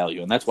 With the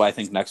value. And that's why I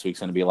think next week's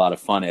going to be a lot of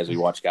fun as we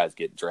watch guys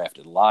get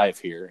drafted live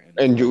here.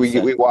 And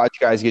we watch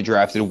guys get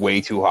drafted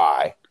way too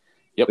high.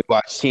 Yep. We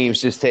watch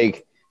teams just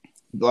take,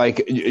 like,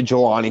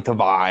 Jelani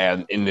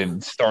Tavai in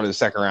the start of the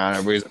second round.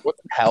 Everybody's like, what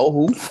the hell?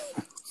 Who?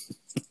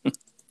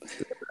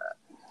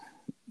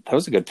 That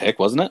was a good pick,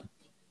 wasn't it?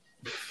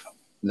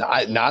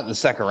 Not in the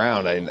second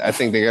round. I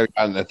think they got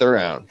in the third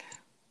round.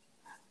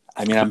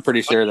 I mean, I'm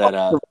pretty sure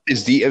that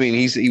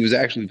he was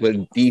actually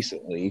playing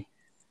decently.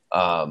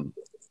 But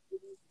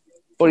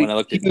he's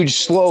a huge,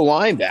 slow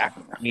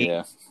linebacker. I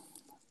mean,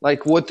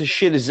 like, what the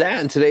shit is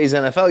that in today's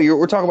NFL?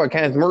 We're talking about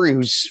Kenneth Murray,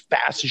 who's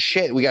fast as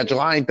shit. We got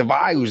Jelani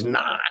Tavai, who's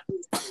not.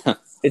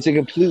 It's a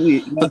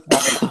completely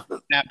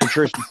Matt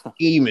Patricia's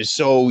scheme is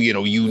so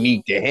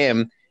unique to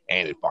him,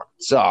 and it fucking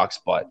sucks.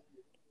 But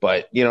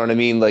you know what I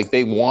mean? Like,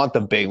 they want the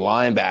big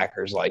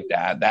linebackers like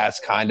that. That's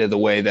kind of the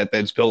way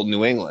that's built in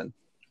New England.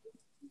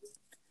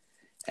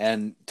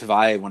 And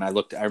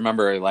Tavai, I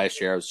remember last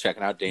year I was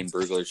checking out Dane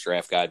Brugler's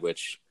draft guide,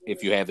 which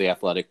if you have The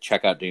Athletic,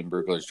 check out Dane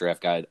Brugler's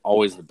draft guide.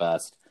 Always the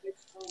best.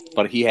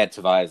 But he had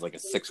Tavai as like a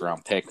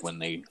 6th-round pick when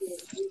they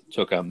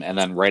took him. And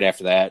then right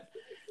after that,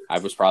 I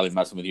was probably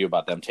messing with you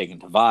about them taking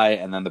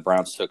Tavai. And then the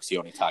Browns took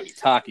Sione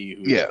Takitaki,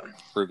 who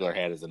Brugler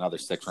had as another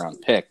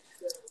 6th-round pick.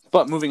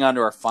 But moving on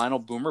to our final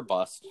boomer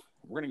bust,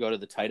 we're going to go to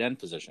the tight end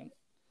position.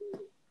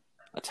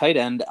 A tight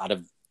end out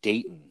of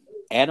Dayton,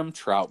 Adam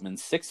Troutman,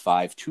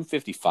 6'5",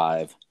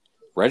 255,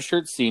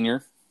 redshirt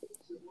senior,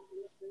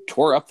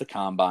 tore up the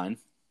combine.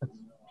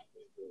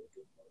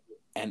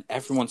 And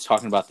everyone's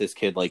talking about this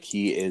kid like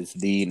he is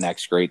the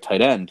next great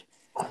tight end.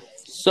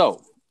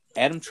 So,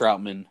 Adam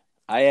Troutman,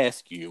 I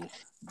ask you,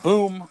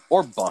 boom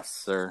or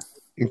bust, sir?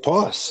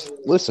 Bust.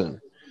 Listen,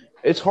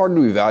 it's hard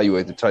to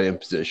evaluate the tight end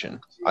position.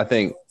 I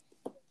think.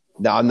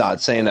 Now, I'm not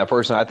saying that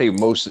person. I think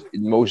most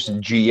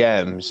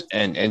GMs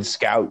and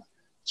scouts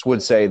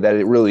would say that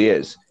it really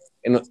is.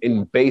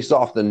 And based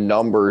off the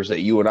numbers that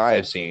you and I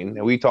have seen,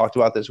 and we talked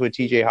about this with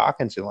TJ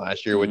Hawkinson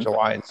last year, which the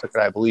Lions took,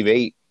 I believe,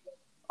 8.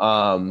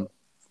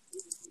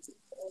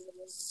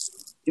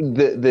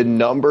 The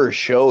numbers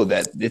show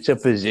that it's a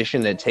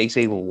position that takes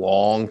a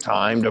long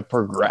time to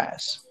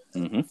progress.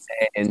 Mm-hmm.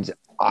 And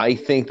I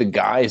think the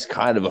guy is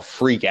kind of a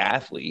freak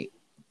athlete.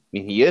 I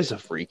mean, he is a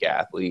freak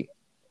athlete,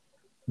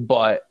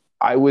 but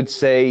I would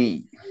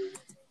say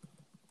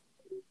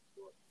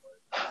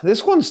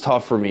this one's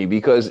tough for me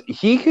because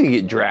he could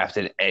get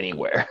drafted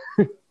anywhere.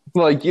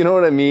 Like, you know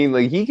what I mean?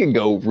 Like, he can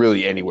go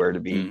really anywhere to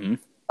be.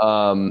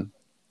 Mm-hmm.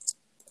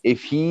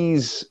 If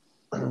he's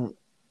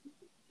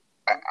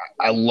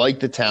I like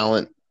the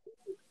talent.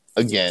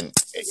 Again,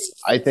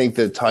 I think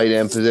the tight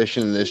end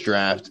position in this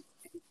draft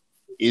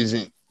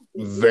isn't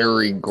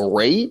very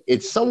great.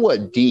 It's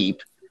somewhat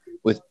deep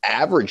with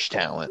average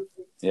talent.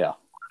 Yeah.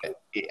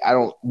 I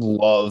don't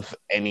love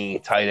any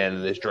tight end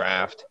in this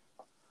draft.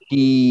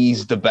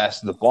 He's the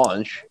best of the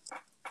bunch,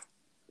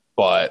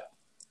 but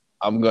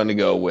I'm going to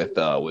go with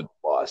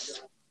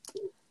bust.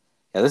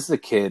 Yeah, this is a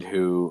kid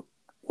who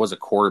was a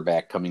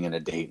quarterback coming into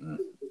Dayton,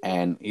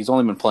 and he's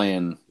only been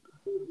playing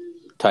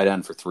tight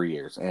end for 3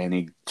 years, and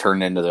he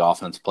turned into the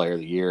offensive player of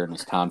the year in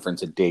his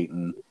conference at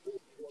Dayton.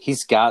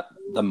 He's got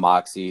the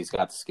moxie, he's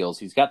got the skills,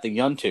 he's got the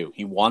young too.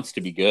 He wants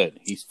to be good.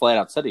 He's flat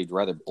out said he'd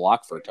rather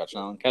block for a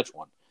touchdown than catch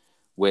one,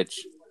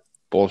 which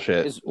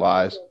bullshit is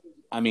lies.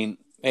 I mean,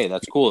 hey,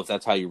 that's cool if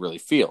that's how you really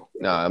feel.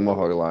 No, I'm a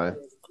fucking lying.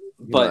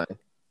 But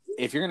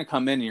if you're going to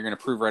come in and you're going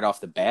to prove right off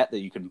the bat that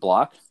you can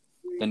block,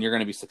 then you're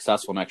going to be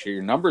successful next year.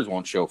 Your numbers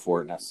won't show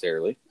for it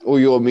necessarily. Well,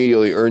 you'll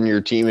immediately earn your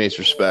teammates'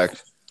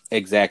 respect.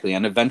 Exactly,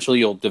 and eventually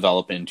you'll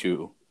develop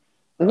into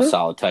a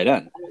solid tight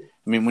end.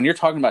 I mean, when you're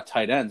talking about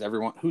tight ends,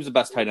 who's the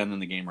best tight end in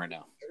the game right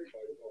now?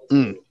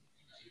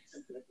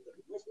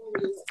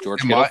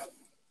 George Kittle?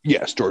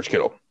 Yes, George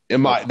Kittle.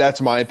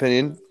 That's my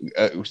opinion.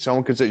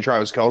 Someone could say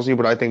Travis Kelce,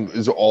 but I think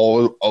is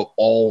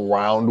all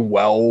round,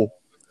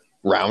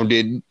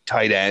 well-rounded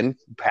tight end,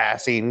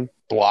 passing,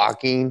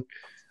 blocking.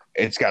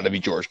 It's got to be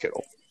George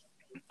Kittle.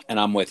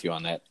 And I'm with you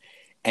on that.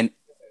 And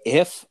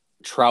if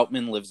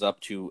Troutman lives up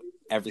to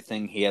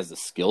everything he has the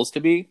skills to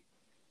be,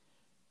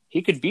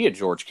 he could be a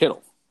George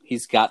Kittle.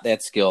 He's got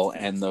that skill,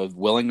 and the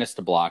willingness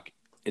to block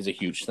is a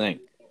huge thing.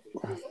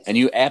 And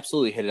you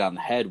absolutely hit it on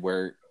the head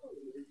where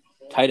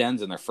tight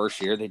ends in their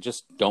first year, they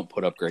just don't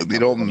put up great. They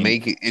don't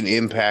make an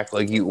impact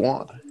like you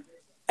want.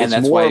 And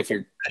that's why if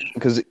you're –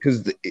 because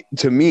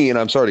to me, and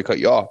I'm sorry to cut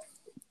you off,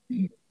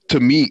 to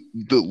me,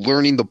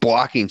 learning the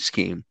blocking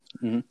scheme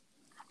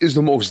is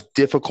the most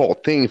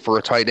difficult thing for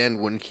a tight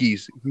end when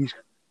he's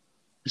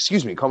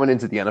coming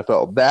into the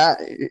NFL. That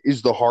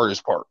is the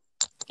hardest part.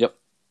 Yep.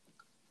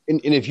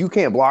 And if you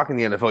can't block in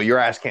the NFL, your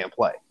ass can't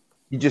play.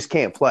 You just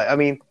can't play. I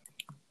mean,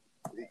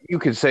 you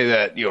could say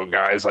that,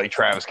 guys like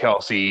Travis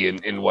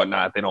Kelce and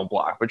whatnot, they don't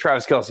block, but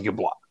Travis Kelce can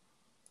block,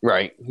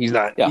 right? He's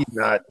not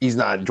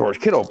a George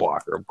Kittle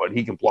blocker, but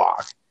he can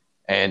block.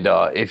 And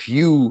if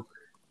you're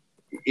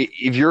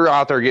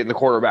out there getting the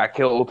quarterback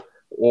killed,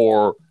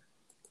 or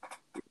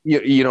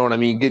you know what I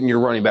mean, getting your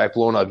running back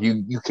blown up,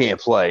 you can't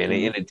play, and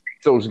it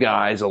takes those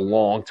guys a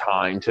long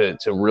time to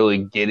really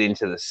get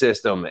into the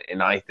system.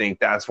 And I think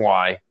that's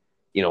why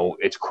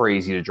it's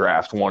crazy to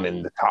draft one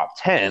in the top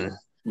 10.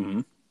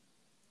 Mm-hmm.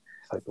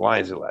 Like the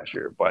Lions did last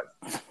year, but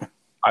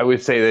I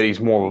would say that he's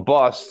more of a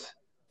bust.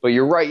 But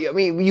you're right. I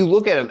mean, when you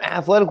look at him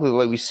athletically,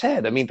 like we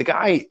said, I mean, the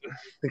guy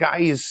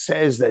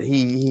says that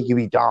he can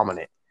be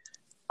dominant.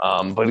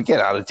 But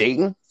again, out of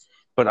Dayton,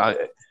 but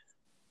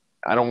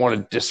I don't want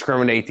to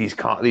discriminate these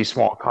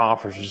small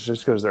conferences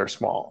just because they're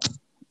small.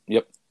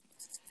 Yep.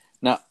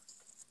 Now,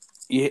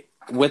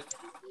 with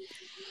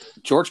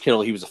George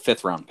Kittle, he was a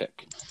 5th round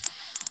pick,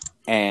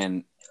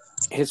 and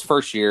his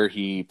first year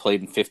he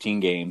played in 15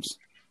 games.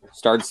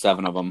 Started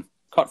 7 of them,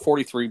 caught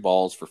 43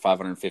 balls for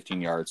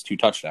 515 yards, 2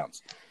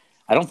 touchdowns.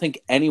 I don't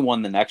think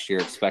anyone the next year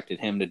expected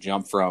him to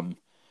jump from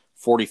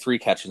 43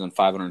 catches and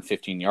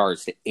 515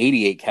 yards to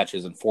 88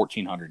 catches and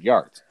 1,400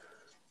 yards.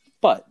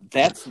 But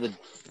that's the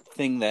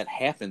thing that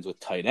happens with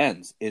tight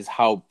ends, is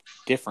how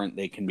different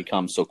they can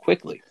become so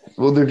quickly.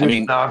 Well, they're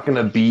just not going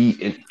to be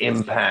an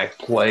impact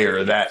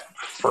player that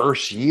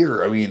first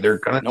year. I mean, they're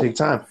going to take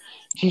time.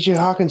 T.J.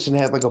 Hawkinson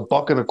had like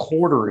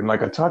 $1.25 and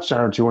like a touchdown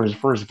or 2 in his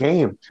first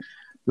game.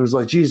 It was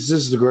like, Jesus, this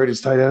is the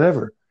greatest tight end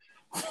ever.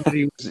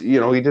 He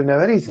didn't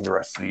have anything the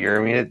rest of the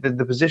year. I mean,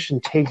 the position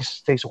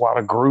takes a while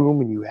to groom,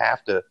 and you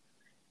have to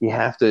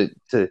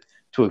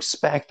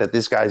expect that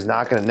this guy's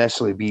not going to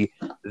necessarily be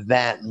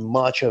that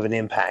much of an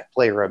impact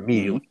player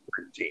immediately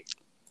for your team.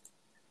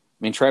 I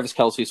mean, Travis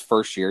Kelce's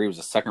first year, he was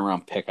a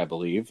 2nd-round pick, I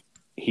believe.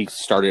 He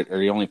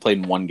only played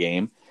in 1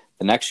 game.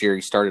 The next year,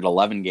 he started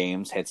 11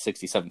 games, had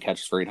 67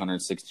 catches for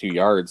 862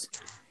 yards.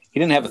 He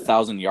didn't have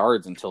 1,000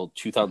 yards until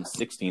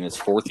 2016, his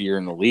 4th year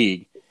in the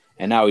league,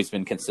 and now he's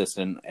been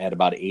consistent at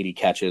about 80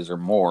 catches or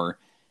more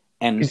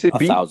and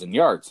 1,000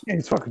 yards. Yeah,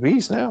 he's fucking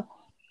beast now.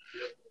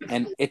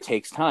 And it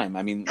takes time.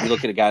 I mean, you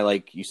look at a guy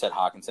like you said,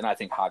 Hawkinson. I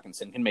think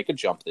Hawkinson can make a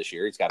jump this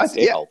year. He's got to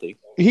stay healthy.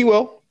 He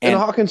will, and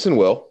Hawkinson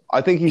will.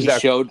 I think he's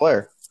that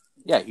player.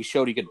 Yeah, he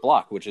showed he could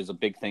block, which is a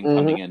big thing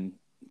coming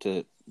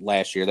into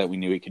last year that we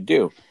knew he could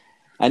do.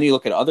 And you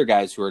look at other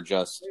guys who are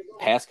just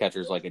pass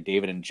catchers, like a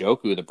David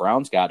Njoku, the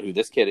Browns got, who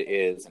this kid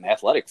is an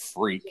athletic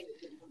freak,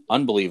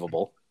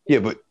 unbelievable.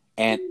 Yeah, but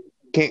and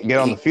can't get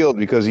on the field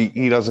because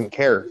he doesn't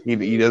care.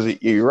 He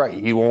doesn't. You're right.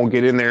 He won't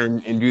get in there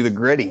and do the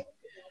gritty.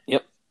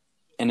 Yep.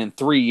 And in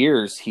 3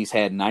 years, he's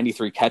had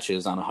 93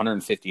 catches on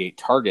 158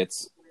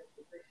 targets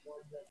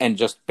and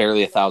just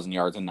barely 1,000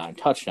 yards and 9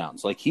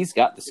 touchdowns. Like, he's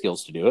got the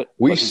skills to do it.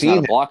 We've seen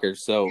not a blocker,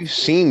 so we've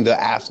seen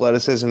the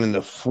athleticism and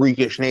the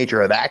freakish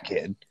nature of that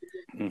kid.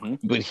 Mm-hmm.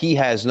 But he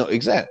has no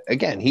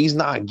again, he's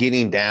not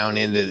getting down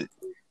into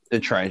the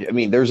trench. I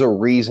mean, there's a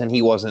reason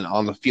he wasn't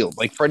on the field.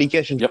 Like Freddie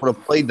Kitchens would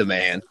have played the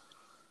man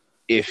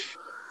if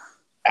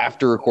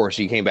after, of course,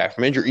 he came back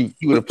from injury,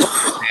 he would have played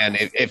the man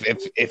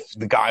if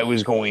the guy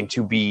was going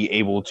to be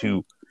able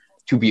to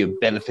be a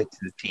benefit to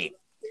the team.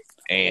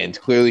 And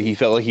clearly he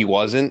felt like he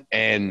wasn't.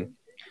 And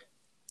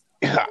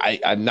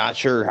I'm not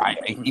sure.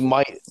 He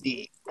might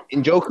 –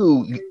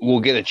 Njoku will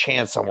get a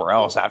chance somewhere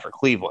else after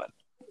Cleveland.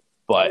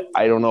 But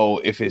I don't know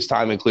if his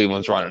time in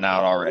Cleveland's running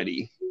out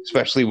already,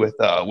 especially with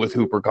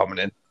Hooper coming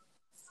in.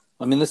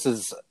 I mean, this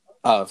is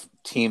a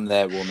team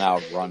that will now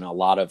run a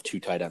lot of 2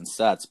 tight end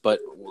sets. But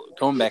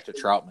going back to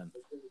Troutman,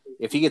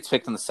 if he gets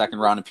picked in the second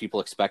round and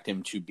people expect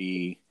him to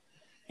be –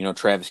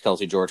 Travis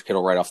Kelce, George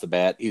Kittle right off the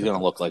bat, he's going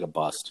to look like a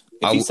bust.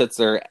 If he sits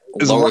there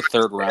lower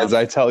third round. As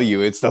I tell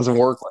you, it doesn't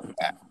work like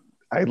that.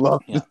 I'd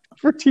love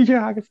for TJ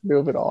Hawkins to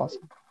do it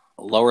awesome.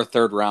 Lower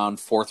third round,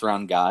 fourth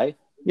round guy.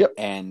 Yep.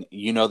 And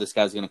this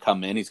guy's going to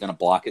come in. He's going to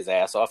block his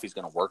ass off. He's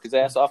going to work his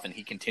ass off, and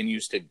he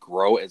continues to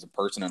grow as a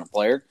person and a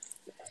player.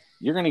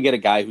 You're going to get a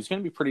guy who's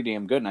going to be pretty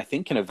damn good, and I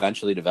think can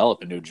eventually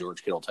develop into a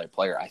George Kittle type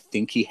player. I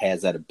think he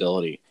has that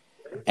ability.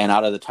 And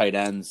out of the tight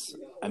ends,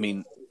 I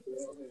mean –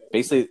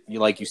 basically,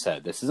 like you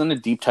said, this isn't a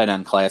deep tight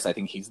end class. I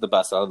think he's the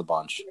best out of the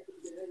bunch.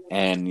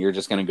 And you're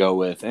just going to go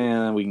with,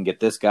 we can get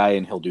this guy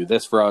and he'll do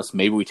this for us.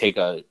 Maybe we take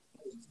a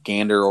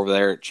gander over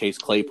there at Chase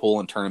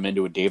Claypool and turn him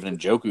into a David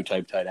Njoku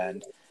type tight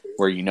end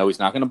where he's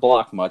not going to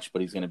block much,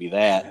 but he's going to be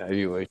that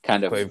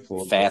kind of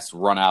Claypool, fast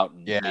run out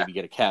and maybe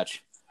get a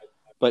catch.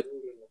 But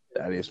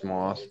Thaddeus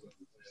Moss.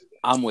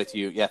 I'm with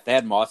you. Yeah,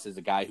 Thad Moss is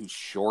a guy who's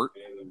short,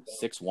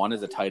 6'1"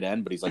 as a tight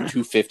end, but he's like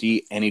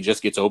 250, and he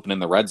just gets open in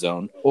the red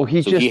zone. Well,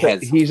 he's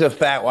a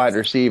fat wide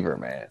receiver,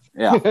 man.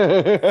 Yeah.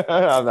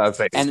 I'm not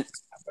saying and,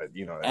 but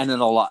and then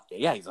a lot.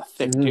 Yeah, he's a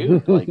thick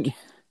dude. Like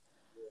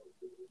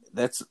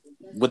that's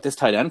with this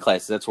tight end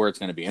class. That's where it's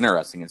going to be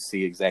interesting and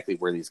see exactly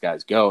where these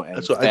guys go. And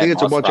I think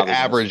it's a bunch of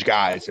average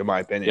guys, in my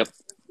opinion. Yep.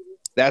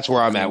 That's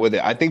where I'm at with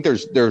it. I think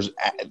there's no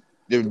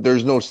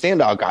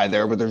standout guy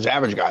there, but there's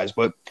average guys.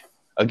 But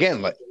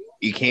again,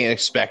 you can't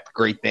expect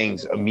great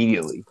things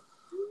immediately.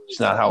 It's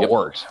not how it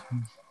works.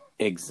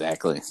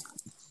 Exactly.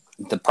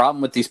 The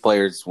problem with these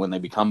players when they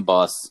become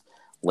busts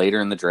later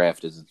in the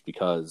draft is it's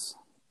because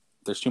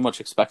there's too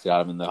much expected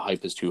out of them and the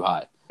hype is too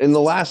high. And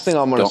the last thing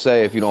I'm going to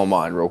say, if you don't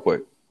mind, real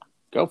quick.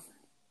 Go.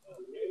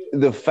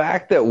 The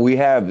fact that we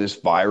have this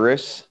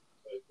virus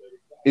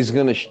is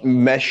going to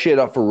mess shit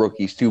up for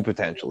rookies too,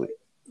 potentially.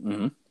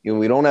 Mm-hmm.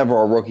 We don't have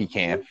our rookie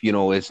camp.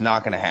 It's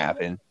not going to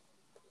happen.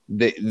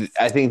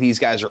 I think these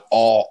guys are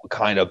all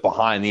kind of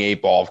behind the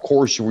 8 ball. Of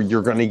course,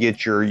 you're going to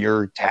get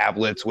your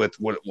tablets with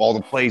all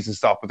the plays and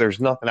stuff, but there's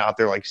nothing out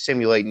there like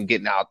simulating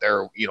getting out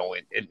there,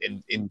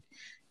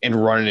 and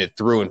running it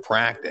through in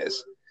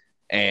practice.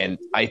 And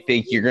I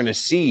think you're going to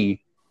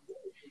see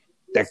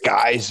that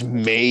guys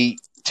may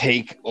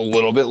take a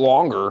little bit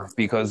longer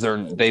because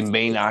they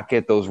may not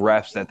get those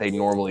reps that they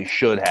normally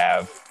should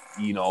have,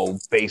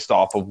 based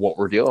off of what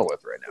we're dealing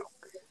with right now.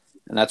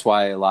 And that's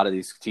why a lot of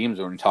these teams,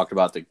 when we talked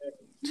about the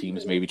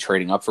teams maybe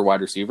trading up for wide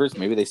receivers,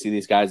 maybe they see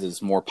these guys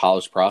as more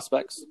polished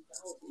prospects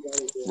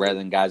rather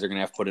than guys are going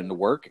to have to put into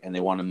work, and they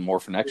want them more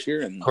for next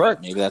year. And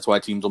correct. Maybe that's why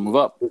teams will move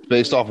up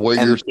based off where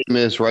your team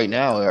is right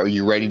now. Are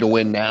you ready to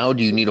win now?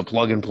 Do you need a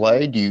plug and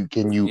play?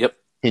 Can you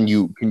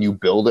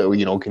build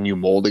it? Can you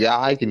mold a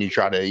guy? Can you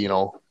try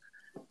to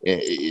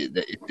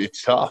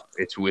it's tough.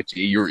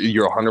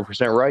 You're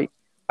 100% right.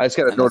 I just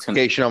got a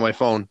notification on my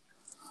phone.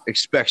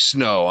 Expect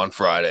snow on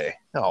Friday.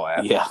 Oh,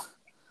 yeah.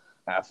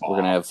 We're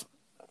gonna have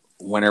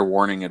winter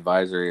warning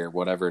advisory or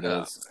whatever it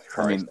is.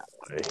 I mean,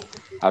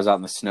 I was out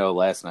in the snow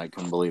last night.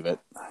 Couldn't believe it.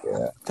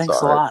 Yeah.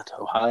 Thanks a lot,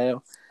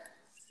 Ohio.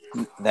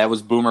 That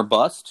was Boomer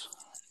Bust,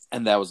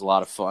 and that was a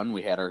lot of fun.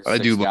 We had our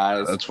six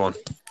guys. That's fun.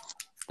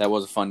 That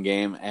was a fun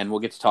game, and we'll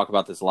get to talk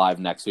about this live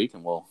next week,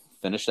 and we'll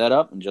finish that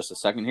up in just a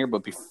second here.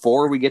 But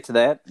before we get to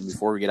that, and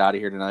before we get out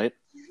of here tonight,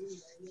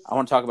 I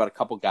want to talk about a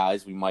couple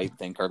guys we might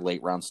think are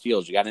late round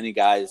steals. You got any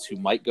guys who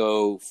might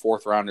go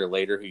fourth round or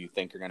later who you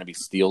think are going to be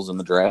steals in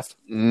the draft?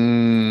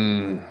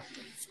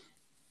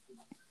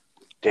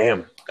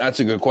 Damn, that's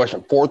a good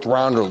question. Fourth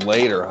round or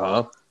later,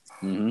 huh?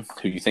 Mm-hmm.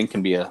 Who you think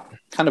can be a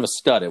kind of a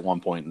stud at one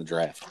point in the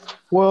draft?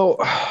 Well,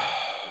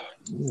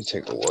 let me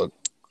take a look.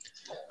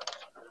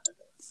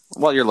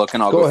 While you're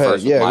looking, I'll go go ahead.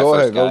 first. Yeah, go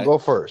ahead. Guy. Go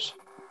first.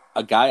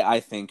 A guy I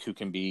think who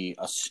can be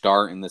a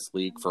star in this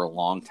league for a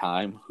long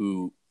time,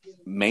 who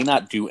may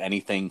not do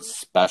anything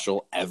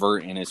special ever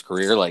in his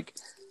career. Like,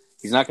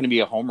 he's not going to be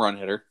a home run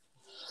hitter.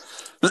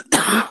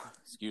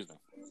 Excuse me.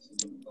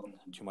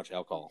 Too much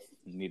alcohol.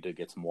 Need to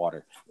get some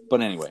water.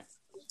 But anyway,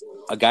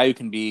 a guy who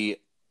can be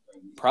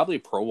probably a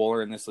Pro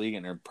Bowler in this league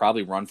and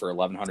probably run for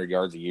 1,100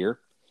 yards a year.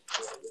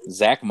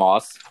 Zach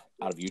Moss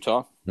out of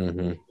Utah.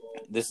 Mm-hmm.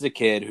 This is a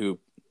kid who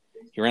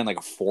he He ran like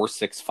a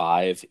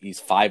 4.65. He's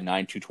 5'9",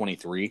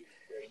 223.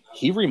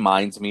 He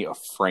reminds me of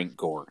Frank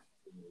Gore,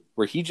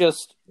 where he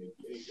just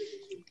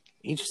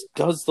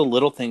does the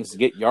little things to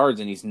get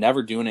yards, and he's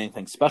never doing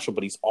anything special,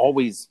 but he's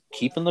always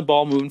keeping the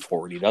ball moving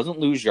forward. He doesn't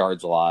lose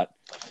yards a lot.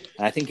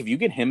 And I think if you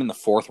get him in the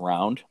 4th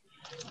round,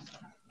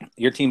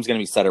 your team's going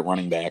to be set at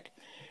running back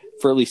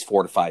for at least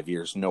 4 to 5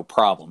 years, no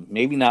problem.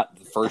 Maybe not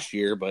the first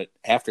year, but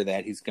after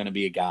that, he's going to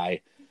be a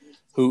guy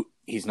who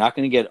he's not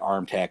going to get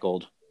arm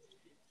tackled.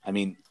 I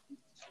mean,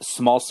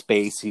 small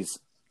space. He's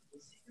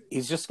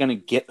just going to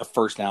get a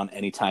first down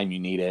anytime you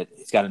need it.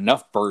 He's got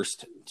enough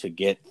burst to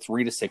get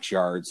 3 to 6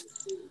 yards,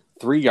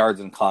 3 yards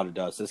in a cloud of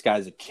dust. This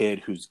guy's a kid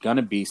who's going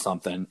to be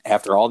something.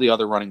 After all the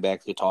other running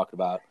backs we talked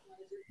about,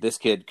 this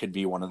kid could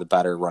be one of the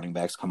better running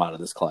backs come out of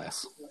this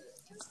class.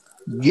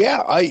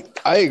 Yeah, I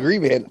agree,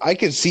 man. I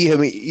could see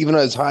him even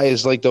as high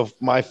as like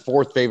my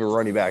 4th favorite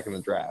running back in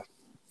the draft.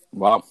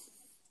 Wow.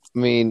 I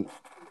mean,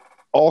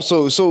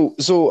 also,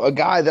 so a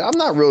guy that I'm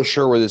not real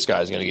sure where this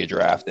guy's going to get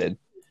drafted,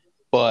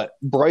 but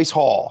Bryce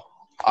Hall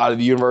out of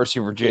the University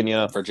of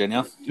Virginia,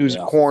 who's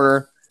a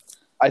corner.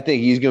 I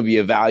think he's going to be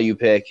a value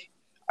pick.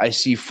 I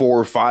see 4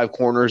 or 5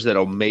 corners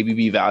that'll maybe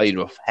be valued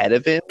ahead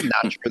of him.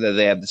 Not sure that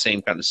they have the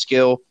same kind of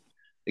skill.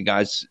 The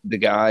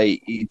guy,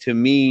 to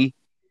me,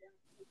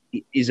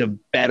 is a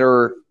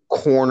better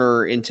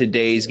corner in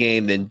today's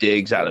game than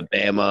Diggs out of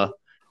Bama. I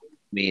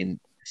mean,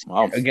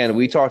 wow. Again,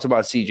 we talked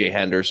about C.J.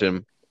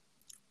 Henderson.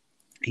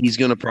 He's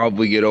going to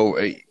probably get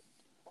over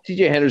 –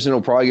 C.J. Henderson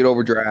will probably get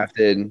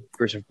overdrafted.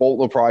 Christian Fulton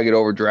will probably get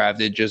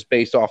overdrafted just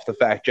based off the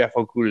fact Jeff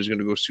Okudah is going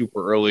to go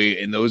super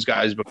early, and those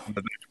guys become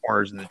the best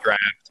corners in the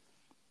draft.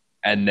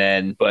 And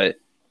then – but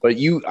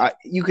you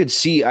could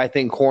see, I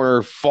think,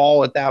 corner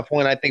fall at that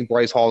point. I think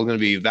Bryce Hall is going to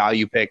be a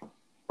value pick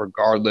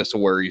regardless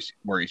of where he's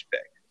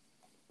picked.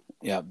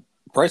 Yeah,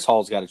 Bryce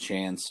Hall's got a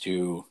chance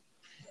to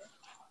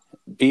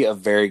be a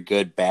very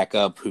good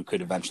backup who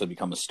could eventually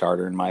become a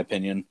starter, in my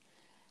opinion.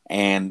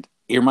 And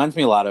he reminds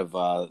me a lot of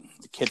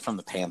the kid from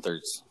the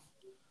Panthers,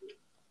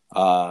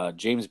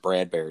 James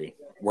Bradbury,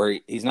 where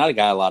he's not a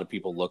guy a lot of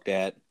people looked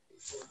at,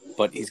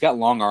 but he's got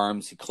long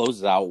arms. He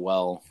closes out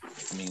well.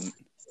 I mean,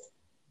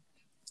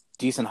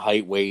 decent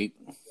height, weight.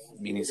 I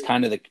mean, he's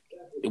kind of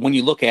when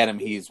you look at him,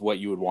 he's what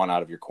you would want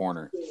out of your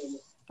corner.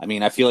 I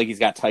mean, I feel like he's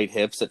got tight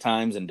hips at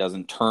times and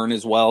doesn't turn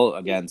as well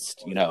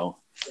against,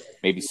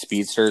 maybe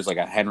speedsters like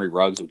a Henry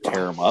Ruggs who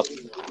tear him up.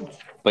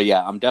 But,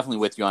 yeah, I'm definitely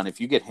with you on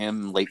if you get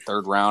him late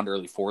 3rd round,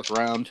 early 4th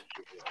round,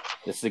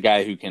 this is a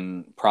guy who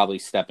can probably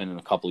step in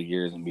a couple of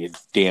years and be a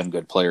damn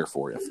good player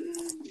for you.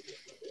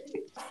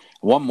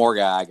 One more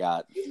guy I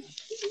got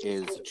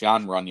is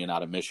John Runyon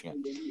out of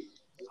Michigan.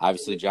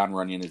 Obviously, John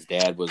Runyon, his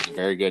dad, was a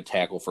very good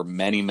tackle for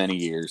many, many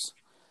years.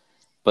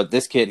 But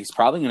this kid, he's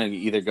probably going to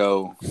either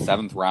go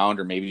 7th round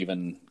or maybe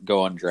even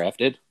go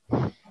undrafted.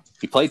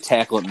 He played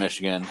tackle at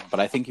Michigan, but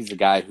I think he's a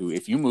guy who,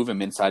 if you move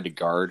him inside to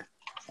guard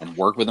and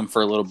work with him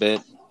for a little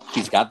bit,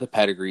 he's got the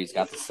pedigree, he's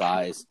got the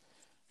size,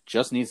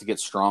 just needs to get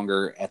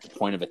stronger at the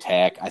point of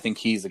attack. I think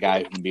he's a guy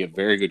who can be a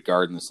very good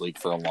guard in this league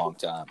for a long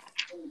time.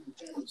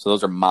 So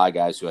those are my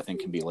guys who I think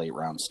can be late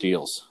round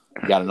steals.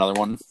 You got another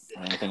one?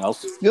 Anything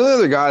else? The only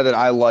other guy that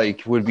I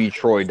like would be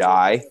Troy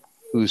Dye,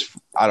 who's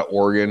out of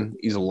Oregon.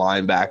 He's a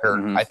linebacker.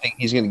 Mm-hmm. I think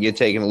he's going to get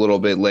taken a little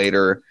bit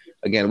later.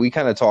 Again, we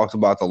kind of talked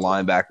about the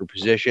linebacker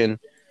position.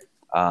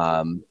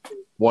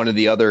 One of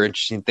the other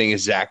interesting things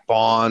is Zach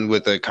Bond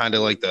with the kind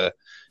of like the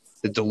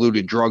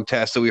diluted drug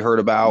test that we heard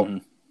about.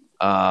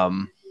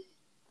 Mm-hmm.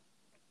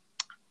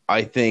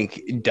 I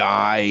think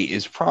Dye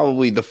is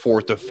probably the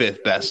 4th or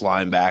 5th best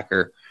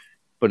linebacker.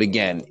 But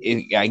again,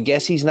 I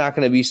guess he's not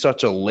going to be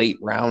such a late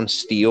round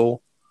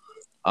steal.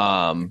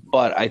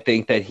 But I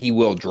think that he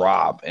will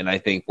drop, and I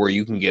think where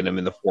you can get him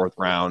in the 4th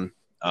round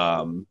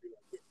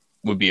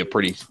would be a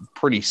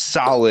pretty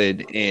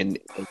solid and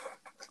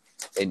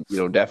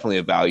definitely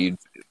a valued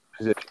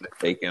position to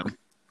take him.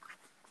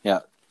 Yeah,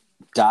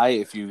 Dye,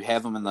 if you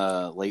have him in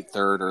the late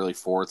 3rd, early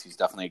 4th, he's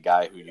definitely a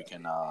guy who you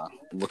can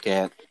look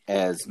at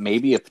as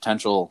maybe a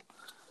potential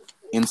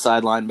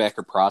inside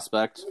linebacker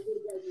prospect.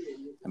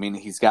 I mean,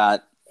 he's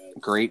got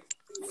great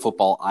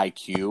football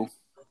IQ.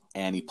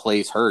 And he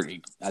plays hurt.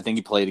 I think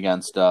he played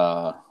against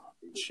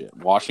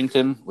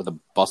Washington with a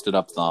busted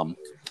up thumb.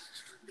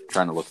 I'm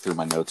trying to look through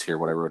my notes here,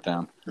 what I wrote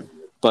down.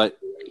 But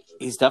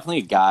he's definitely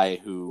a guy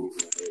who,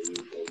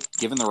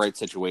 given the right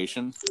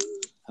situation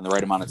and the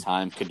right amount of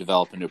time, could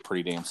develop into a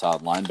pretty damn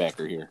solid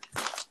linebacker here.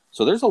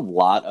 So there's a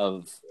lot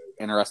of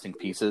interesting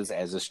pieces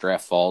as this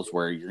draft falls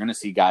where you're going to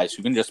see guys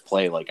who can just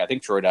play. Like, I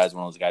think Troy Dye is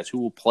one of those guys who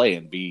will play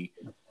and be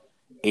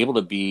able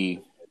to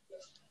be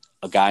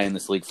a guy in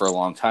this league for a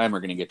long time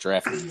are going to get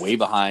drafted way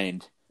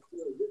behind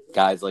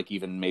guys like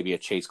even maybe a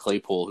Chase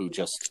Claypool who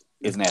just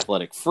is an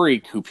athletic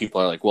freak who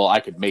people are like, well, I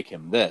could make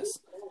him this.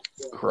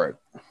 Correct.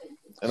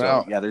 And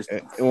so, there's.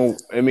 Well,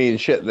 I mean,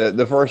 shit.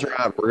 The first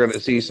round, we're going to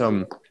see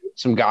some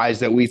guys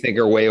that we think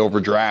are way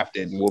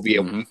overdrafted, and we'll be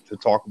able to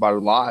talk about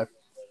it live.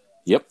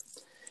 Yep.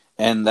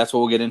 And that's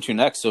what we'll get into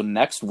next. So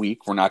next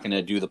week, we're not going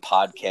to do the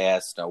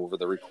podcast over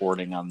the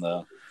recording on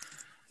the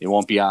It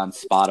won't be on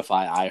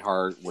Spotify,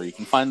 iHeart, where you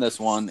can find this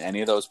one,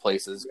 any of those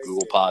places,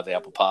 Google Pods,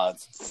 Apple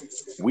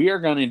Pods. We are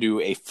going to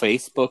do a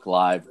Facebook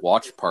Live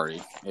watch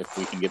party if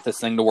we can get this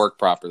thing to work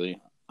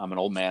properly. I'm an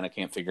old man. I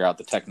can't figure out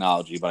the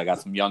technology, but I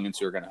got some youngins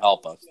who are going to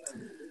help us.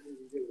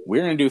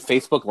 We're going to do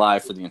Facebook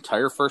Live for the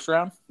entire first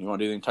round. You want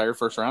to do the entire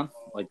first round?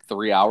 Like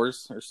 3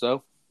 hours or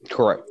so?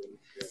 Correct.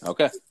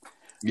 Okay.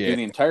 Yeah. Do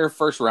the entire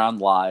first round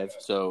live.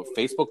 So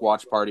Facebook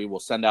watch party. We'll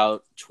send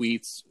out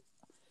tweets.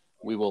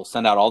 We will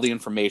send out all the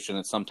information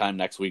at sometime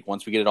next week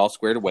once we get it all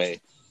squared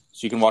away.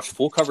 So you can watch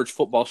Full Coverage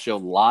Football Show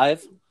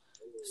live.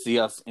 See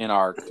us in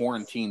our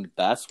quarantined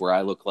best, where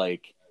I look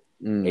like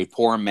a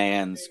poor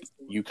man's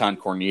Yukon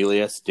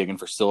Cornelius digging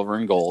for silver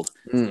and gold.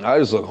 I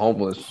just look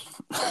homeless.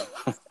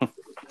 But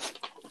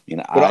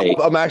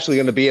I'm actually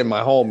going to be in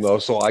my home, though,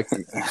 so I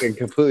can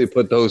completely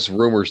put those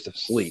rumors to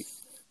sleep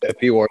that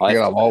people are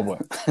thinking I'm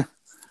homeless.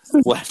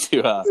 We'll have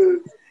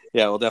to,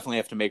 we'll definitely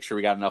have to make sure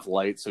we got enough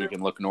light so we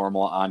can look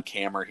normal on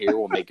camera here.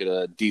 We'll make it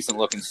a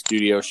decent-looking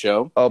studio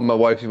show. Oh, my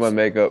wife, do my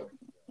makeup.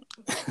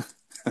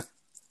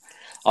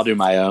 I'll do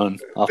my own.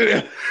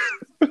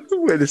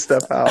 Way to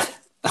step out.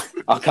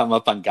 I'll come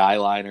up on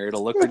Guyliner.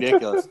 It'll look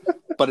ridiculous,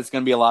 but it's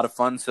going to be a lot of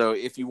fun. So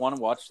if you want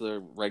to watch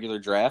the regular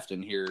draft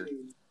and hear,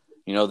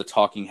 the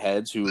talking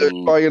heads who... There's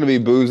probably going to be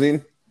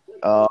boozing.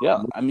 We're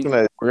going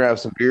to have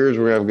some beers.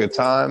 We're going to have a good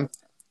time.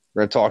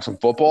 We're going to talk some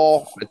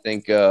football. I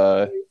think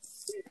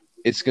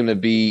it's going to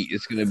be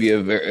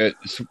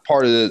it's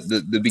part of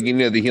the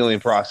beginning of the healing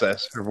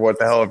process for what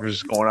the hell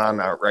is going on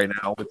right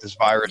now with this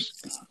virus.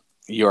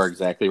 You are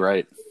exactly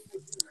right.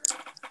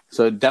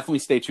 So definitely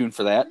stay tuned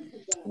for that.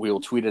 We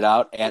will tweet it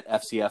out at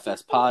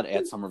FCFS Pod,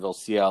 at Somerville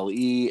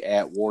CLE,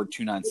 at Ward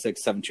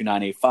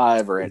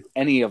 296-72985, or at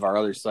any of our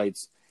other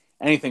sites.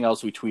 Anything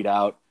else we tweet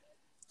out.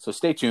 So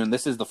stay tuned.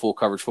 This is the Full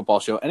Coverage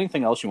Football Show.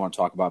 Anything else you want to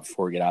talk about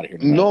before we get out of here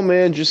tonight? No,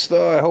 man. Just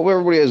I hope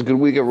everybody has a good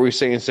week. Everybody's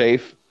staying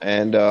safe.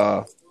 And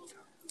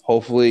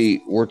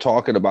hopefully we're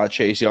talking about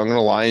Chase Young in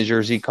a Lions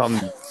jersey come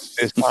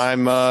this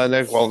time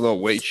next. Well, no,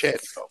 wait,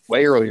 shit.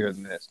 Way earlier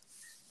than this.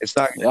 It's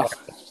not going to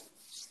happen.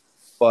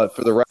 But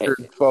for the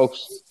record,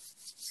 folks,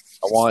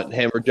 I want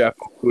him or Jeff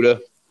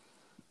Okuda.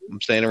 I'm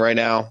saying it right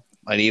now.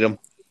 I need him.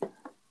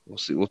 We'll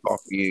see. We'll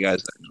talk to you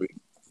guys next week.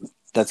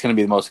 That's going to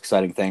be the most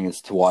exciting thing,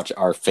 is to watch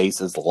our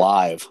faces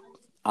live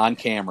on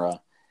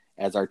camera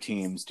as our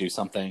teams do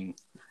something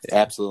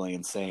absolutely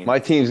insane. My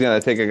team's going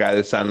to take a guy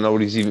this time.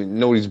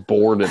 Nobody's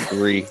bored at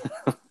 3.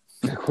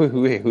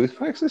 Wait, who the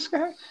fuck's this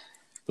guy?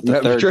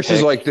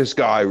 Patricia's like, this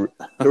guy,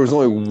 there was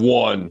only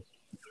one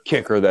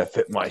kicker that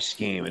fit my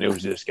scheme, and it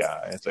was this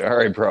guy. It's like, all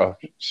right, bro,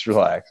 just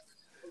relax.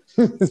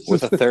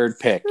 With a third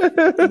pick in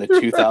the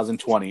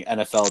 2020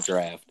 NFL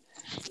Draft,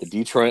 the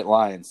Detroit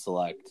Lions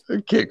select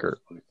a kicker.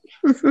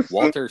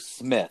 Walter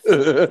Smith.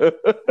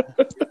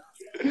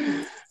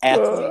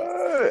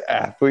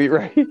 Athlete,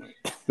 right?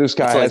 This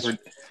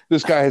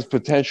guy has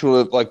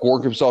potential to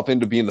work himself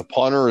into being the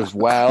punter as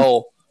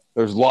well.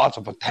 There's lots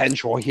of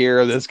potential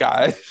here. This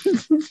guy.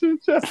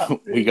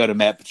 We go to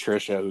Matt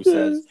Patricia, who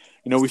says,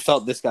 we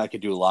felt this guy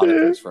could do a lot of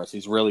things for us.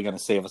 He's really going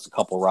to save us a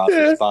couple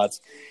roster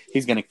spots.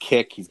 He's going to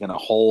kick. He's going to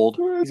hold.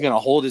 He's going to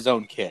hold his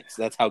own kicks.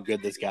 That's how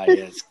good this guy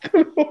is.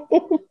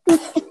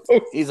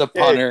 He's a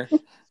punter.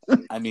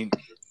 I mean,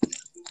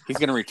 he's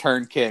going to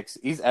return kicks.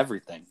 He's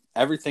everything.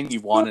 Everything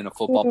you want in a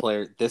football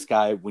player. This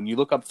guy, when you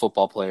look up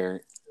football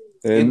player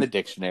in the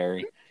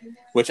dictionary,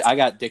 which I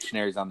got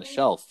dictionaries on the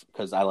shelf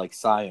because I like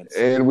science.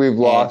 And we've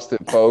lost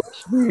it,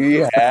 folks.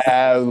 We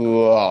have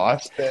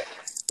lost it.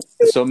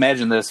 So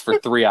imagine this for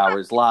 3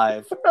 hours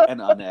live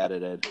and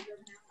unedited.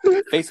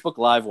 Facebook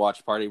Live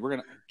watch party. We're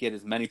going to get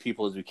as many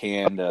people as we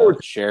can to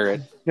share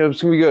it. It's going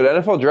to be good.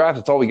 NFL draft,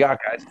 that's all we got,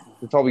 guys.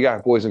 That's all we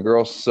got, boys and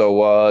girls.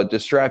 So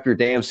just strap your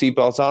damn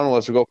seatbelts on and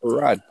let's go for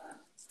a ride.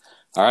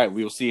 All right.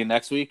 We will see you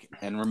next week.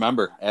 And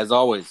remember, as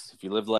always, if you live like